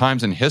couple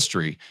times in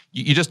history,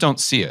 you just don't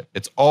see it.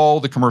 It's all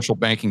the commercial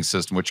banking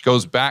system, which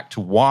goes back to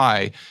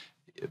why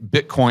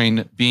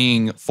Bitcoin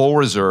being full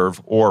reserve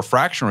or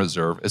fractional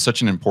reserve is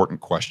such an important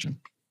question.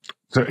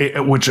 So,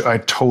 which I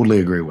totally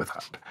agree with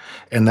that.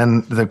 And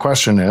then the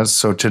question is,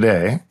 so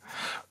today,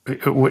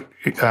 what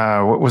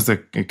was the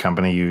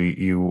company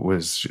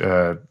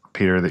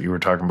Peter, that you were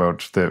talking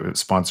about that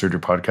sponsored your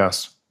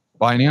podcast?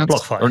 Binance?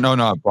 BlockFi. Or no,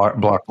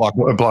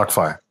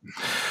 BlockFi.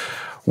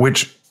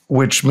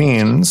 Which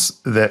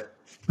means that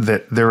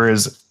there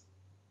is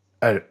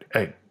a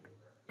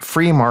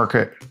free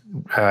market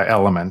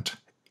element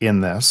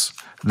in this,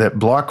 that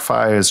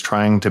BlockFi is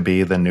trying to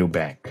be the new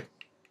bank.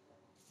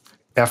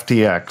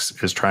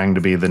 FTX is trying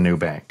to be the new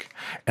bank.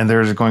 And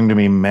there's going to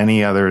be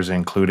many others,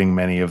 including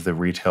many of the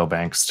retail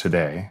banks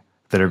today,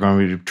 that are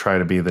going to try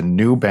to be the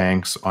new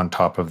banks on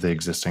top of the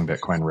existing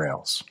Bitcoin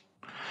rails.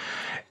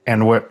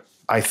 And what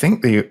I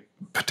think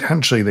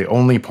potentially the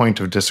only point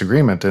of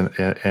disagreement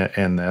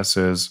in this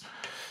is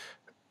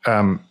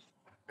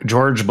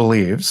George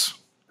believes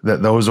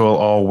that those will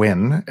all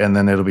win and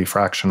then it'll be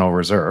fractional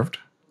reserved.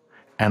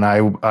 And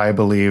I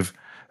believe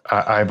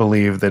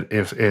that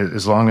if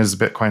as long as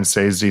Bitcoin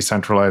stays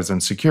decentralized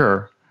and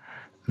secure,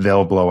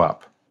 they'll blow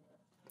up.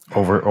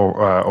 Over.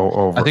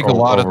 I think a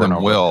lot of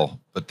them will,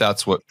 but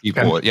that's what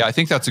people. I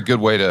think that's a good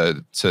way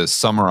to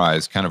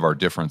summarize kind of our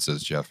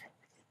differences, Jeff.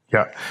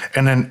 Yeah,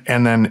 and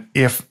then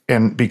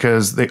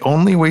because the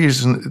only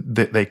reason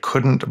that they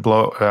couldn't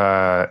blow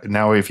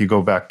now, if you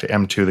go back to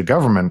M2, the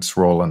government's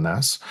role in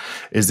this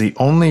is the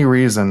only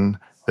reason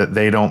that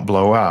they don't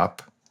blow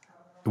up,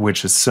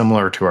 which is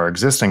similar to our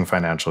existing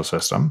financial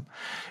system,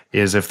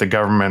 is if the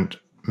government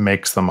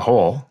makes them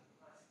whole.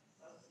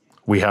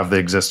 We have the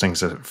existing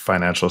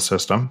financial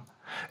system,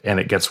 and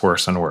it gets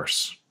worse and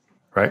worse,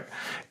 right?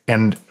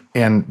 And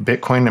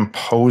Bitcoin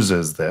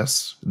imposes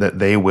this, that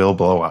they will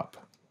blow up.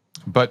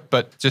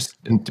 But just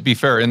to be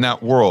fair, in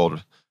that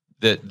world,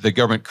 that the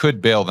government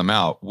could bail them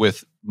out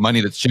with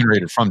money that's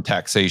generated from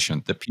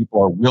taxation that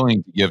people are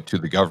willing to give to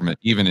the government,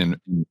 even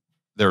in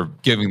they're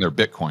giving their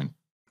Bitcoin.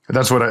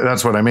 That's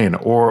what I mean.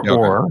 Or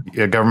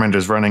a government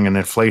is running an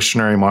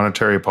inflationary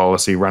monetary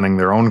policy, running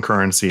their own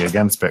currency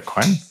against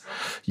Bitcoin.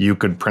 You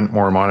could print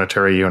more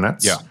monetary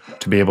units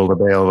to be able to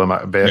bail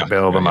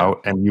them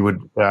out, and you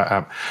would.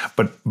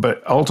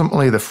 But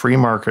ultimately, the free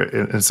market,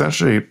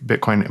 essentially,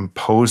 Bitcoin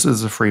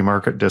imposes a free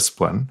market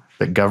discipline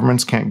that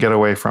governments can't get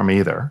away from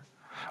either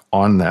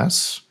on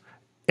this,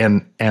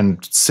 and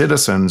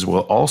citizens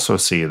will also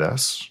see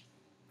this,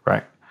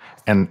 right?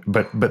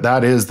 But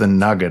that is the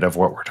nugget of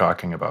what we're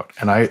talking about,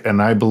 and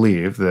I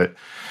believe that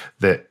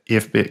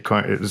if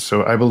Bitcoin,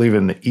 so I believe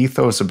in the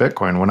ethos of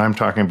Bitcoin. When I'm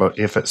talking about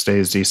if it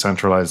stays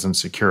decentralized and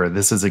secure,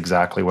 this is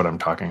exactly what I'm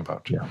talking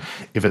about. Yeah.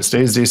 If it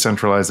stays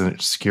decentralized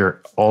and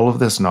secure, all of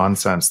this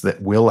nonsense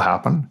that will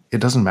happen, it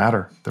doesn't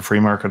matter. The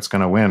free market's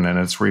going to win, and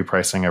it's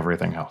repricing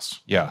everything else.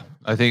 Yeah,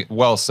 I think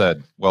well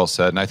said.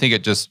 And I think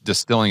it just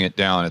distilling it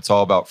down, it's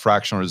all about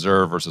fractional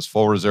reserve versus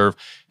full reserve,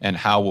 and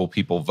how will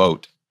people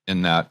vote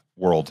in that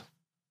world.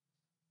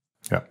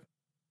 Yeah.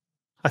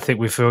 I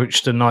think we've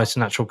reached a nice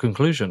natural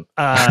conclusion.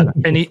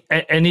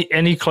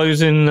 Any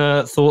closing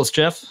thoughts,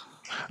 Jeff?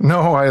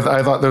 No,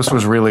 I thought this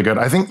was really good.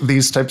 I think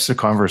these types of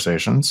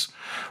conversations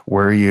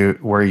where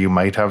you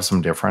might have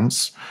some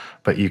difference,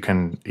 but you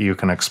can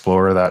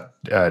explore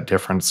that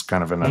difference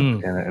kind of in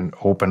an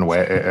open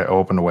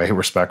way,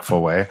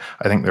 respectful way.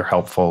 I think they're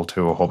helpful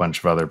to a whole bunch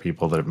of other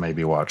people that may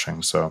be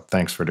watching. So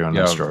thanks for doing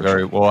this, George.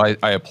 Very well.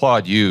 I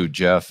applaud you,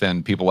 Jeff,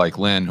 and people like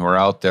Lynn who are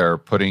out there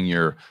putting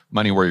your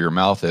money where your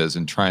mouth is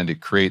and trying to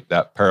create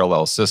that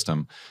parallel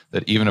system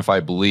that even if I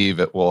believe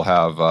it will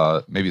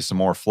have maybe some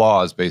more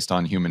flaws based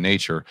on human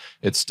nature,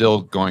 it's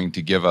still going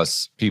to give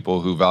us people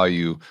who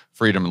value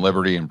freedom and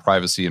liberty and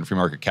privacy and free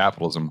market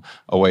capitalism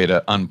a way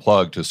to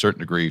unplug to a certain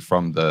degree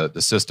from the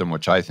system,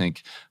 which I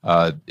think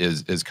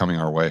is coming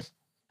our way.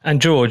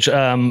 And George,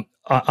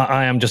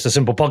 I am just a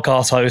simple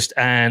podcast host,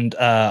 and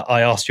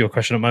I asked you a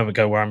question a moment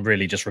ago where I'm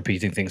really just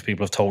repeating things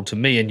people have told to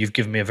me, and you've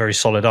given me a very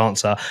solid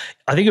answer.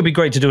 I think it'd be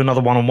great to do another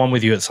one-on-one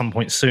with you at some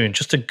point soon,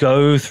 just to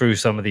go through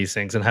some of these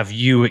things and have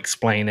you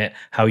explain it,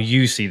 how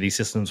you see these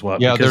systems work.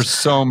 Yeah, there's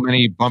so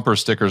many bumper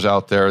stickers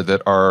out there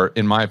that are,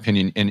 in my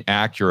opinion,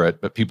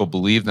 inaccurate, but people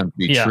believe them to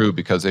be true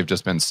because they've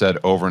just been said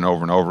over and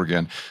over and over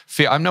again.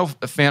 I'm no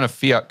fan of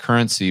fiat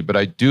currency, but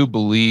I do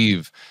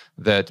believe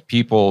that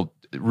people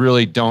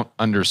really don't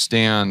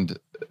understand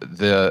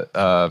they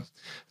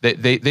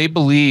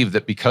believe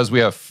that because we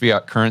have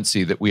fiat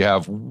currency that we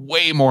have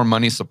way more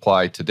money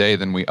supply today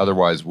than we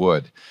otherwise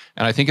would.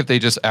 And I think if they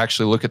just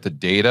actually look at the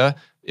data,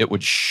 it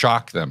would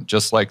shock them,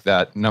 just like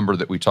that number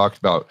that we talked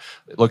about,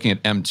 looking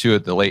at M2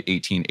 at the late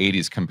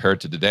 1880s compared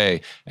to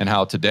today, and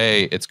how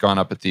today it's gone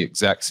up at the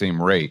exact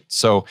same rate.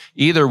 So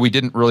either we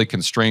didn't really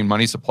constrain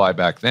money supply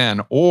back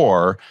then,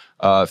 or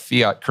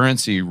fiat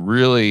currency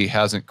really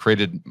hasn't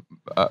created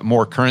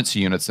more currency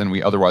units than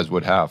we otherwise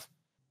would have.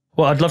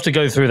 Well, I'd love to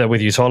go through that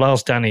with you. So I'll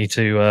ask Danny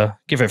to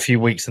give it a few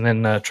weeks and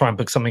then try and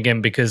book something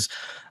in because,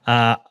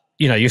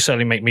 you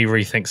certainly make me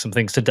rethink some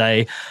things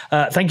today.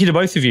 Thank you to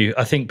both of you.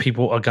 I think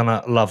people are going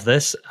to love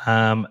this.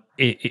 I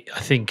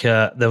think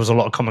there was a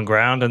lot of common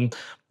ground and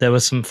there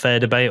was some fair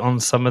debate on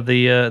some of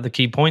the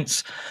key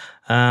points.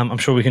 I'm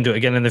sure we can do it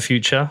again in the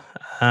future,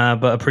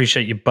 but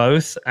appreciate you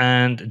both.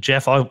 And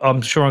Jeff,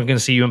 I'm sure I'm going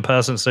to see you in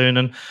person soon.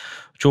 And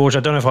George, I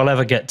don't know if I'll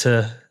ever get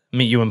to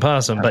meet you in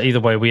person, but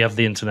either way, we have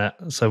the internet,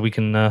 so we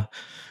can do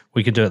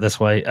it this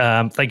way.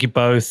 Thank you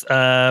both.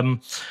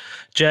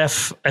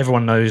 Jeff,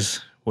 everyone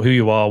knows who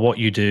you are, what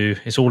you do.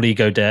 It's all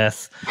ego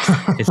death.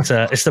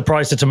 It's the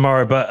price of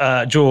tomorrow.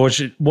 But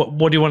George, what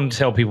do you want to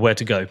tell people where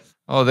to go?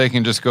 Oh, they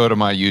can just go to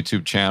my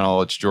YouTube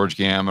channel. It's George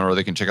Gammon, or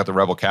they can check out the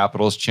Rebel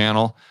Capitalist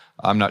channel.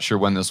 I'm not sure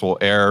when this will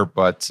air,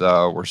 but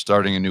we're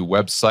starting a new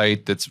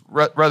website that's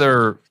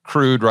rather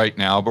crude right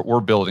now, but we're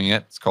building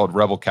it. It's called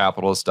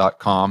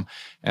rebelcapitalist.com,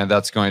 and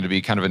that's going to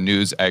be kind of a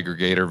news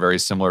aggregator, very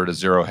similar to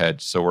Zero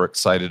Hedge. So we're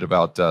excited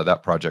about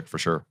that project for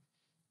sure.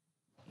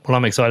 Well,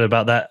 I'm excited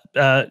about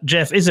that.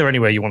 Jeff, is there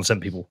anywhere you want to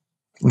send people?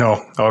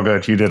 No, all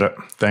good. You did it.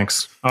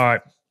 Thanks. All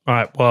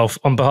right. Well,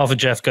 on behalf of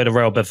Jeff, go to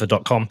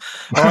railbedford.com.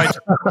 All right.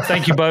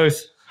 Thank you both.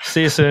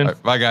 See you soon. All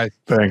right, bye, guys.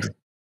 Thanks.